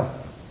style.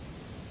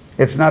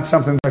 It's not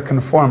something that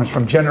conforms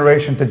from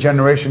generation to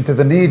generation to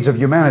the needs of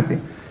humanity.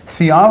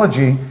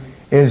 Theology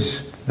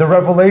is the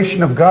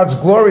revelation of God's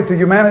glory to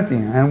humanity.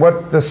 And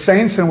what the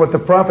saints and what the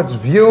prophets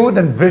viewed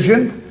and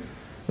visioned,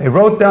 they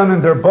wrote down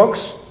in their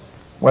books,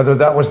 whether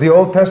that was the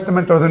Old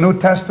Testament or the New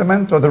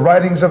Testament or the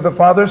writings of the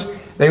fathers,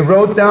 they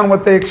wrote down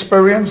what they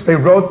experienced, they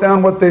wrote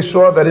down what they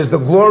saw, that is the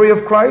glory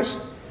of Christ,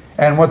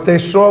 and what they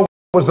saw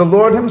was the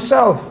Lord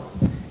himself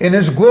in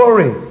his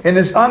glory, in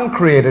his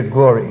uncreated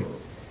glory.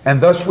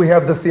 And thus we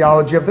have the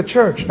theology of the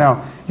church.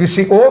 Now, you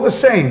see, all the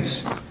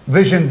saints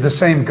visioned the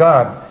same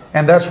God,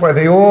 and that's why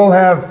they all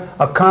have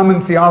a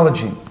common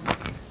theology.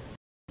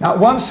 Now,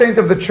 one saint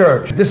of the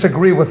church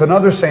disagree with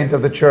another saint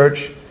of the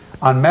church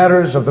on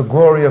matters of the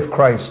glory of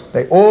Christ.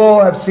 They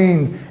all have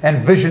seen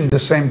and visioned the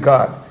same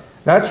God.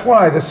 That's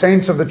why the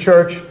saints of the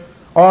church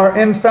are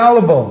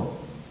infallible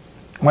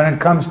when it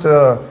comes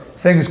to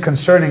things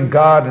concerning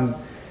God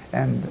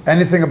and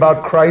anything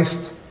about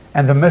Christ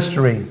and the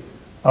mystery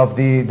of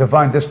the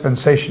divine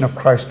dispensation of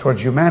Christ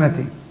towards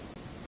humanity.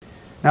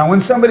 Now,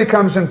 when somebody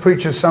comes and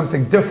preaches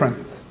something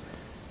different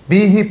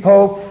be he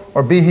pope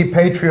or be he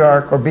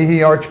patriarch or be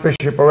he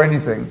archbishop or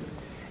anything,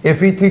 if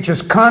he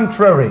teaches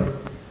contrary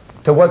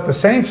to what the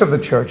saints of the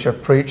church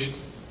have preached,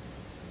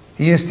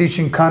 he is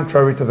teaching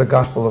contrary to the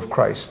gospel of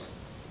Christ.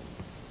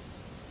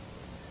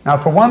 Now,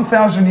 for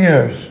 1,000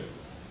 years,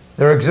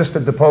 there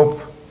existed the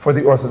Pope for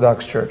the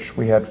Orthodox Church.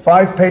 We had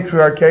 5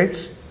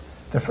 patriarchates,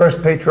 the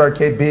first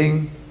patriarchate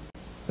being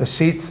the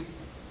seat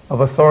of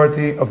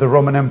authority of the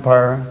Roman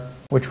Empire,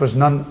 which was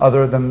none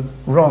other than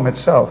Rome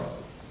itself.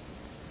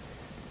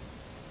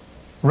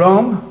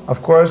 Rome,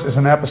 of course, is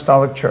an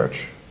apostolic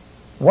church,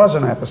 was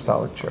an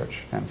apostolic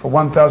church. And for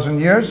 1,000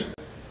 years,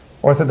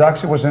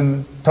 Orthodoxy was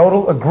in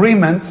total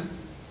agreement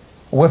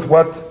with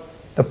what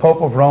the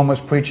Pope of Rome was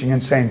preaching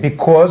and saying,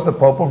 because the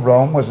Pope of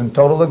Rome was in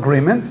total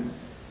agreement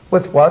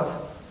with what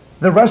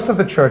the rest of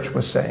the church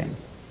was saying.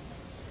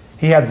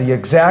 He had the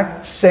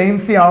exact same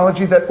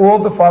theology that all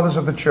the fathers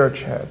of the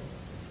church had.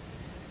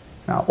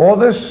 Now, all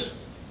this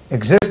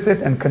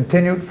existed and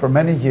continued for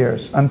many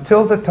years,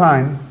 until the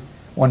time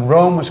when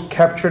Rome was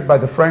captured by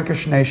the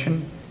Frankish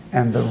nation,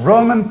 and the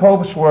Roman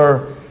popes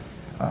were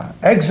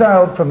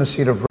exiled from the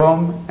seat of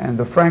Rome, and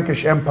the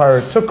Frankish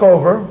Empire took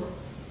over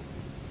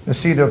the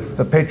seat of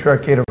the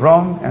Patriarchate of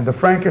Rome, and the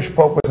Frankish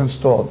Pope was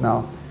installed.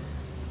 Now,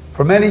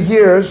 for many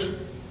years...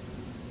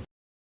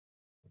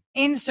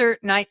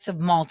 Insert Knights of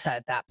Malta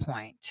at that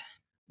point.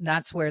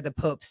 That's where the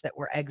popes that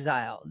were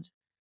exiled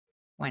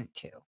went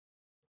to.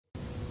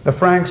 The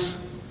Franks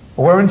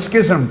were in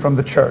schism from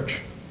the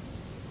church,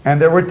 and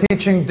they were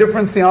teaching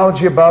different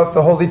theology about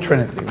the Holy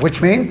Trinity,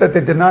 which means that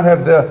they did not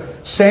have the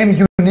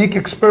same unique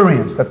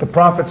experience that the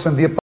prophets and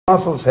the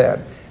apostles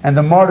had, and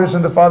the martyrs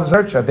and the fathers of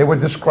the church had. They were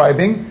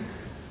describing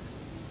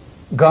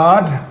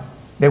God,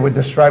 they were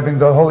describing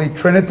the Holy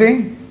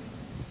Trinity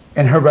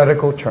in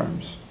heretical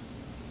terms.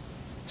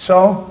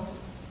 So,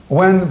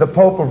 when the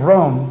Pope of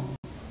Rome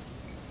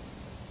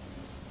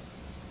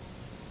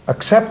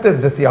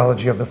accepted the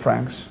theology of the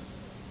Franks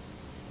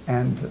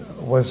and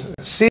was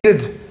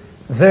seated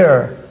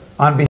there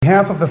on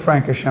behalf of the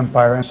Frankish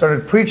Empire and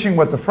started preaching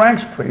what the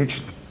Franks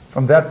preached,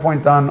 from that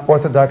point on,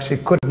 Orthodoxy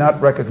could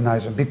not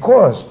recognize him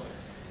because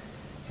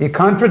he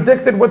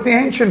contradicted what the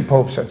ancient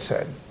popes had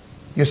said.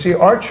 You see,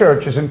 our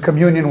church is in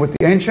communion with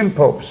the ancient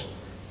popes.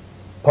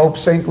 Pope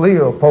St.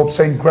 Leo, Pope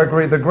St.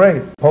 Gregory the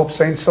Great, Pope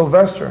St.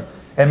 Sylvester,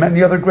 and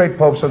many other great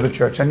popes of the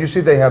church. And you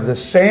see, they have the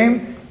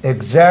same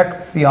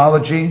exact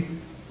theology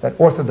that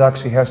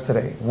Orthodoxy has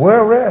today.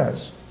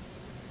 Whereas,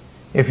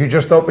 if you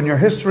just open your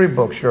history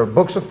books, your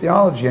books of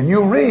theology, and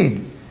you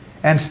read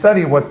and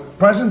study what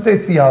present-day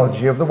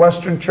theology of the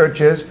Western Church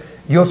is,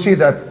 you'll see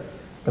that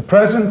the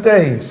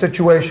present-day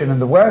situation in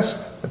the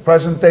West, the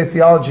present-day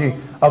theology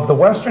of the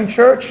Western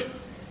Church,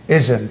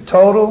 is in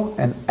total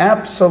and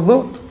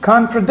absolute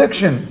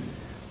contradiction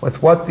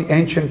with what the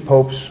ancient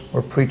popes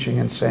were preaching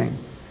and saying.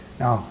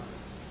 Now,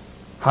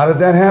 how did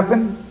that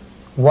happen?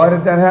 Why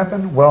did that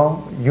happen?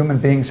 Well, human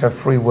beings have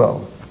free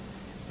will.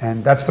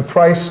 And that's the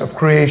price of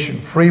creation,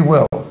 free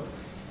will.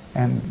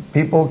 And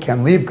people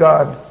can leave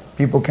God,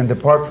 people can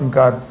depart from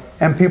God,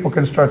 and people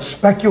can start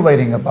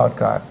speculating about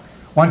God.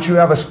 Once you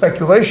have a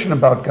speculation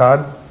about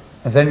God,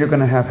 then you're going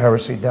to have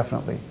heresy,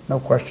 definitely. No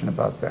question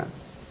about that.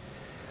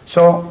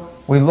 So,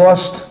 we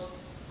lost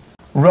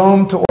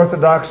Rome to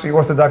Orthodoxy.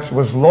 Orthodoxy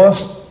was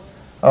lost.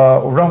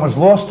 Rome was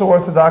lost to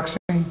Orthodoxy,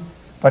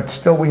 but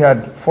still we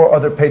had 4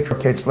 other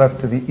patriarchates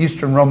left to the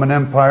Eastern Roman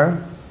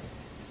Empire.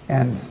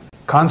 And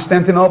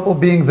Constantinople,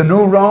 being the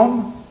new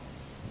Rome,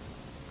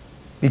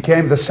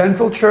 became the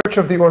central church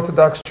of the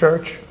Orthodox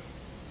Church.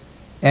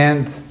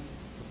 And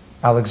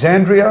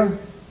Alexandria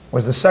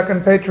was the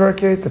second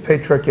patriarchate, the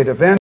Patriarchate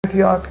of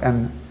Antioch.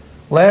 And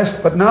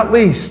last but not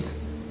least,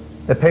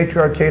 the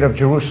Patriarchate of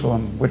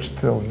Jerusalem, which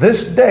till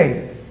this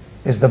day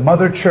is the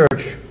mother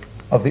church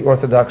of the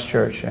Orthodox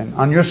Church. And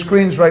on your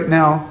screens right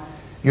now,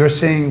 you're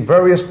seeing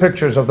various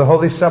pictures of the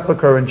Holy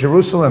Sepulchre in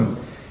Jerusalem.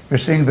 You're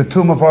seeing the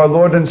tomb of our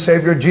Lord and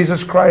Savior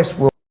Jesus Christ.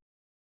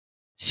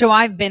 So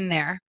I've been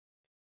there.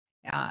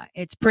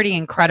 It's pretty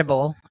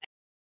incredible.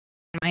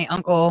 My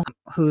uncle,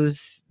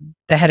 who's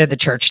the head of the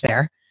church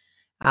there,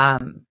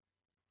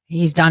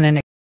 he's done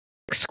an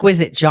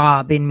exquisite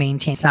job in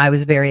maintaining. So I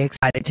was very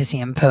excited to see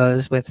him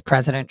pose with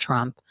President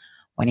Trump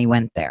when he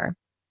went there.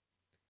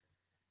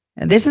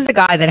 And this is a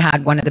guy that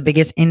had one of the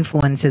biggest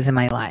influences in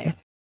my life.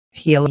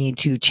 He allowed me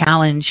to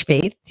challenge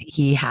faith.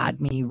 He had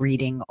me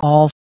reading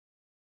all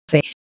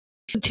faith.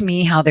 To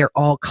me, how they're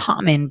all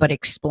common, but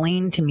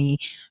explained to me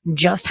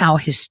just how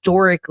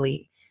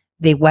historically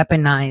they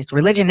weaponized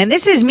religion. And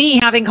this is me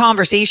having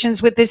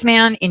conversations with this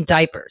man in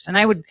diapers. And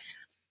I would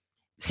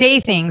say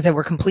things that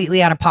were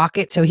completely out of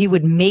pocket. So he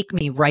would make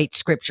me write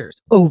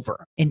scriptures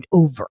over and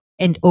over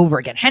and over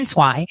again. Hence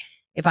why,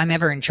 if I'm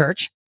ever in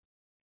church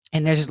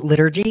and there's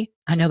liturgy,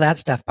 I know that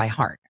stuff by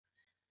heart.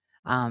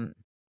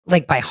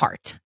 Like by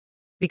heart.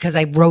 Because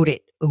I wrote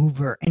it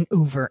over and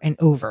over and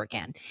over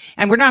again.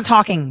 And we're not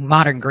talking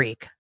modern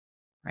Greek,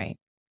 right?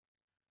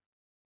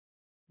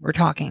 We're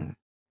talking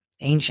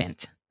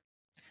ancient.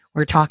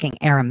 We're talking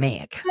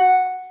Aramaic.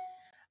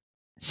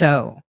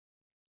 So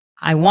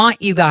I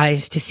want you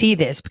guys to see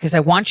this because I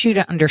want you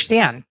to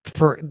understand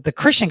for the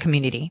Christian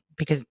community,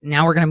 because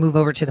now we're going to move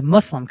over to the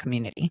Muslim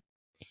community,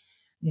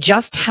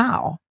 just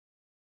how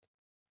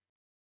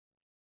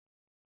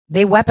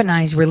they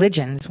weaponize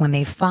religions when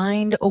they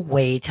find a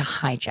way to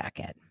hijack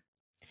it.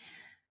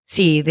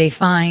 See, they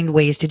find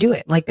ways to do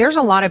it. Like there's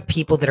a lot of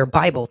people that are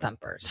Bible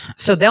thumpers.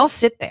 So they'll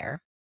sit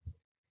there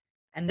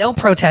and they'll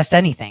protest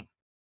anything.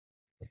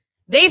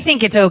 They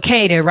think it's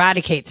okay to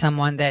eradicate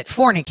someone that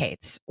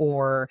fornicates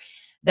or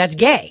that's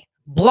gay.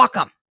 Block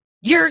them.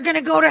 You're going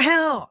to go to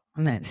hell.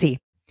 And then see,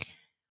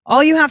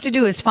 all you have to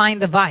do is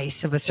find the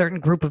vice of a certain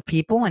group of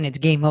people and it's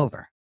game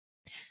over.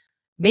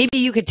 Maybe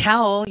you could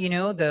tell, you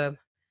know, the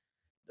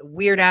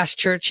weird ass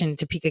church in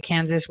Topeka,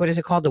 Kansas. What is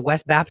it called? The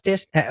West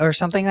Baptist or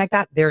something like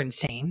that. They're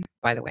insane,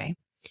 by the way.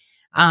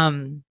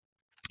 And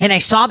I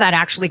saw that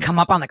actually come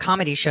up on the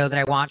comedy show that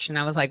I watched. And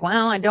I was like,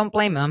 well, I don't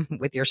blame them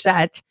with your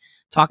set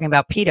talking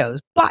about pedos.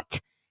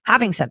 But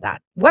having said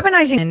that,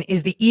 weaponizing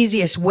is the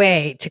easiest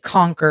way to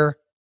conquer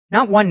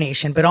not one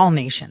nation, but all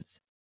nations.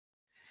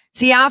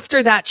 See,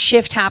 after that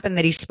shift happened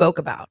that he spoke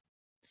about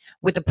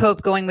with the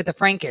Pope going with the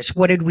Frankish,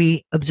 what did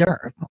we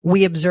observe?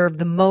 We observed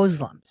the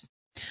Muslims,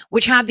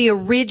 which had the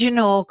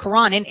original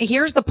Quran. And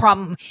here's the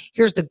problem.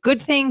 Here's the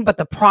good thing, but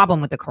the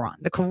problem with the Quran.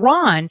 The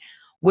Quran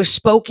was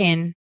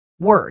spoken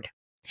word.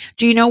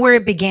 Do you know where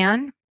it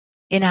began?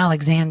 In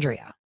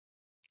Alexandria,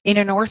 in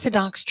an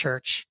Orthodox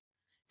church,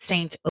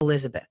 St.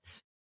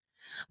 Elizabeth's.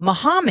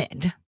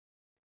 Muhammad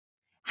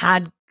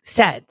had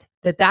said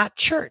that that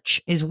church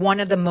is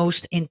one of the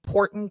most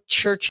important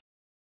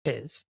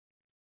churches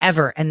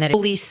ever, and that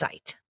holy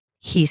site.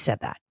 He said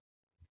that.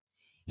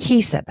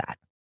 He said that.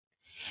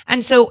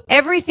 And so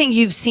everything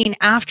you've seen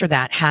after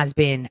that has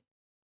been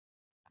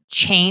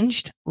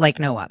changed like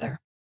no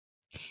other.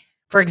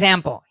 For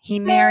example, he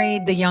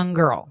married the young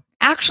girl.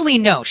 Actually,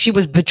 no, she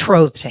was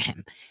betrothed to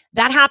him.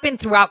 That happened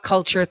throughout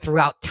culture,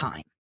 throughout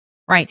time,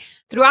 right?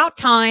 Throughout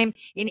time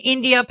in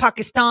India,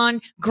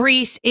 Pakistan,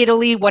 Greece,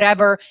 Italy,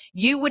 whatever,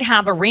 you would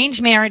have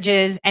arranged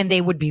marriages and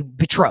they would be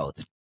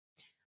betrothed.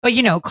 But,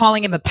 you know,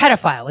 calling him a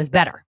pedophile is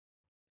better,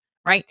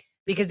 right?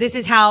 Because this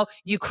is how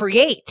you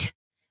create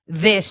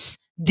this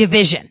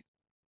division.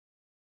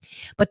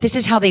 But this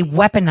is how they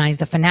weaponize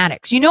the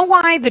fanatics. You know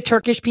why the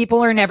Turkish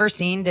people are never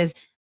seen as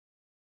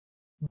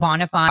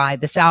bona fide by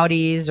the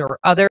Saudis or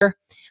other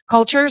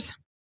cultures?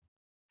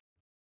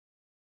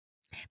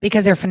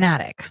 Because they're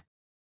fanatic.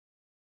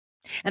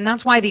 And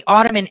that's why the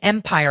Ottoman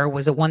Empire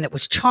was the one that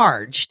was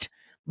charged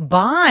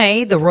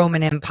by the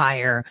Roman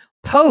Empire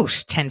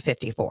post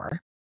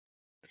 1054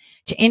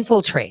 to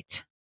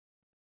infiltrate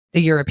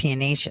the European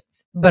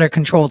nations, but a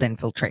controlled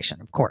infiltration,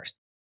 of course.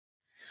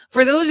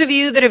 For those of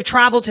you that have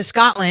traveled to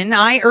Scotland,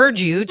 I urge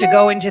you to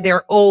go into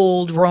their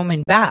old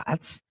Roman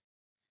baths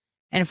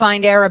and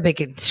find Arabic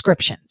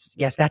inscriptions.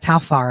 Yes, that's how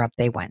far up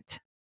they went.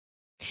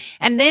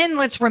 And then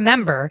let's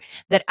remember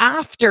that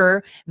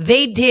after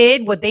they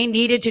did what they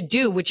needed to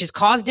do, which is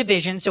cause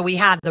division. So we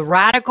had the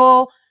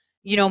radical,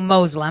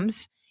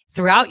 Muslims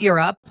throughout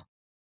Europe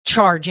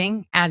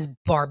charging as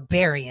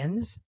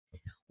barbarians.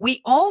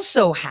 We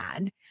also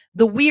had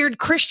the weird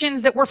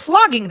Christians that were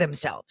flogging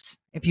themselves,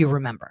 if you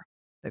remember,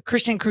 the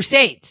Christian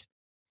Crusades,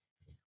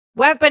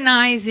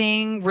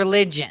 weaponizing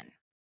religion.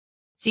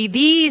 See,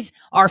 these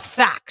are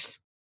facts.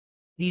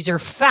 These are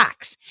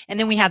facts. And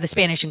then we had the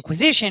Spanish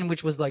Inquisition,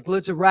 which was like,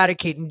 let's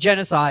eradicate and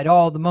genocide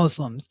all the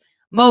Muslims.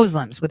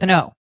 Muslims with an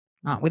O,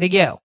 not with a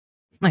U,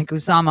 like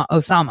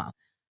Osama.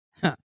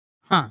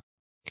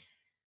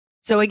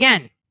 So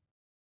again,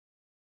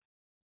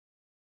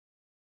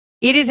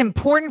 it is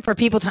important for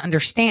people to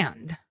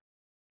understand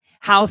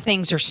how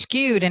things are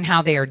skewed and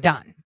how they are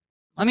done.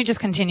 Let me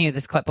just continue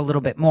this clip a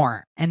little bit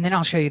more, and then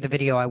I'll show you the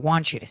video I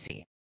want you to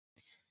see.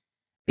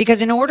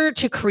 Because in order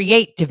to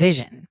create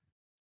division,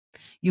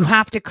 you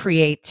have to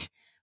create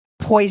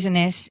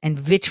poisonous and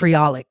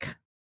vitriolic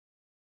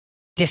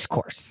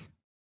discourse.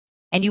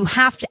 And you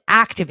have to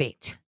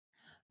activate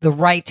the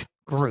right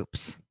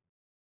groups.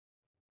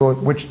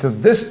 Which to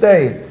this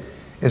day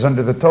is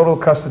under the total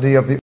custody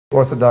of the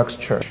Orthodox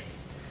Church.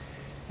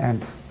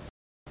 And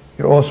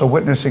you're also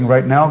witnessing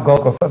right now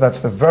Golgotha.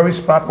 That's the very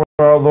spot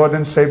where our Lord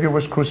and Savior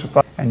was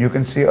crucified. And you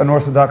can see an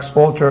Orthodox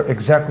altar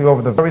exactly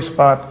over the very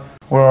spot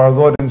where our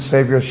Lord and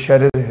Savior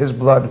shedded his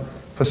blood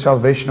for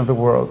salvation of the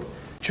world.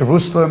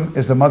 Jerusalem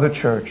is the mother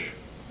church.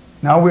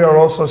 Now we are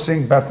also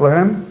seeing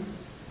Bethlehem.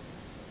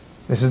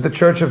 This is the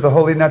church of the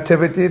Holy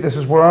Nativity. This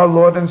is where our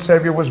Lord and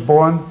Savior was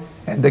born.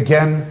 And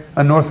again,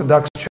 an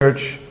Orthodox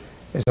church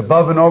is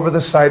above and over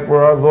the site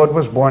where our Lord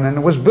was born. And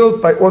it was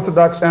built by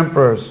Orthodox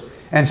emperors,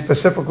 and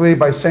specifically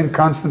by St.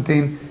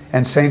 Constantine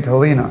and St.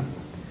 Helena.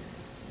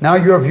 Now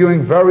you're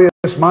viewing various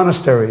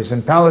monasteries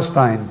in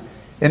Palestine,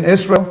 in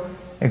Israel,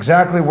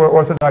 exactly where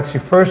Orthodoxy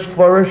first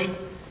flourished.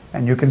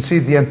 And you can see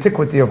the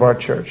antiquity of our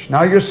church.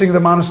 Now you're seeing the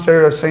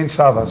monastery of St.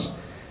 Savas,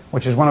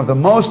 which is one of the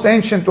most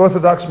ancient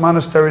Orthodox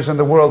monasteries in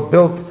the world,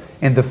 built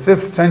in the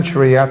 5th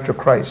century after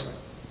Christ.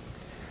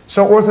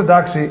 So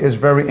Orthodoxy is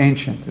very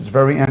ancient, it's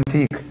very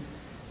antique.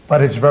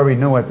 but it's very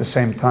new at the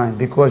same time,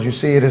 because you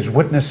see, it is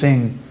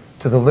witnessing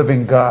to the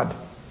living God.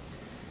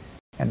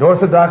 And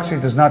orthodoxy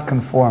does not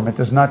conform, it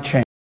does not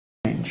change.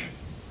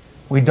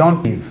 We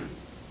don't believe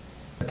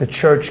that the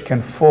church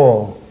can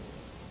fall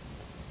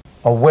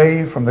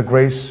away from the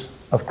grace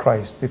of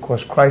Christ,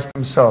 because Christ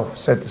himself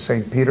said to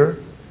St. Peter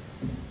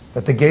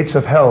that the gates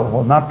of hell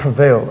will not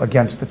prevail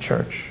against the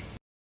church.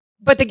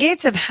 But the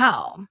gates of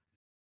hell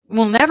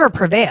will never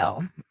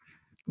prevail.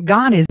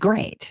 God is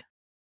great.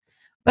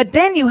 But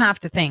then you have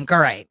to think, all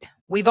right,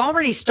 we've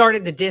already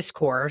started the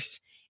discourse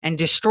and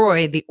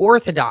destroyed the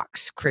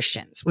Orthodox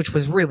Christians, which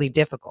was really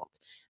difficult.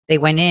 They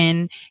went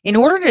in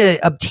order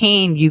to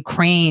obtain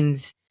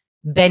Ukraine's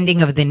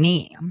bending of the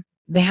knee,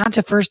 they had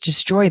to first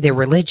destroy their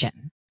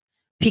religion.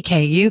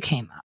 PKU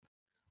came up.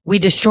 We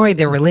destroyed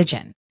their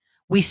religion.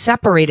 We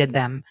separated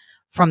them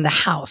from the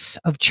house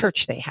of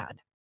church they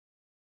had.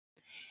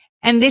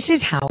 And this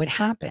is how it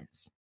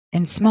happens,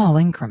 in small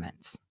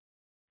increments.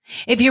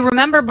 If you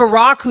remember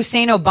Barack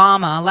Hussein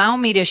Obama, allow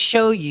me to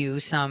show you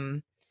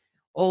some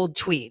old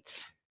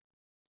tweets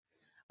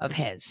of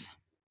his.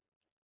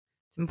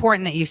 It's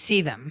important that you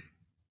see them.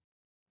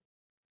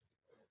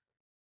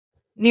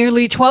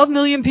 Nearly 12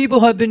 million people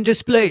have been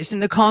displaced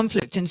in the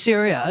conflict in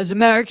Syria. As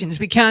Americans,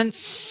 we can't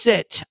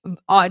sit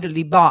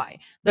idly by.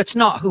 That's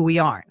not who we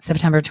are.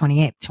 September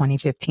 28th,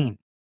 2015.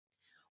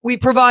 We've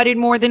provided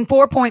more than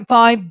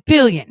 $4.5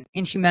 billion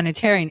in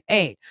humanitarian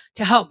aid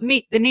to help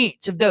meet the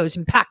needs of those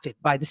impacted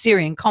by the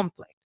Syrian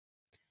conflict.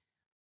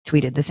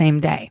 Tweeted the same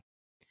day.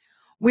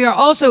 We are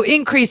also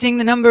increasing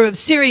the number of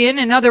Syrian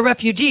and other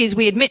refugees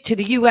we admit to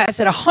the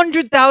U.S. at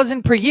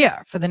 100,000 per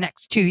year for the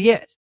next 2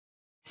 years.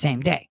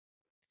 Same day.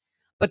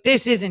 But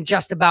this isn't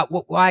just about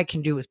what I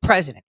can do as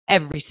president.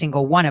 Every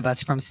single one of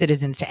us, from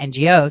citizens to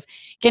NGOs,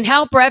 can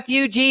help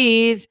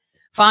refugees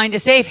find a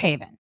safe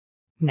haven.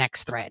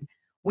 Next thread.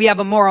 We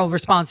have a moral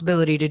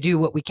responsibility to do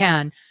what we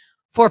can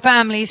for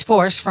families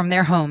forced from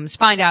their homes.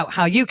 Find out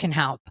how you can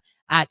help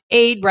at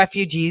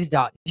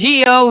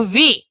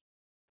aidrefugees.gov.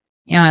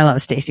 I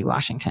love Stacey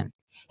Washington.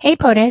 Hey,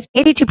 POTUS,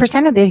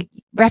 82% of the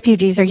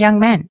refugees are young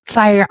men.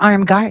 Fire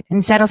armed guard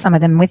and settle some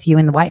of them with you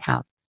in the White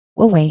House.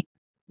 We'll wait.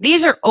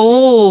 These are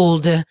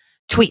old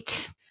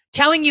tweets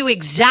telling you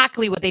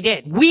exactly what they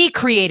did. We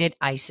created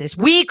ISIS.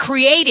 We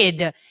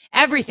created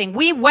everything.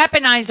 We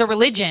weaponized a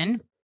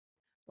religion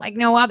like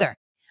no other.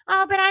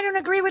 Oh, but I don't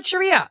agree with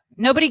Sharia.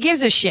 Nobody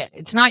gives a shit.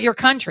 It's not your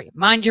country.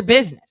 Mind your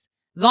business.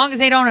 As long as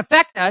they don't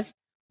affect us,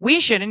 we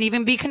shouldn't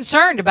even be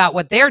concerned about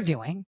what they're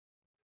doing.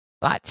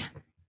 But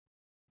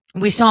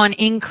we saw an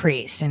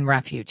increase in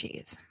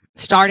refugees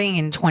starting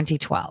in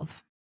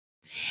 2012.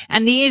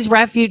 And these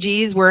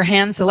refugees were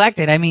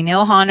hand-selected. I mean,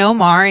 Ilhan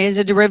Omar is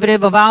a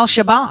derivative of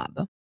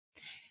Al-Shabaab.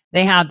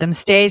 They had them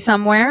stay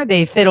somewhere.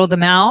 They fiddled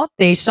them out.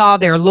 They saw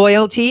their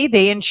loyalty.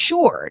 They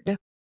ensured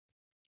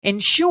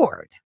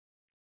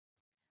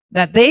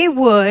that they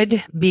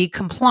would be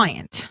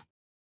compliant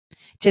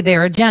to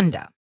their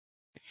agenda.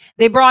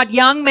 They brought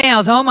young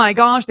males. Oh my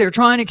gosh, they're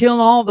trying to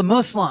kill all the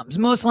Muslims.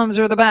 Muslims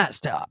are the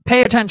best.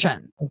 Pay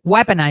attention.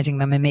 Weaponizing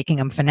them and making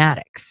them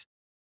fanatics.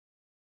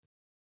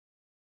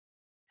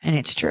 And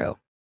it's true.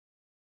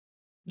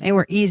 They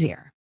were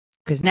easier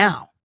because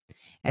now,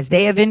 as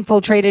they have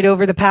infiltrated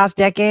over the past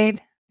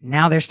decade,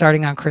 now they're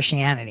starting on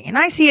Christianity. And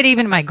I see it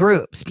even in my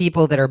groups,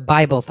 people that are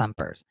Bible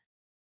thumpers.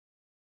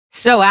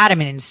 So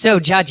adamant and so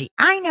judgy.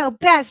 I know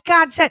best.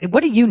 God said.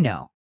 What do you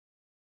know?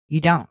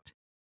 You don't.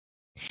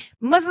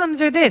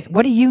 Muslims are this.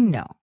 What do you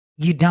know?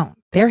 You don't.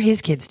 They're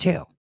his kids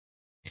too.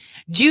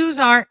 Jews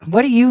are.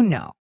 What do you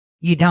know?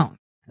 You don't.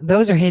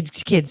 Those are his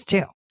kids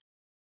too.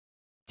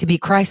 To be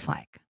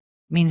Christ-like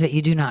means that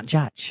you do not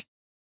judge.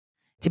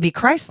 To be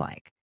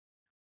Christ-like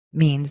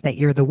means that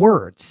you're the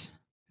words,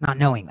 not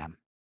knowing them,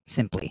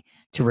 simply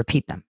to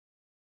repeat them.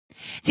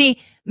 See,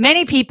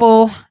 many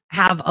people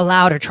have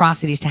allowed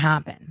atrocities to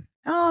happen.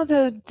 Oh,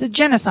 the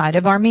genocide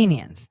of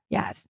Armenians.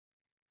 Yes.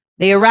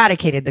 They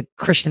eradicated the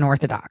Christian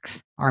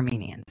Orthodox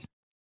Armenians.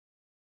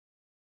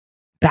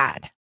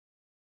 Bad.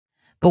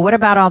 But what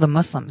about all the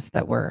Muslims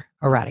that were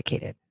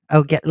eradicated?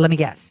 Oh, let me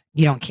guess.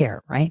 You don't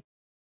care, right?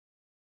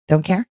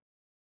 Don't care?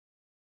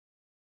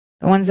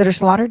 The ones that are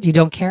slaughtered, you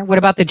don't care? What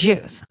about the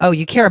Jews? Oh,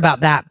 you care about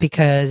that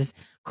because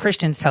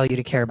Christians tell you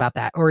to care about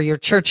that, or your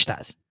church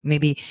does.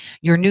 Maybe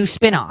your new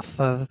spinoff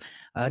of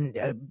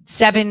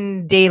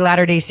 7-Day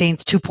Latter-day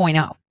Saints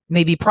 2.0,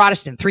 maybe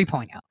Protestant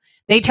 3.0.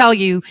 They tell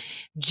you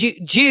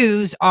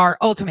Jews are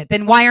ultimate.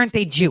 Then why aren't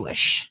they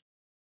Jewish?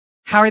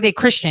 How are they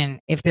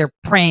Christian if they're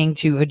praying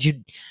to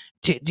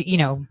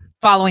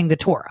following the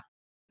Torah?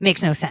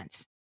 Makes no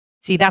sense.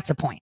 See, that's a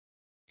point.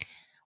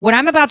 What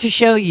I'm about to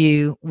show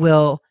you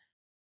will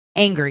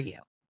anger you,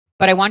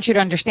 but I want you to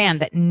understand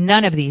that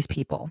none of these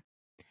people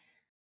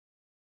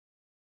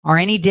are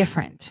any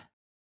different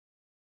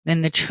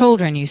than the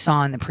children you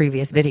saw in the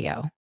previous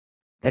video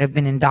that have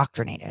been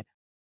indoctrinated.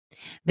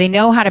 They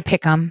know how to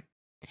pick them,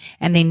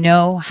 and they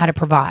know how to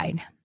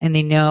provide, and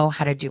they know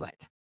how to do it.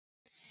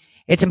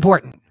 It's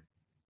important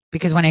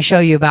because when I show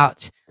you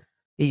about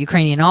the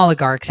Ukrainian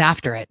oligarchs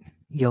after it,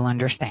 you'll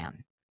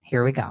understand.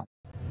 Here we go.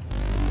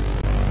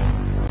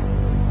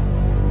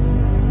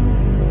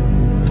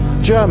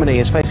 Germany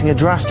is facing a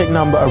drastic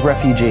number of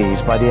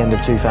refugees by the end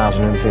of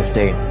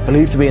 2015,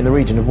 believed to be in the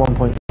region of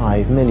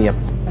 1.5 million.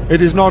 It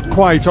is not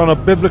quite on a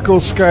biblical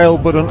scale,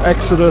 but an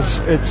exodus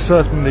it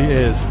certainly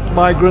is.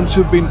 Migrants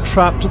who've been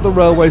trapped at the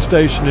railway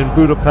station in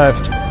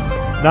Budapest,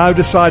 now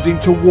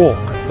deciding to walk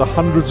the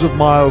hundreds of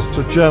miles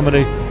to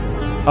Germany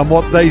and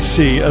what they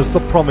see as the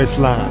promised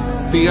land.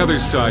 The other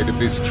side of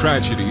this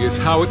tragedy is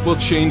how it will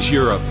change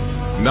Europe.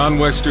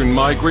 Non-Western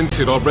migrants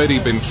had already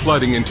been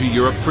flooding into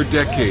Europe for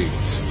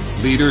decades.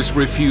 Leaders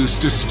refuse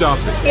to stop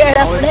it. We are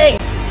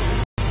afraid.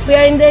 We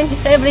are in danger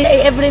every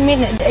day, every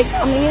minute. They're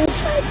coming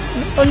inside,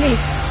 the police.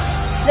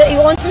 They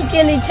want to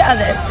kill each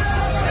other.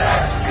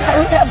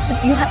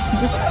 You have to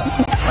do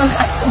something. Someone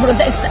has to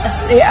protect us.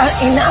 They are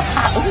in our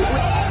house.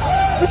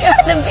 We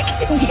are the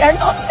victims. We are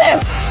not them.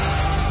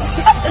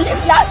 We have to live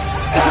like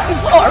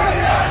before.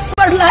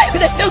 Our life,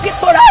 they took it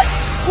for us.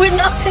 We're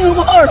nothing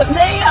more.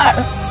 They are.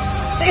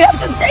 They have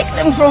to take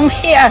them from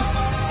here.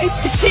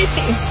 It's a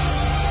city.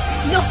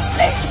 No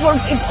place for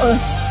people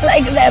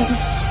like them.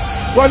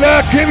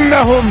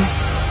 ولكنهم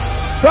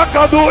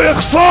فقدوا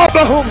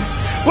إخصابهم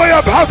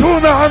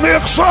ويبحثون عن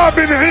إخصاب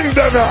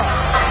عندنا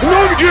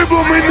ننجب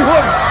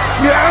منهم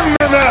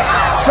لأننا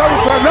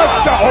سوف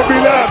نفتح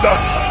بلاده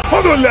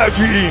خذوا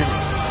اللاجئين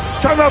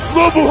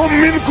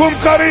سنطلبهم منكم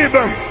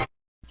قريبا.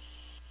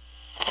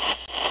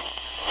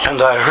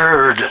 And I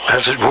heard,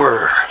 as it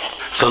were,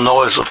 the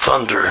noise of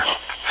thunder.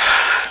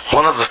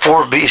 One of the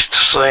four beasts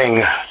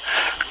saying,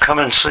 "Come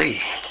and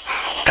see."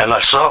 And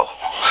I saw,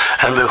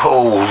 and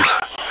behold,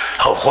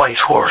 a white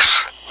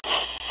horse.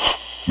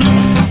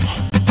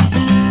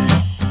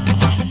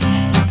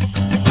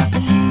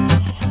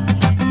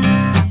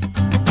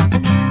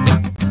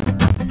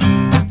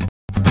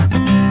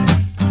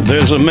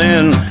 There's a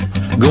man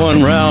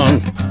going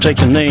round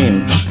taking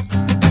names,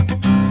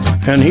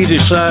 and he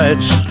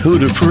decides who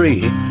to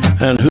free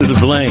and who to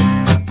blame.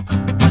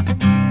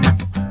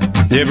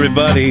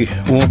 Everybody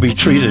won't be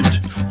treated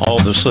all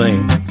the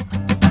same.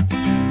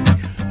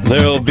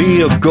 There'll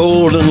be a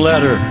golden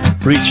ladder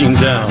reaching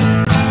down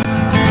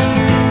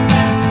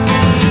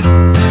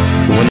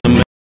when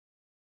the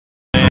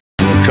man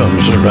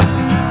comes around.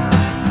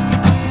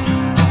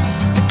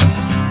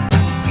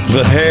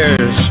 The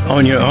hairs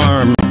on your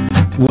arm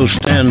will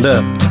stand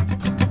up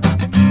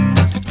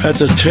at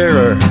the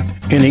terror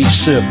in each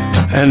sip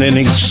and in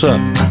each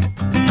sup.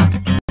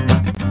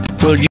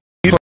 Will you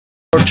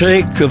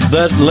partake of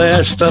that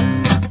last up,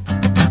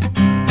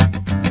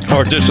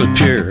 or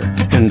disappear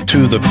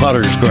into the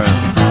potter's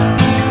ground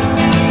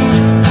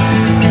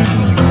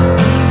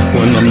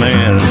when the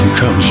man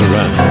comes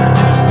around?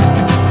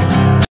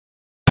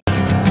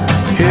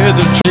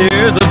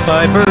 Hear the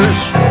pipers,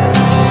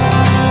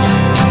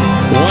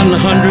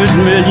 100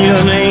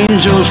 million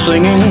angels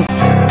singing,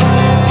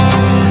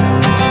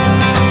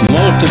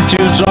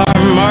 multitudes are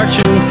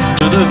marching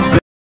to the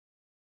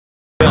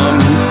drum,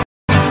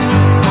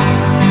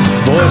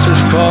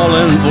 voices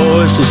calling,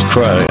 voices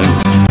crying.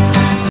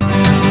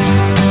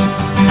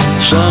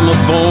 Some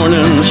are born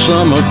and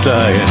some are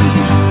dying.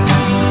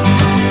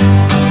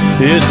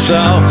 It's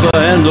Alpha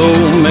and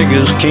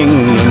Omega's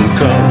kingdom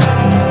come.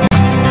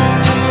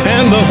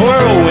 And the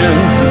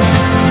whirlwind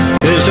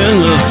is in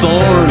the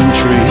thorn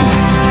tree.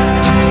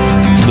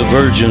 The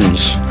virgins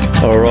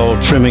are all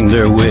trimming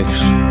their wicks.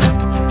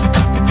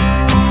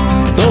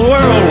 The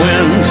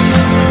whirlwind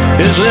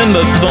is in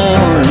the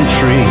thorn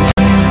tree.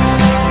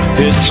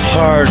 It's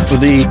hard for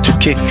thee to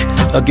kick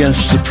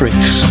against the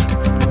pricks.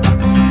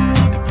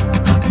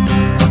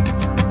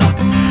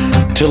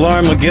 Till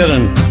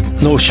Armageddon,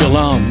 no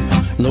shalom,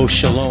 no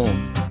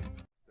shalom.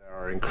 There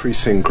are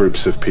increasing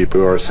groups of people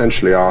who are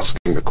essentially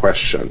asking the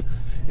question,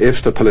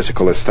 if the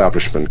political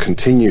establishment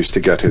continues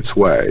to get its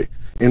way,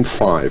 in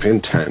 5,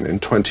 in 10, in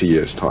 20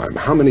 years' time,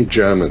 how many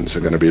Germans are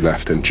going to be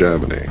left in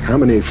Germany? How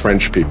many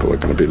French people are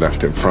going to be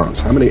left in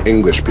France? How many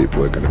English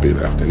people are going to be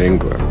left in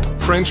England?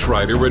 French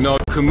writer Renaud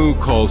Camus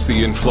calls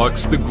the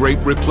influx the Great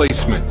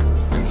Replacement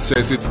and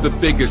says it's the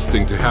biggest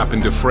thing to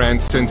happen to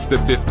France since the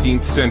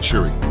 15th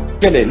century.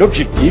 Quel est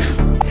l'objectif?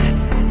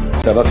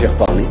 Ça va faire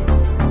parler.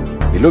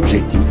 Et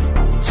l'objectif,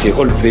 c'est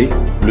relever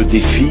le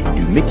défi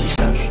du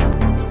métissage.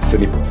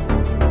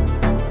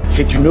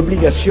 C'est une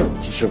obligation.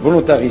 Si ce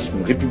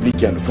volontarisme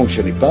républicain ne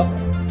fonctionnait pas,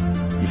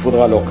 il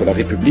faudra alors que la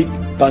République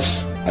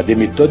passe à des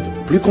méthodes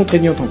plus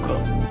contraignantes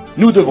encore.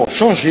 Nous devons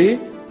changer,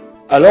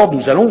 alors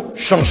nous allons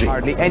changer.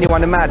 Hardly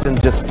anyone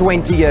imagined just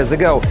 20 years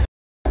ago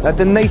that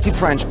the native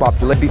French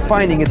population would be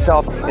finding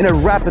itself in a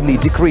rapidly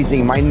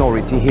decreasing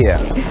minority here.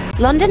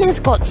 London has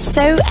got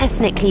so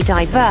ethnically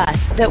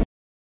diverse that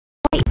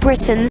white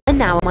Britons are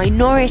now a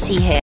minority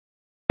here.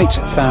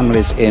 8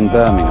 families in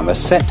Birmingham, a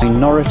set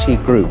minority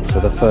group for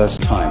the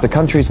first time. The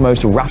country's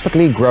most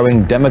rapidly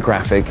growing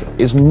demographic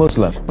is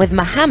Muslim, with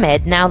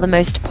Mohammed now the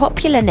most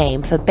popular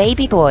name for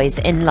baby boys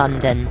in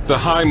London. The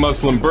high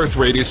Muslim birth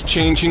rate is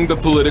changing the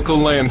political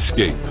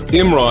landscape.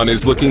 Imran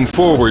is looking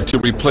forward to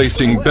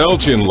replacing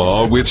Belgian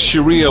law with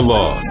Sharia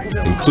law,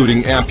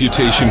 including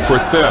amputation for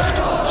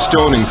theft,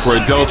 stoning for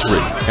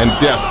adultery, and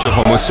death to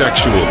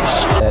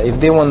homosexuals. If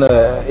they want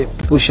to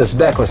push us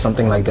back or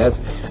something like that,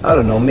 I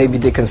don't know, maybe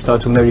they can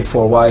start to marry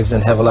 4 wives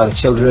and have a lot of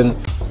children.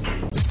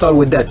 Start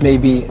with that,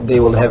 maybe they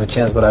will have a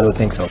chance, but I don't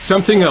think so.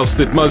 Something else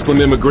that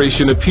Muslim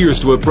immigration appears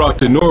to have brought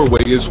to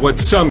Norway is what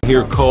some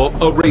here call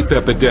a rape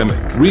epidemic.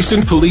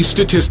 Recent police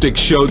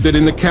statistics showed that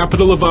in the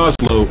capital of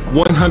Oslo,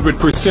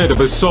 100% of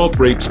assault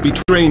rapes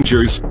between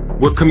strangers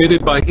were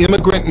committed by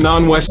immigrant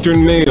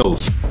non-Western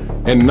males,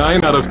 and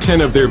 9 out of 10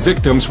 of their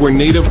victims were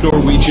native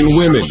Norwegian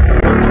women.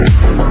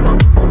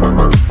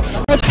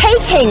 We're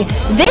taking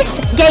this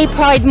gay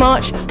pride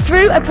march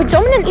through a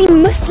predominantly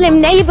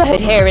Muslim neighbourhood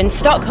here in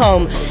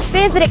Stockholm.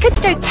 Fears that it could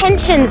stoke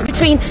tensions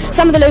between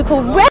some of the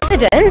local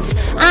residents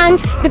and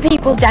the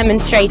people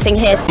demonstrating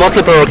here.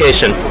 Mostly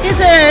provocation. Is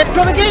it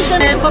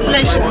provocation and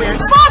population here?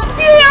 Fuck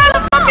you,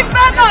 fucking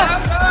go!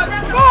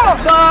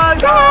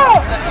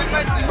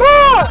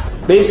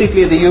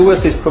 Basically, the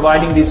US is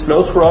providing these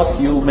flows for us.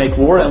 You make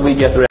war and we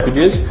get the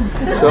refugees.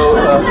 So,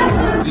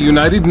 the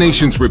United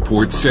Nations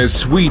report says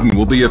Sweden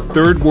will be a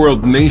third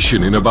world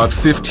nation in about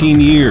 15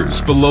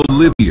 years, below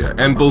Libya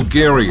and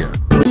Bulgaria.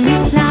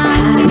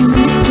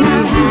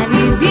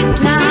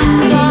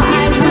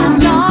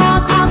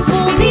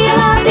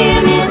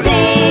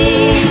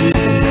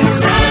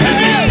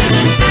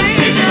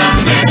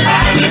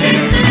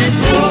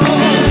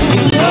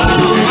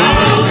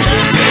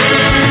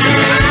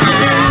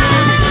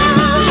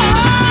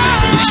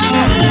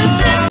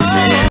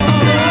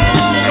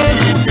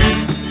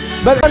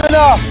 بل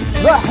أننا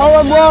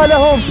ضحوا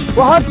أموالهم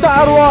وحتى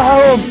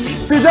أرواحهم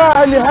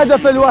فداء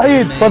لهدف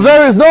الوحيد. But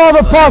there is no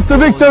other path to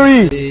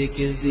victory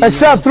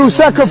except through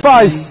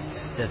sacrifice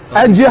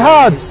and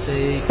jihad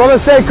for the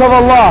sake of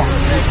Allah.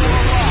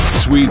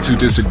 Swedes who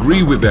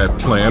disagree with that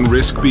plan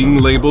risk being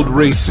labeled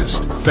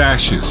racist,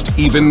 fascist,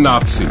 even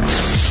Nazi.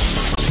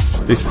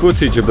 This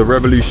footage of the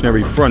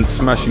Revolutionary Front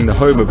smashing the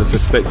home of a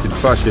suspected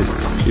fascist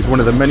is one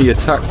of the many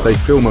attacks they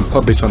film and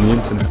publish on the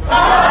internet.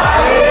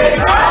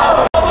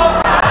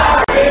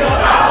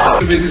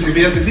 Wer diese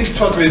Werte nicht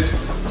vertritt,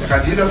 der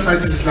kann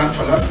jederzeit dieses Land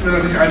verlassen, wenn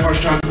er nicht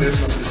einverstanden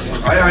ist. Das ist die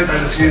Freiheit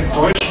eines jeden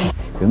Deutschen.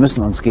 Wir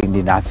müssen uns gegen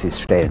die Nazis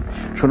stellen.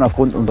 Schon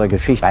aufgrund unserer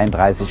Geschichte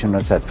 1933 und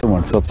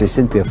 1945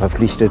 sind wir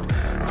verpflichtet,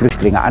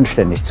 Flüchtlinge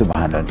anständig zu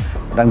behandeln.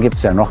 Und dann gibt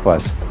es ja noch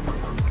was.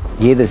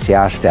 Jedes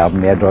Jahr sterben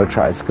mehr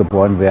Deutsche als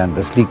geboren werden.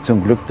 Das liegt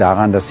zum Glück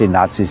daran, dass die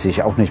Nazis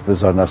sich auch nicht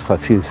besonders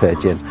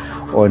vervielfältigen.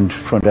 Und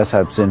schon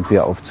deshalb sind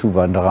wir auf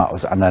Zuwanderer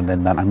aus anderen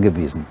Ländern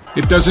angewiesen.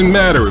 It doesn't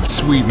matter if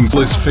Sweden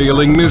is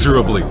failing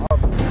miserably.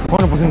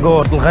 هون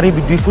بوزنجور الغريب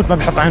بده يفوت ما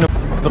بحط عينه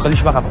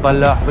بقليش بقى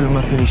بطلع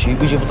ما فيني شيء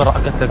بيجي بطرق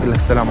قتلك يقول لك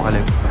السلام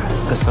عليكم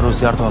كسروا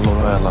سيارته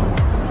الله يلا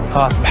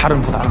خلاص بحرم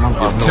نفوت على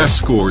المنطقه. If test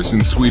scores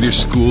in Swedish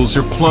schools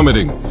are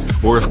plummeting,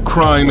 or if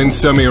crime in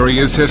some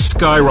areas has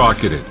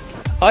skyrocketed.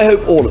 I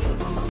hope all of them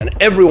and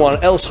everyone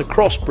else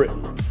across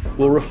Britain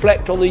will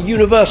reflect on the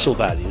universal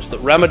values that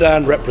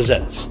Ramadan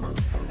represents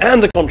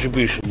and the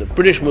contribution that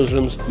British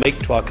Muslims make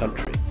to our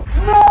country.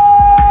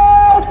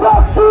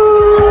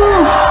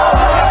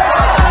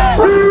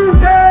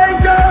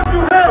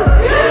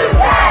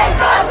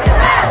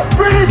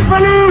 British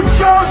police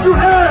go to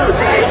hell!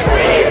 British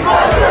police go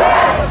to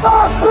hell!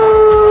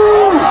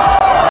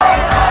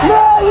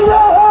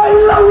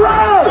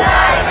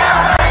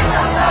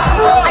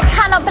 I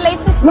cannot believe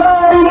this.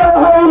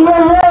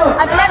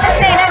 I've never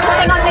seen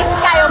anything on this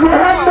scale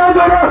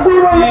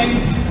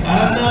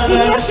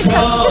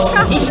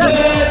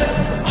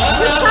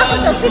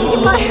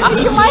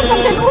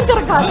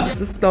Es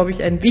ist, glaube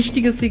ich, ein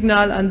wichtiges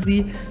Signal an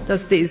Sie,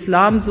 dass der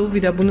Islam, so wie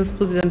der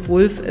Bundespräsident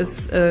Wulff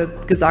es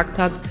gesagt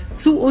hat,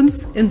 zu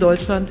uns in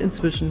Deutschland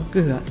inzwischen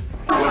gehört.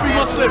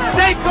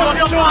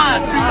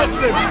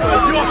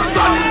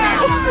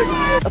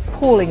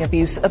 Appalling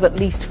abuse of at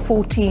least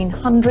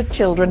 1,400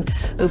 children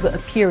over a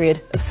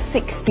period of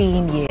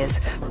 16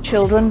 years.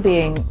 Children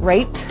being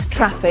raped,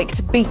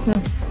 trafficked,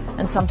 beaten,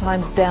 and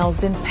sometimes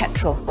doused in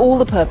petrol. All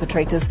the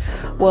perpetrators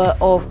were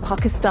of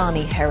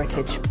Pakistani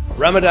heritage.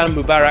 Ramadan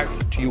Mubarak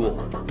to you all.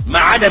 مع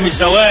عدم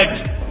الزواج،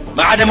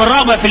 مع عدم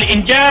الرغبة في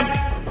الإنجاب،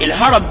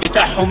 الهرب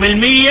بتاعهم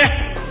 100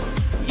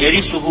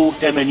 يرثه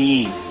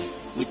 80.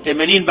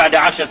 وال80 بعد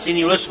 10 سنين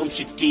يورثهم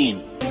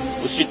 60.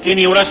 وال60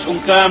 يورثهم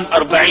كام؟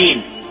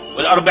 40.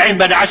 وال40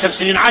 بعد 10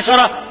 سنين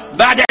 10.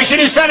 بعد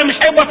 20 سنة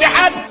مش هيبقى في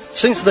حد.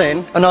 Since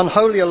then, an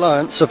unholy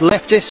alliance of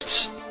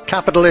leftists,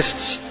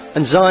 capitalists,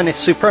 and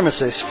Zionist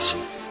supremacists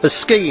has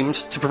schemed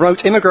to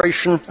promote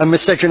immigration and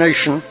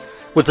miscegenation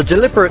with the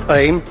deliberate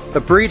aim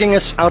of breeding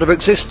us out of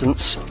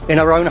existence in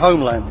our own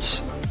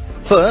homelands.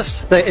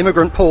 First, their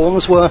immigrant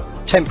pawns were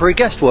temporary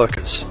guest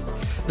workers.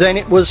 Then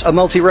it was a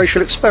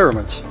multiracial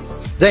experiment.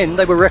 Then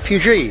they were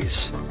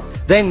refugees.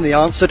 then the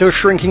answer to a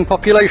shrinking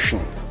population.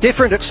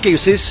 Different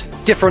excuses,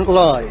 different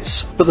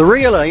lies. But the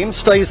real aim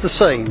stays the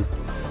same.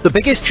 The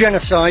biggest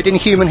genocide in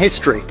human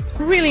history.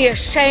 Really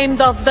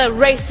ashamed of the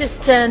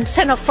racist and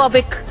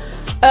xenophobic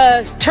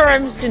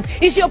terms.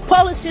 Is your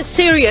policy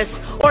serious,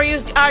 or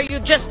are you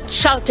just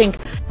shouting?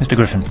 Mr.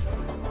 Griffin.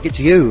 It's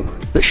you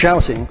that's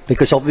shouting,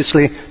 because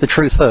obviously the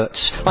truth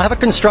hurts. I have a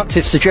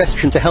constructive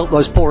suggestion to help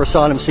those poor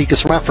asylum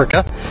seekers from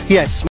Africa.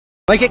 Yes,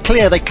 make it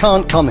clear they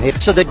can't come here,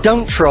 so they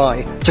don't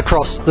try to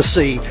cross the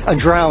sea and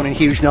drown in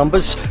huge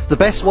numbers. The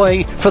best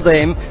way for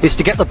them is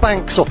to get the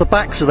banks off the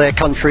backs of their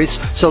countries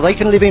so they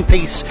can live in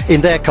peace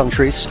in their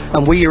countries,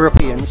 and we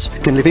Europeans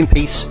can live in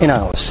peace in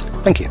ours.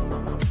 Thank you.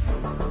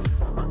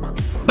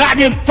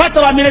 بعد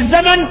فترة من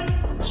الزمن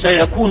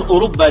سيكون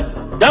أوروبا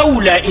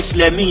دولة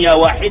إسلامية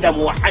واحدة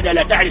موحدة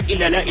لا تعرف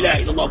إلا لا إله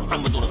إلا الله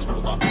محمد رسول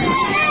الله.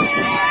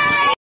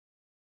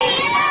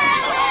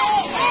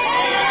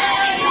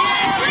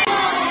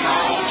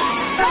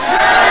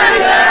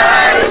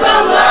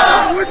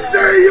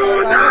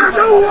 والسيون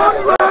عدو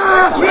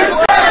الله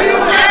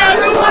والسيون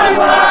عدو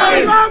الله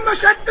اللهم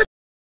شتت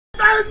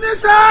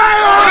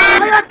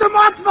النساء ويتم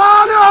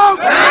أطفالهم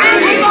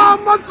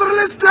اللهم انصر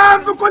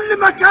الإسلام في كل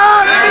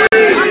مكان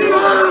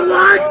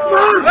الله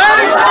أكبر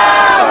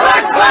الله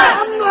أكبر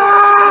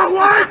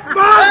الله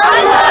أكبر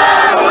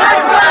الله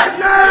أكبر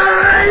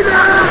لا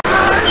إله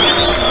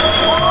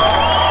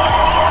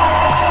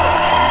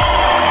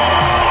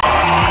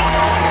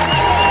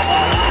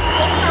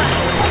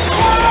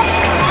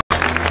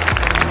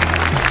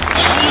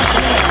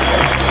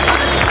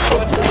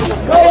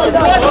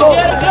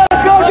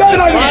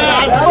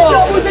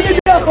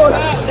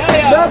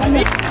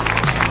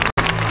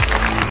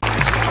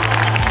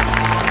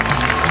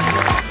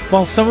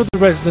While some of the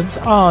residents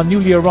are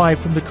newly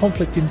arrived from the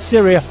conflict in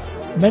Syria,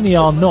 many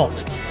are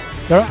not.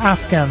 There are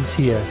Afghans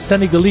here,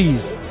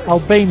 Senegalese,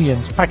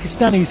 Albanians,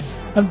 Pakistanis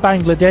and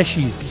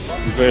Bangladeshis.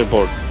 Very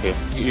bored here.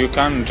 You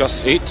can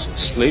just eat,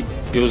 sleep,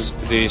 use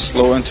the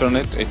slow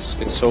internet. It's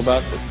so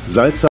bad.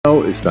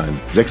 Salzau ist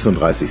ein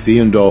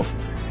 36-Seelendorf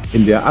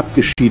in der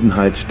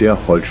Abgeschiedenheit der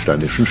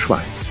holsteinischen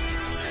Schweiz.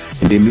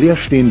 In dem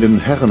leerstehenden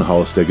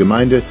Herrenhaus der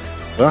Gemeinde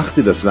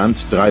brachte das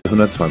Land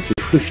 320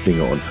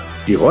 Flüchtlinge unter.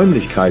 Die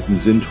Räumlichkeiten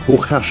sind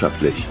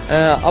hochherrschaftlich.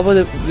 Aber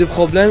das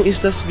Problem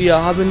ist, dass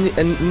wir haben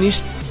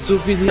nicht so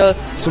viel hier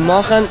zu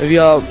machen.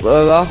 Wir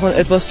brauchen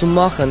etwas zu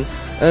machen.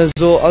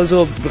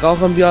 Also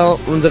brauchen wir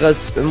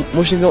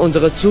müssen wir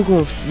unsere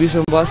Zukunft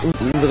wissen, was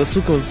unsere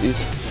Zukunft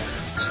ist.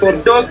 For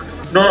dog,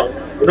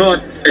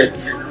 not it.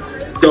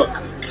 Dog.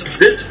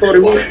 This for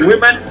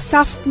women.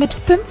 Saft mit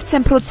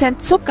 15%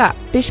 Zucker,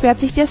 beschwert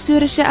sich der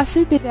syrische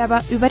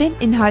Asylbewerber über den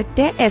Inhalt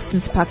der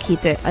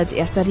Essenspakete. Als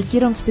erster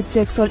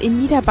Regierungsbezirk soll in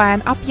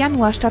Niederbayern ab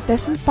Januar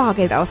stattdessen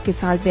Bargeld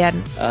ausgezahlt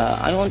werden.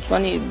 I want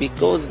money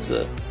because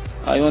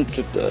I want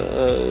to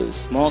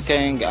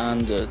smoking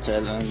and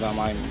tell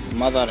my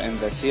mother in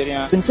the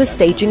Syria. Are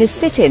staging a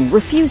sit-in,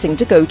 refusing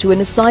to go to an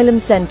asylum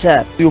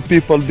center. You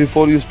people,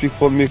 before you speak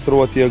for me,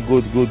 Croatia,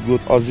 good.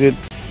 Asyl.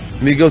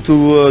 Me go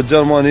to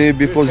Germany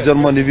because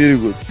Germany very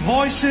good.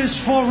 Voices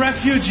for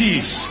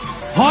Refugees.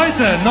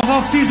 Heute noch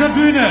auf dieser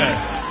Bühne.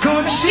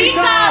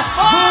 Conchita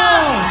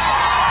Wurst.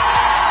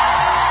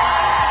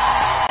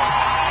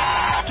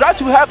 Try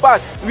to help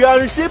us. We are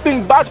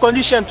receiving bad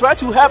conditions. Try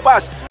to help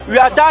us. We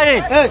are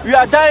dying. We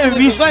are dying.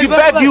 We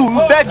beg you.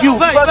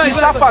 Because we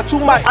suffer too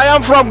much. I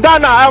am from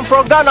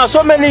Ghana.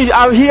 So many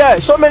are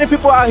here. So many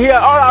people are here.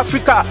 All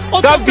Africa.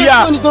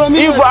 Gambia.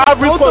 Even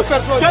Africa.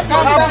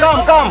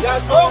 Come.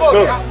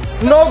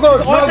 No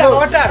good.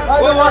 Water.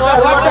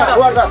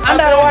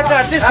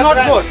 Underwater. This is not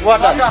good.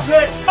 Water.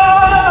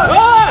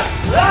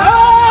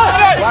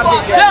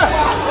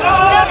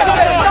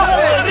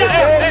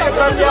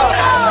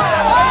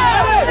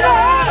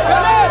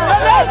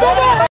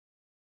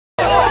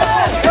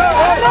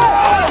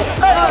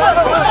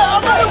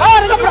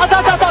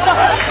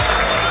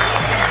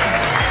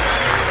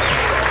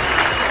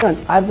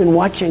 I've been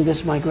watching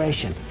this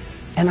migration,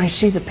 and I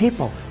see the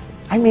people.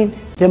 I mean,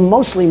 they're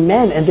mostly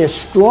men, and they're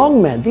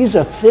strong men. These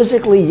are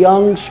physically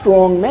young,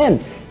 strong men.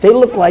 They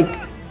look like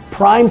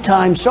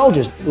prime-time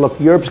soldiers. Look,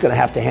 Europe's going to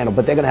have to handle,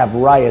 but they're going to have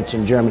riots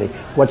in Germany.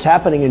 What's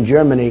happening in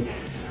Germany,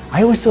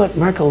 I always thought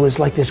Merkel was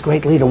like this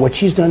great leader. What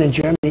she's done in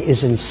Germany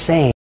is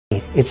insane.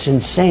 It's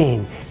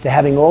insane. They're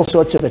having all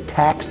sorts of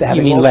attacks. They're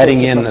having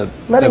letting in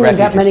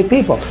that many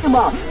people.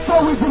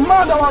 So we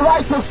demand our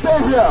right to stay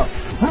here.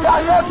 We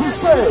are here to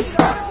stay.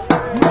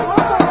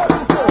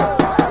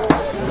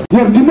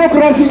 Your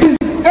democracy is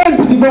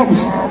empty box.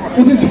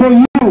 It is for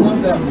you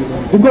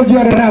because you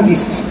are a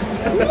racist.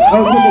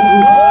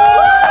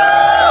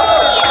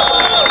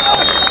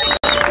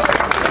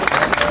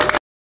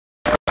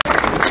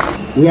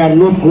 We are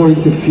not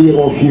going to fear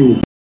of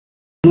you.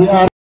 We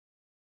are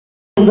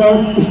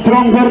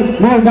stronger,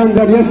 more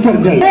than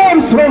yesterday.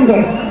 More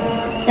stronger,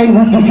 and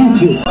will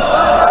defeat you.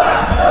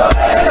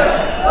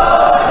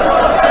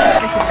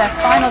 This is their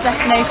final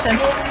destination.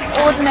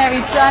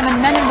 Ordinary German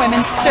men and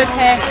women stood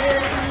here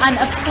and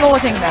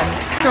applauding them.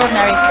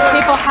 Extraordinary.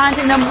 People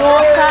handing them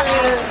water.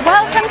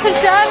 Welcome to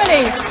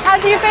Germany. How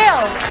do you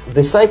feel?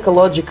 The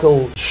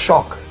psychological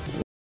shock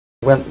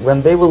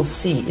when they will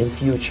see in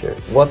future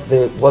what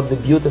the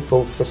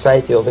beautiful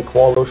society of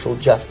equal social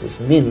justice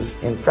means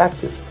in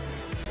practice,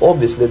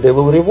 obviously they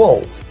will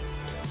revolt.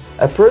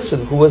 A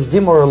person who was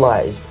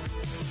demoralized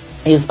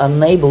is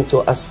unable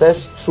to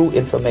assess true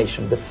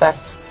information. The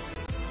facts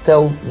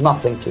tell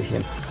nothing to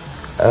him.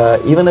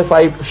 Even if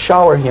I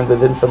shower him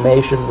with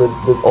information, with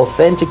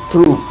authentic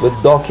proof, with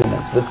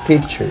documents, with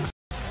pictures,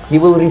 he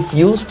will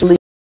refuse to leave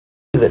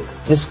it,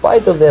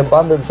 despite of the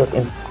abundance of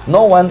information.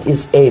 No one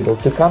is able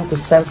to come to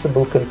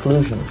sensible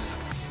conclusions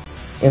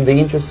in the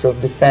interests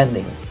of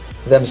defending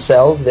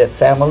themselves, their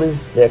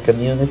families, their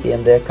community,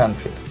 and their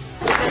country.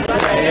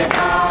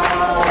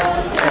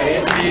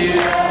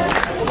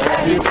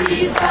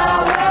 Refugees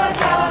are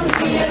welcome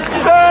here.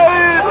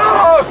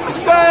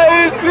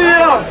 Say it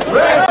clear!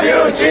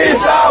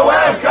 Refugees are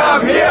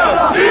welcome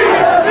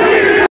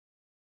here!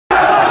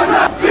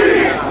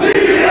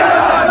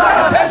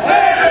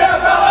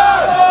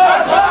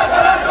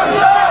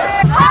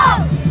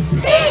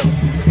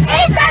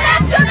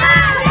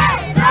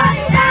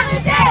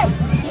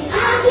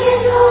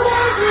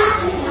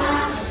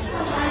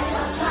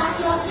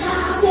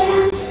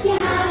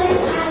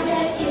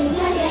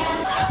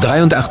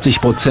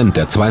 %83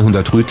 der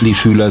 200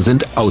 Rütli-Schüler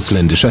sind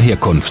ausländischer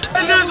Herkunft.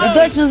 Die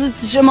Deutschen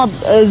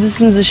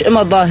sitzen sich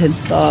immer dahin.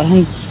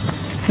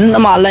 Sind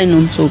immer allein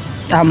und so.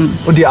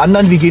 Und die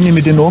anderen, wie gehen die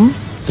mit denen um?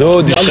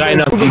 So, die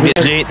schreien auf die, wir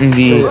treten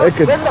die.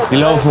 Die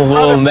laufen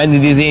rum, wenn sie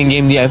die sehen,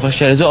 geben die einfach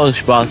Stelle. So aus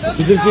Spaß.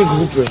 Die sind viel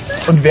Gruppe.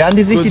 Und wehren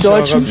die sich, die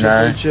Deutschen?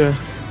 Nein.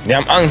 Die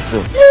haben Angst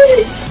so.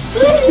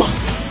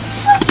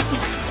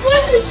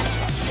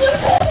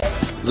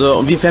 So,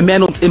 und wir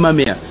vermehren uns immer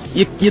mehr.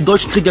 Ihr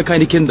Deutschen kriegt ja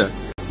keine Kinder.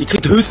 Ihr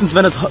kriegt höchstens,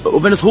 wenn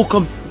es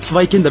hochkommt,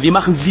 2 Kinder. Wir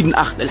machen 7,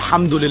 8.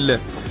 Alhamdulillah.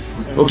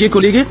 Okay,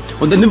 Kollege?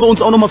 Und dann nehmen wir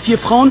uns auch nochmal 4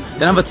 Frauen,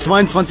 dann haben wir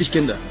 22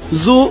 Kinder.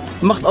 So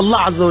macht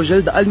Allah Azza wa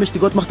Jal, der allmächtige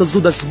Gott, macht das so,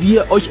 dass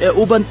wir euch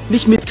erobern,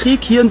 nicht mit Krieg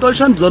hier in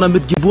Deutschland, sondern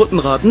mit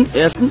Geburtenraten,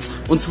 erstens.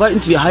 Und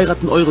zweitens, wir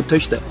heiraten eure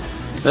Töchter.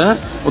 Ja?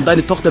 Und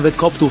deine Tochter wird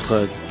Kopftuch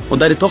tragen. Und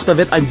deine Tochter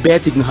wird einen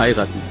Bärtigen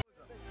heiraten.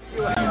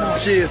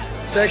 Cheers.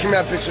 Take me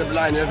a picture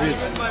blind, ja, bitte.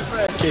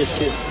 Cheers.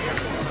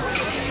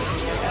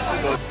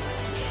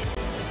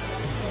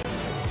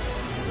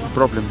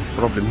 Problem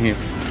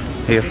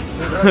here.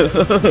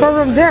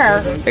 Problem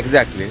there.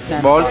 Exactly.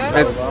 Balls,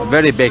 it's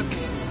very big.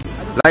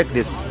 Like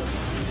this.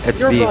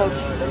 It's big.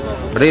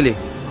 Really.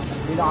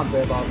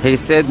 He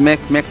said make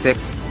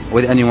sex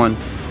with anyone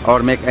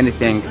or make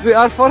anything. We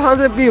are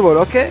 400 people,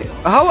 okay?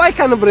 How I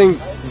can bring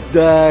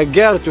the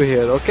girl to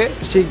here, okay?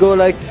 She go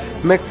like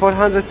make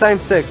 400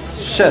 times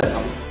sex. Shit.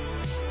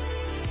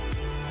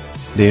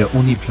 Der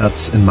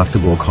Uniplatz in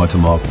Magdeburg heute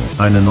Morgen.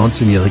 Eine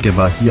 19-Jährige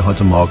war hier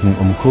heute Morgen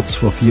um kurz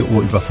vor 4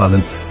 Uhr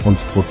überfallen und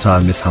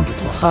brutal misshandelt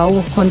worden. Die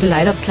Frau konnte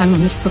leider bislang noch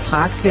nicht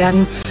befragt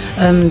werden,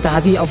 da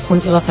sie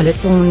aufgrund ihrer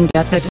Verletzungen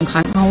derzeit im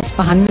Krankenhaus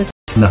behandelt.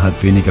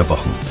 Innerhalb weniger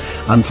Wochen.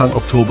 Anfang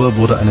Oktober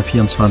wurde eine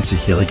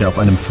 24-Jährige auf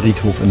einem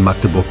Friedhof in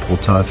Magdeburg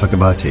brutal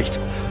vergewaltigt.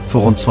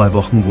 Vor rund 2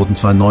 Wochen wurden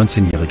 2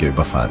 19-Jährige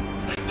überfallen.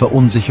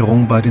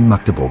 Verunsicherung bei den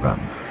Magdeburgern.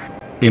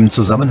 Im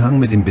Zusammenhang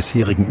mit den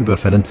bisherigen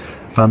Überfällen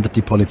fahndet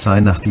die Polizei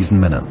nach diesen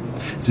Männern.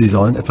 Sie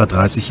sollen etwa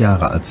 30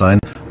 Jahre alt sein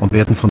und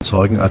werden von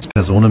Zeugen als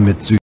Personen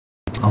mit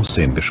südlichem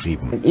Aussehen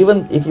beschrieben.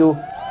 Even if you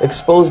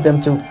expose them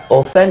to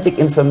authentic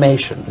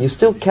information, you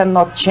still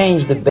cannot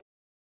change the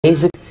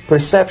basic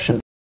perception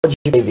of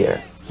behavior.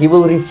 He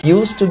will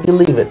refuse to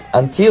believe it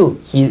until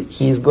he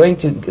is going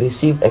to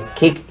receive a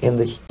kick in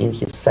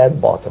his fat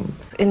bottom.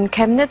 In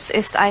Chemnitz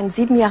ist ein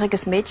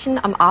 7-jähriges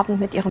Mädchen am Abend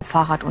mit ihrem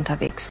Fahrrad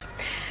unterwegs.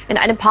 In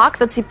einem Park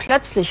wird sie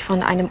plötzlich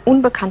von einem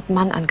unbekannten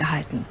Mann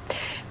angehalten.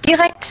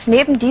 Direkt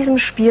neben diesem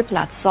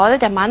Spielplatz soll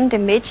der Mann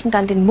dem Mädchen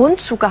dann den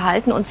Mund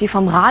zugehalten und sie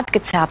vom Rad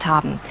gezerrt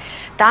haben.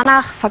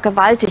 Danach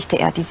vergewaltigte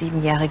er die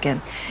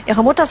 7-Jährige.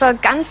 Ihre Mutter soll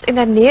ganz in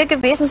der Nähe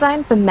gewesen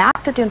sein,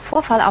 bemerkte den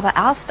Vorfall aber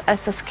erst,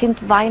 als das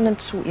Kind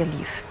weinend zu ihr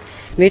lief.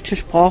 Das Mädchen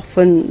sprach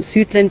von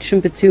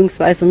südländischem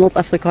bzw.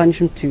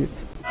 nordafrikanischem Typ.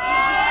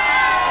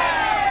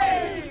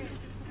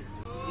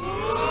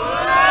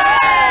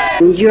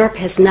 Europe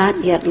has not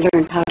yet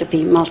learned how to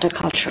be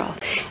multicultural,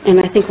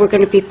 and I think we're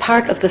going to be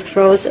part of the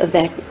throes of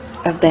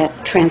that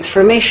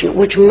transformation,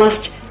 which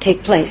must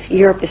take place.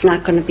 Europe is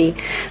not going to be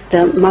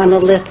the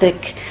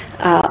monolithic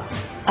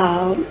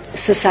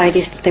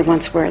societies that they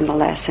once were in the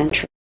last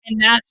century.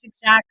 And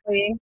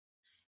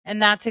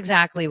that's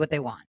exactly what they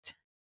want.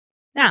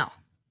 Now,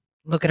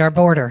 look at our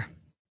border,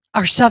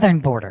 our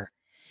southern border.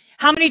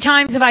 How many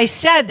times have I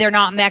said they're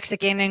not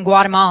Mexican and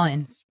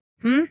Guatemalans?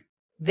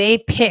 They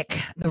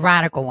pick the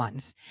radical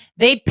ones.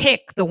 They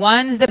pick the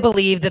ones that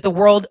believe that the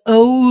world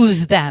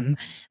owes them.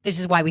 This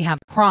is why we have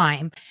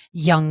crime.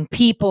 Young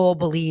people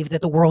believe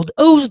that the world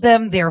owes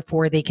them,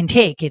 therefore they can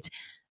take. It's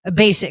a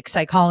basic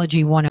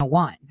psychology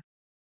 101.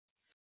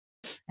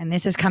 And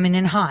this is coming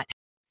in hot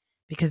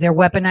because they're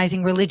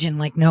weaponizing religion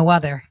like no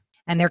other.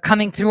 And they're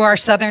coming through our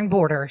southern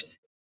borders.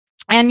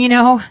 And you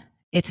know,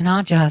 it's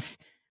not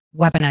just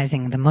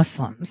weaponizing the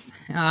Muslims.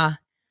 The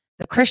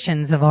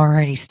Christians have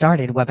already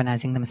started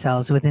weaponizing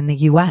themselves within the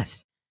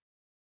U.S.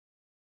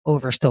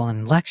 over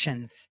stolen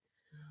elections,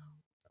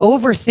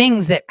 over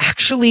things that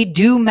actually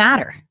do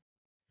matter.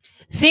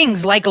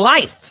 Things like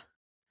life,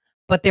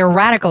 but they're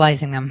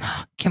radicalizing them.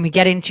 Can we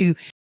get into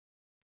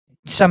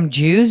some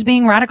Jews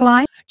being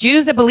radicalized?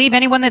 Jews that believe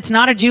anyone that's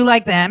not a Jew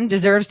like them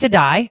deserves to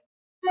die,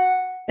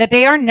 that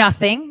they are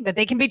nothing, that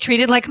they can be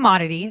treated like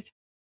commodities.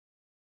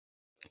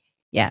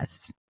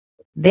 Yes,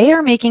 they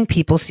are making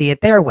people see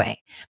it their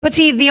way. But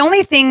see, the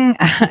only thing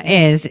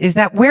is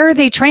that where are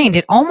they trained?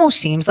 It almost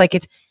seems like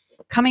it's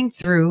coming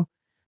through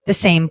the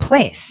same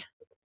place,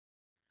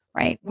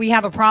 right? We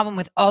have a problem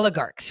with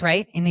oligarchs,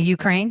 right? In the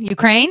Ukraine.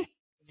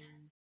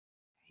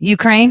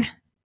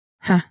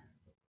 Huh.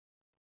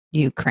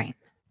 Ukraine.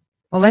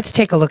 Well, let's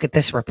take a look at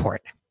this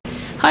report.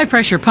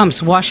 High-pressure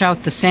pumps wash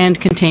out the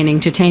sand containing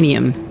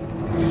titanium.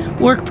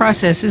 Work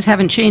processes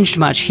haven't changed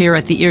much here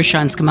at the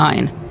Irshansk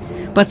mine,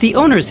 but the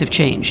owners have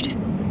changed.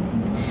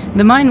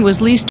 The mine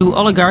was leased to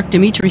oligarch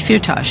Dmitry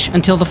Firtash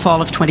until the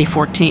fall of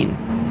 2014.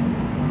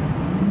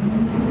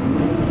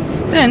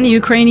 Then the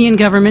Ukrainian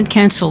government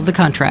canceled the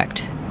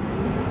contract.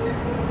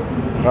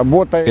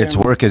 It's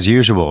work as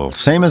usual,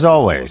 same as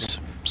always.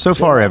 So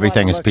far,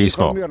 everything is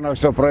peaceful.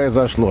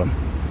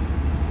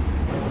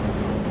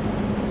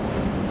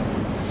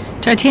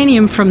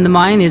 Titanium from the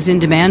mine is in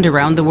demand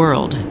around the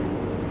world.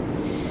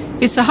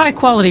 It's a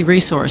high-quality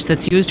resource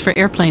that's used for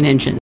airplane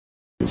engines,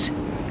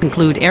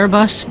 include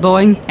Airbus,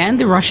 Boeing, and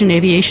the Russian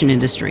aviation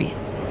industry.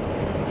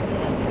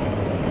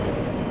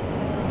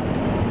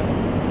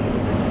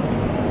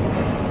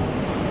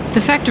 The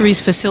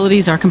factory's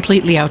facilities are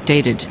completely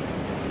outdated.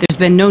 There's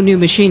been no new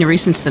machinery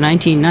since the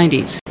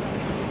 1990s.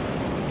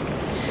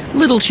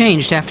 Little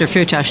changed after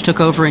Firtash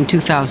took over in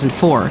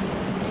 2004.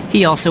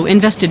 He also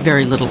invested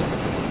very little.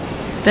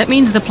 That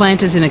means the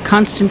plant is in a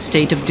constant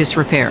state of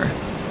disrepair.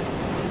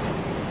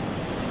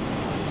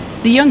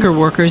 The younger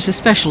workers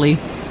especially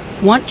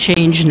want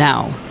change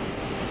now.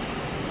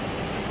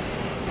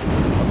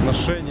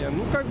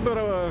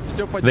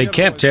 They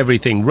kept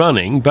everything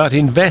running but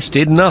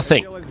invested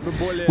nothing.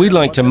 We'd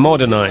like to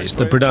modernize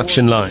the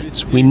production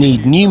lines. We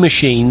need new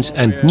machines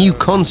and new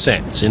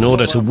concepts in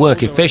order to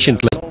work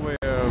efficiently.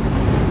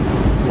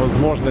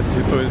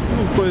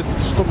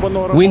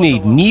 We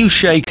need new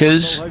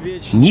shakers,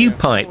 new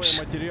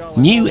pipes,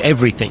 new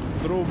everything.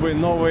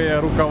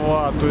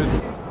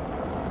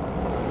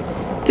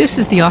 This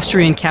is the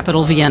Austrian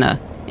capital, Vienna,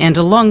 and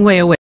a long way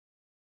away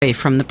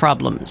from the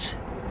problems.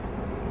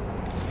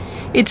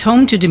 It's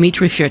home to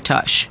Dmitry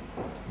Firtash.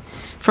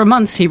 For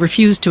months, he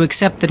refused to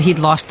accept that he'd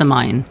lost the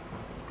mine.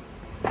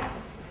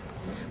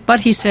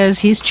 But he says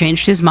he's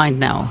changed his mind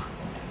now.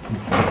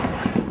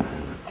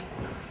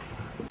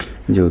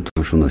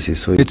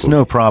 It's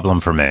no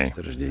problem for me.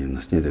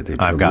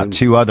 I've got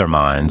 2 other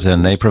mines,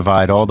 and they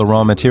provide all the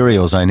raw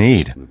materials I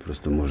need.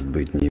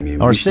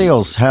 Our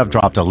sales have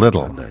dropped a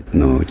little,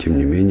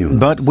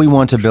 but we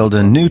want to build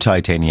a new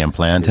titanium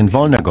plant in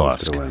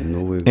Volnogorsk,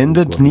 in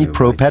the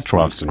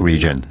Dnipropetrovsk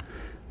region.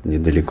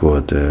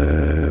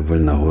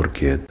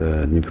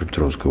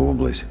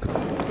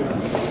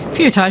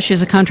 Firtash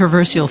is a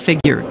controversial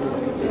figure.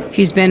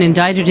 He's been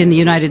indicted in the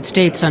United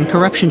States on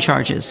corruption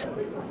charges.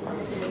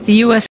 The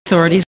U.S.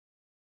 authorities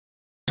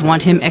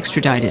want him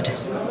extradited.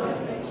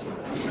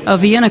 A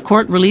Vienna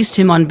court released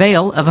him on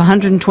bail of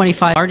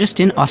 125, largest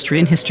in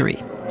Austrian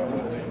history.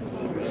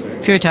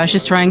 Firtash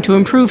is trying to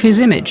improve his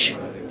image.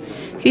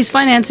 He's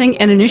financing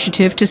an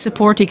initiative to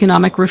support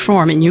economic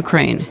reform in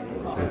Ukraine.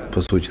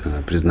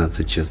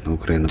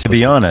 To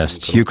be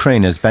honest,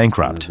 Ukraine is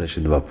bankrupt.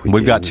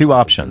 We've got 2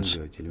 options.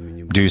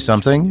 Do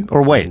something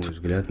or wait.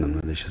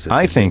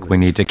 I think we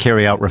need to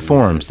carry out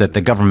reforms that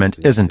the government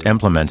isn't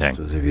implementing.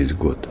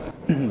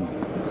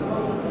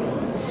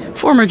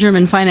 Former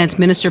German Finance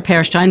Minister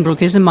Per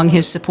Steinbrück is among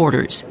his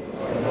supporters,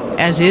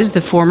 as is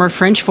the former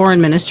French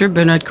Foreign Minister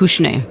Bernard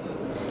Kouchner.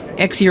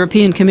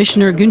 Ex-European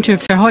Commissioner Günther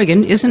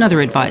Verheugen is another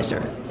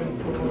advisor.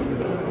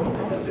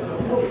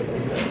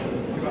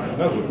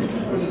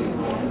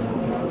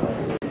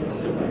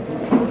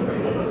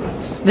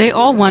 They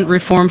all want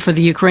reform for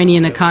the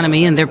Ukrainian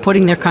economy, and they're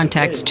putting their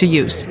contacts to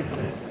use.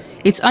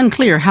 It's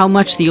unclear how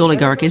much the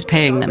oligarch is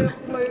paying them.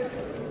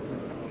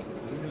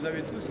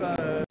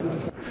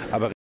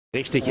 But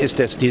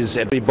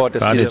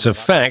it's a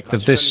fact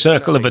that this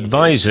circle of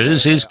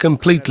advisors is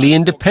completely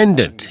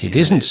independent. It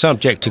isn't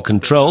subject to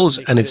controls,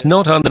 and it's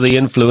not under the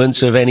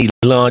influence of any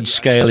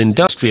large-scale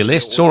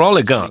industrialists or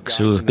oligarchs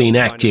who have been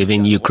active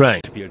in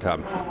Ukraine.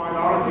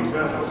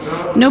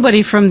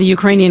 Nobody from the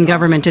Ukrainian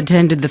government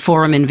attended the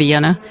forum in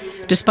Vienna.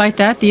 Despite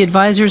that, the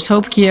advisors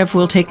hope Kiev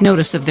will take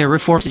notice of their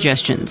reform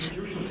suggestions.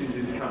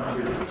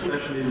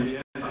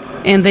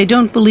 And they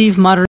don't believe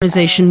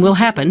modernization will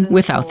happen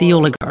without the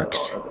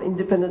oligarchs.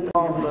 Independent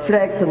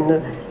reflect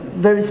on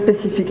very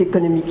specific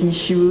economic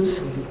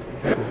issues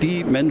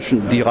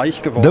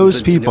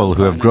Those people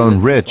who have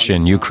grown rich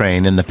in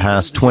Ukraine in the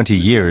past 20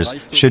 years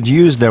should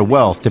use their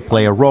wealth to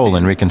play a role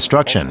in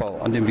reconstruction.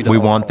 We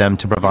want them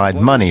to provide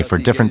money for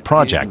different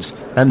projects,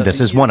 and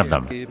this is one of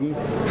them.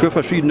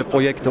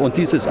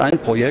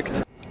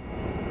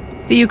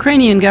 The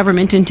Ukrainian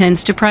government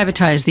intends to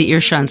privatize the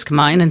Irshansk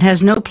mine and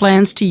has no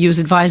plans to use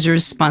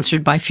advisors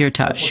sponsored by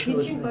Firtash.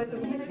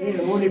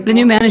 The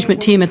new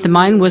management team at the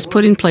mine was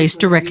put in place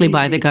directly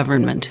by the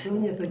government.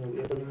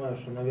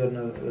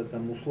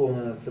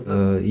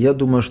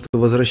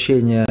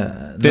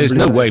 There's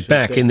no way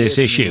back in this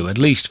issue, at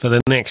least for the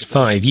next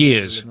 5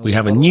 years. We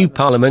have a new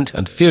parliament,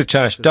 and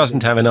Firtash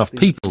doesn't have enough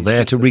people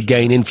there to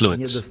regain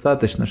influence.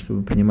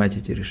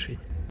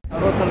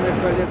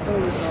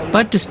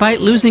 But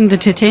despite losing the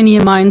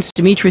titanium mines,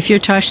 Dmitry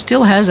Firtash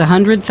still has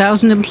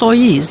 100,000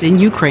 employees in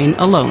Ukraine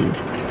alone.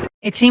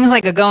 It seems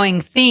like a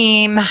going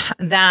theme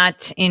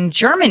that in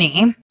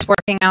Germany, it's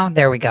working out.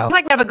 There we go. It's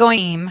like we have a going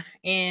theme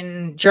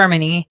in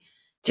Germany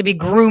to be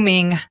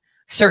grooming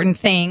certain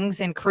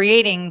things and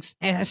creating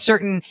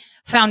certain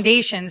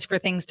foundations for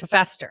things to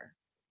fester.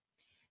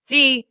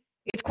 See,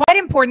 it's quite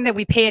important that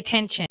we pay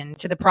attention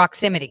to the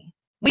proximity.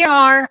 We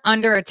are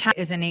under attack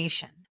as a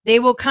nation. They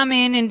will come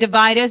in and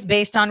divide us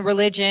based on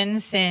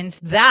religion, since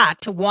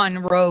that won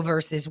Roe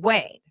versus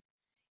Wade.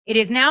 It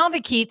is now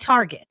the key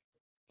target.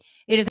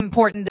 It is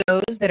important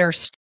those that are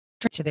strict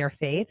to their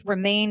faith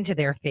remain to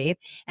their faith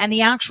and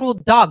the actual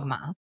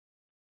dogma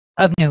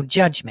of no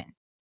judgment,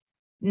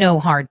 no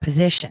hard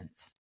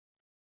positions.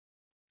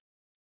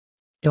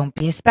 Don't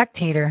be a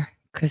spectator,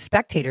 because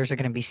spectators are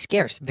going to be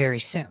scarce very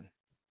soon.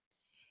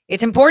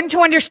 It's important to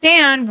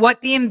understand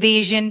what the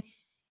invasion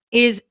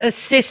is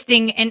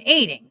assisting and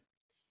aiding.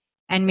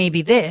 And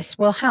maybe this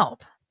will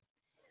help.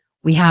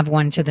 We have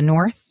one to the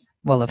north,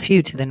 well, a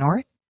few to the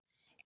north.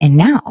 And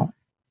now,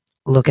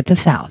 look at the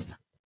south.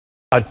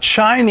 A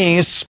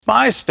Chinese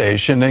spy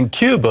station in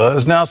Cuba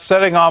is now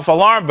setting off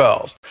alarm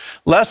bells.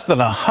 Less than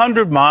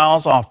 100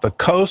 miles off the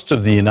coast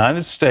of the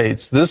United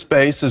States, this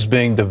base is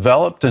being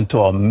developed into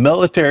a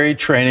military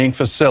training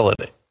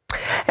facility.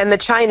 And the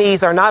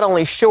Chinese are not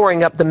only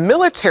shoring up the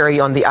military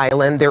on the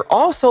island, they're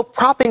also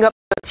propping up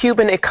the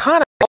Cuban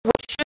economy,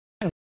 which should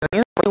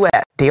be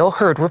U.S. Dale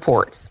Hurd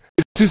reports.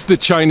 This is the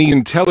Chinese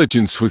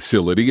intelligence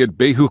facility at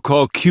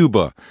Bejucal,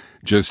 Cuba,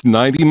 just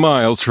 90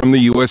 miles from the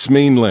U.S.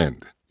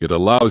 mainland. It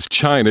allows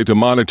China to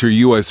monitor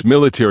U.S.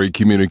 military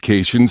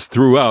communications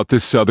throughout the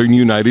southern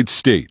United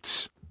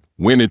States.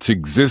 When its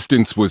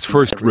existence was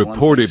first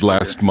reported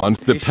last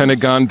month, the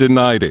Pentagon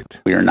denied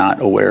it. We are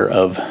not aware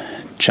of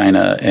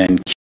China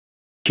and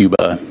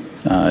Cuba,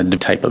 the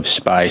type of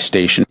spy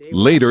station.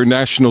 Later,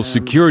 National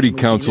Security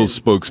Council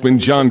spokesman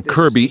John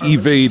Kirby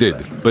evaded,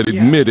 but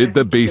admitted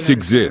the base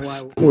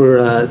exists.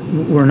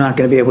 We're not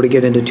going to be able to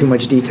get into too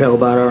much detail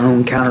about our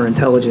own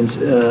counterintelligence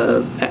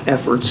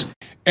efforts.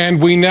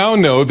 And we now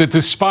know that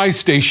the spy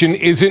station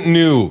isn't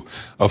new.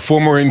 A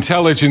former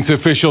intelligence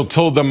official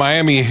told the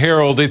Miami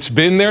Herald it's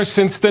been there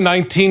since the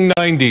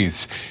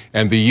 1990s,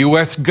 and the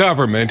U.S.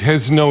 government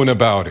has known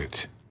about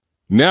it.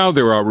 Now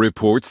there are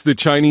reports the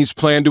Chinese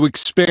plan to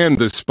expand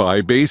the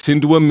spy base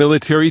into a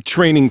military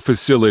training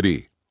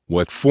facility.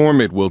 What form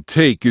it will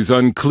take is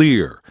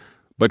unclear.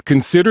 But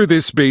consider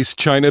this base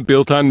China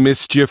built on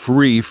Mischief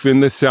Reef in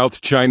the South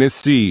China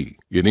Sea.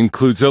 It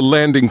includes a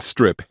landing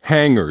strip,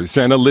 hangars,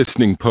 and a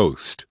listening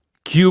post.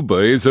 Cuba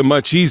is a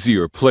much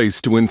easier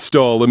place to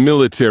install a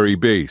military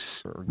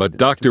base. But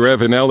Dr.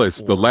 Evan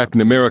Ellis, the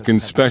Latin American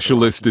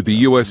specialist at the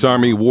U.S.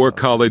 Army War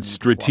College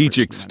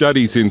Strategic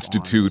Studies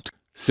Institute,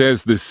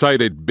 says the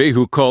site at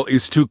Bejucal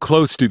is too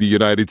close to the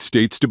United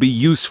States to be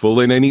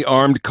useful in any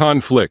armed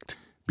conflict,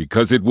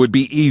 because it would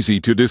be easy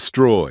to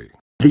destroy.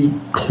 The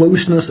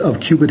closeness of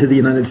Cuba to the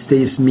United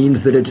States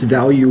means that its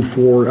value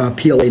for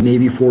PLA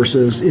Navy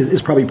forces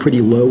is probably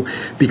pretty low,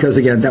 because,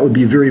 again, that would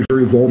be very,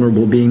 very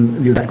vulnerable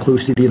being that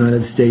close to the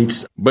United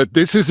States. But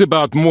this is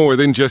about more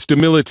than just a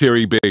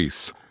military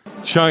base.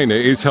 China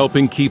is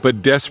helping keep a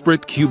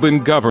desperate Cuban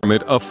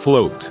government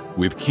afloat.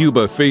 With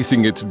Cuba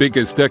facing its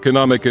biggest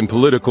economic and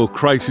political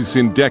crisis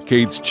in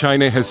decades,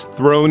 China has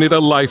thrown it a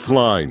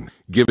lifeline,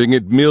 giving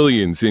it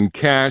millions in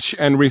cash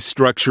and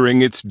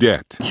restructuring its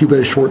debt. Cuba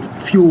is short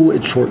fuel,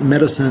 it's short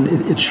medicine,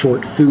 it's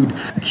short food.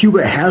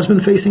 Cuba has been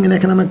facing an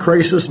economic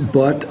crisis,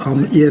 but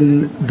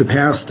in the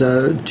past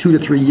 2 to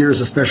 3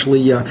 years,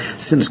 especially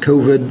since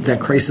COVID,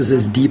 that crisis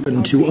has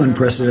deepened to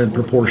unprecedented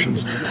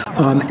proportions.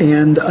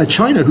 And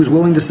China, who's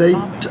willing to say,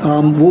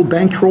 we'll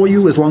bankroll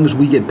you as long as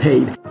we get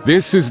paid.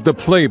 This is the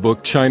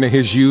playbook China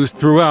has used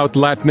throughout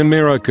Latin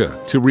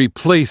America to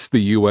replace the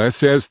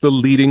U.S. as the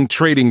leading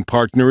trading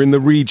partner in the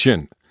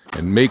region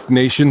and make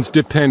nations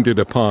dependent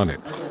upon it.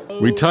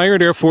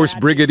 Retired Air Force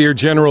Brigadier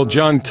General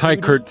John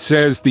Teichert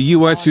says the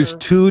U.S. is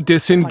too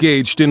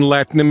disengaged in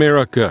Latin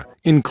America,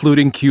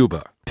 including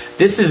Cuba.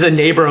 This is a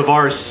neighbor of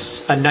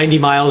ours, 90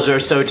 miles or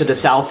so to the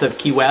south of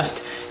Key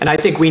West. And I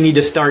think we need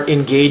to start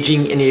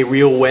engaging in a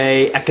real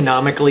way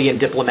economically and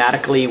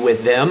diplomatically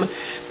with them.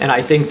 And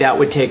I think that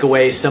would take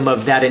away some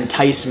of that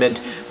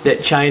enticement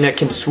that China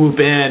can swoop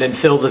in and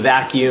fill the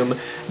vacuum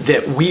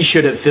that we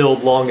should have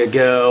filled long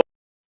ago.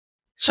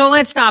 So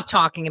let's stop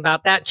talking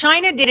about that.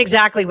 China did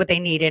exactly what they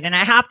needed, and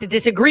I have to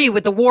disagree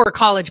with the war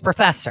college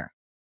professor.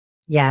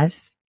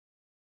 Yes,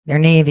 their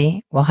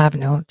Navy will have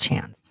no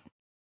chance,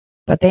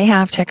 but they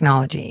have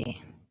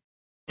technology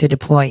to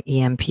deploy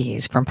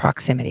EMPs from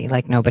proximity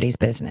like nobody's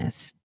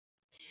business.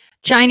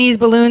 Chinese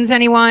balloons,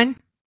 anyone?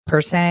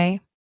 Per se?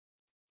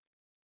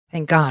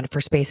 Thank God for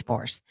Space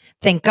Force.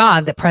 Thank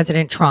God that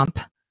President Trump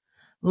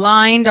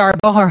lined our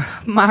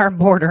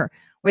border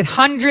with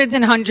hundreds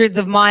and hundreds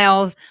of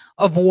miles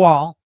of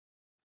wall.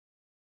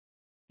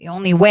 The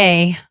only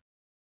way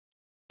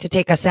to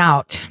take us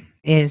out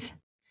is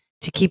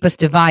to keep us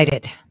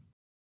divided,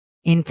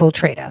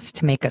 infiltrate us,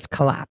 to make us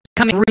collapse.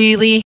 Coming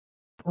really,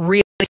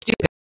 really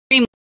stupid.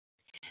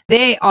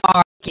 They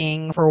are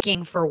looking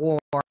for war.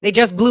 They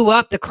just blew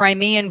up the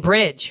Crimean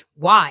Bridge.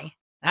 Why?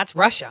 That's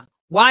Russia.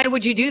 Why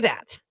would you do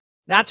that?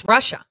 That's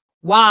Russia.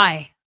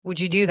 Why would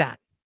you do that?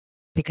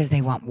 Because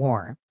they want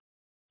war.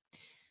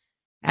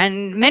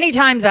 And many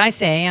times I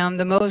say I'm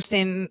the most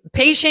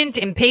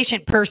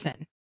impatient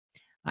person.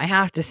 I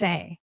have to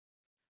say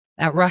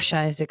that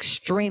Russia is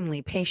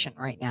extremely patient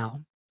right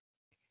now.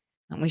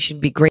 And we should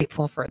be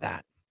grateful for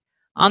that.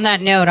 On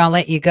that note, I'll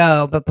let you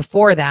go. But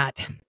before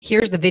that,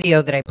 here's the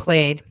video that I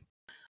played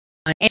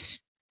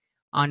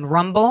on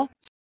Rumble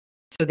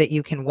so that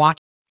you can watch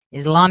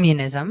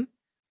Islamunism.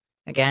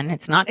 Again,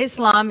 it's not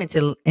Islam, it's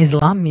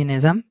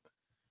Islamunism,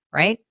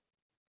 right?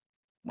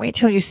 Wait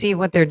till you see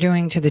what they're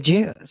doing to the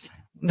Jews.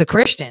 The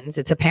Christians,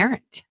 it's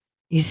apparent.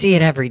 You see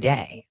it every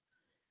day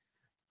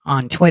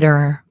on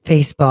Twitter,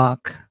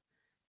 Facebook,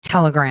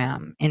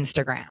 Telegram,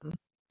 Instagram.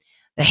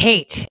 The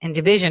hate and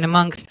division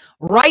amongst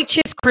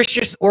righteous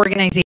Christian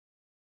organizations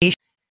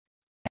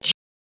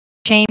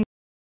shame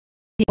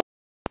people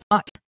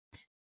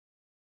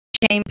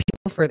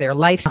for their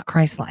lives not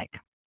Christ-like.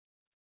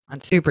 On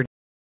super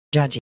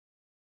judgy.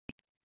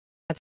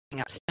 That's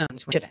up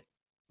stones. We shouldn't.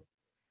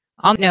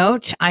 On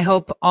note, I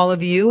hope all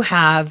of you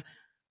have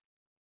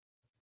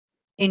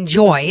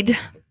enjoyed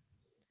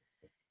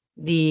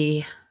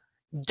the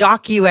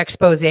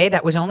docu-expose.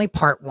 That was only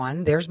part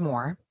one. There's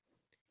more.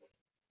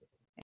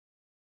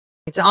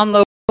 It's on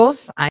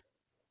locals,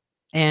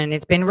 and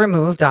it's been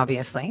removed,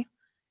 obviously.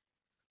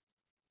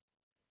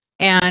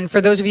 And for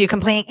those of you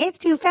complaining, it's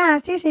too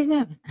fast, this is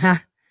no.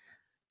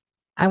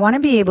 I want to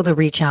be able to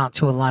reach out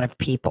to a lot of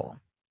people.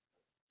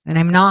 And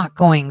I'm not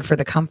going for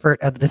the comfort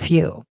of the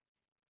few.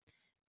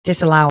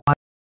 Disallow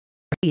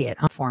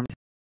it on forms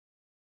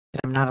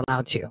that I'm not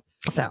allowed to.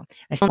 So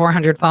I still have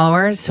 400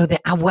 followers, so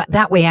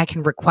that way I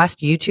can request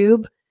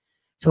YouTube.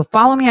 So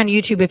follow me on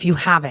YouTube if you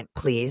haven't,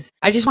 please.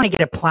 I just want to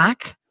get a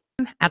plaque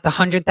at the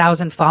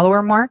 100,000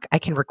 follower mark. I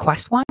can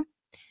request one.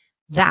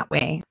 That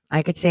way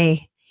I could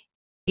say,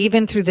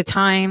 even through the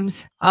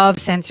times of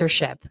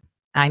censorship,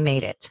 I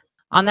made it.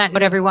 On that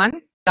note,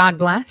 everyone, God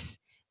bless.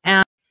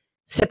 And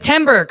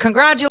September,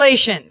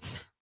 congratulations.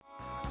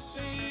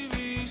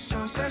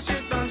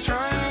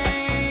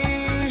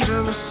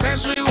 Ever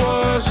since we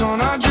was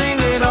on, I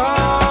dreamed it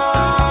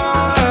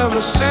all.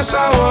 Ever since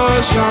I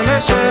was young, they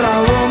said I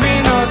won't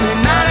be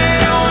nothing. Now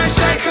they always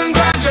say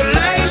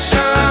congratulations.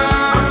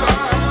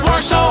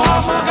 Worked so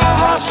hard, forgot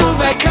how to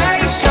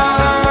vacation.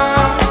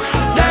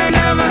 They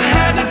never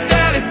had the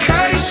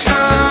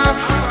dedication.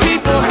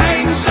 People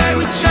hate and say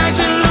we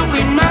changed and look,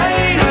 we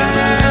made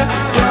it.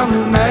 Yeah, we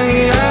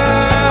made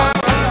it.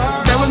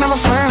 They was never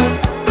friendly.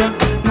 Yeah.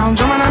 Now I'm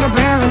jumping out of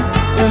bed.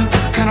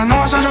 Yeah. And I know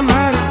I sound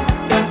dramatic.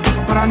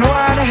 But I know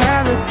I had to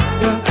have it,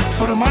 yeah.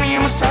 For the money,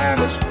 I'm a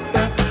savage,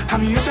 yeah. I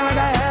be using like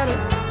I had it,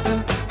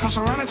 yeah. I'm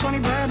surrounded 20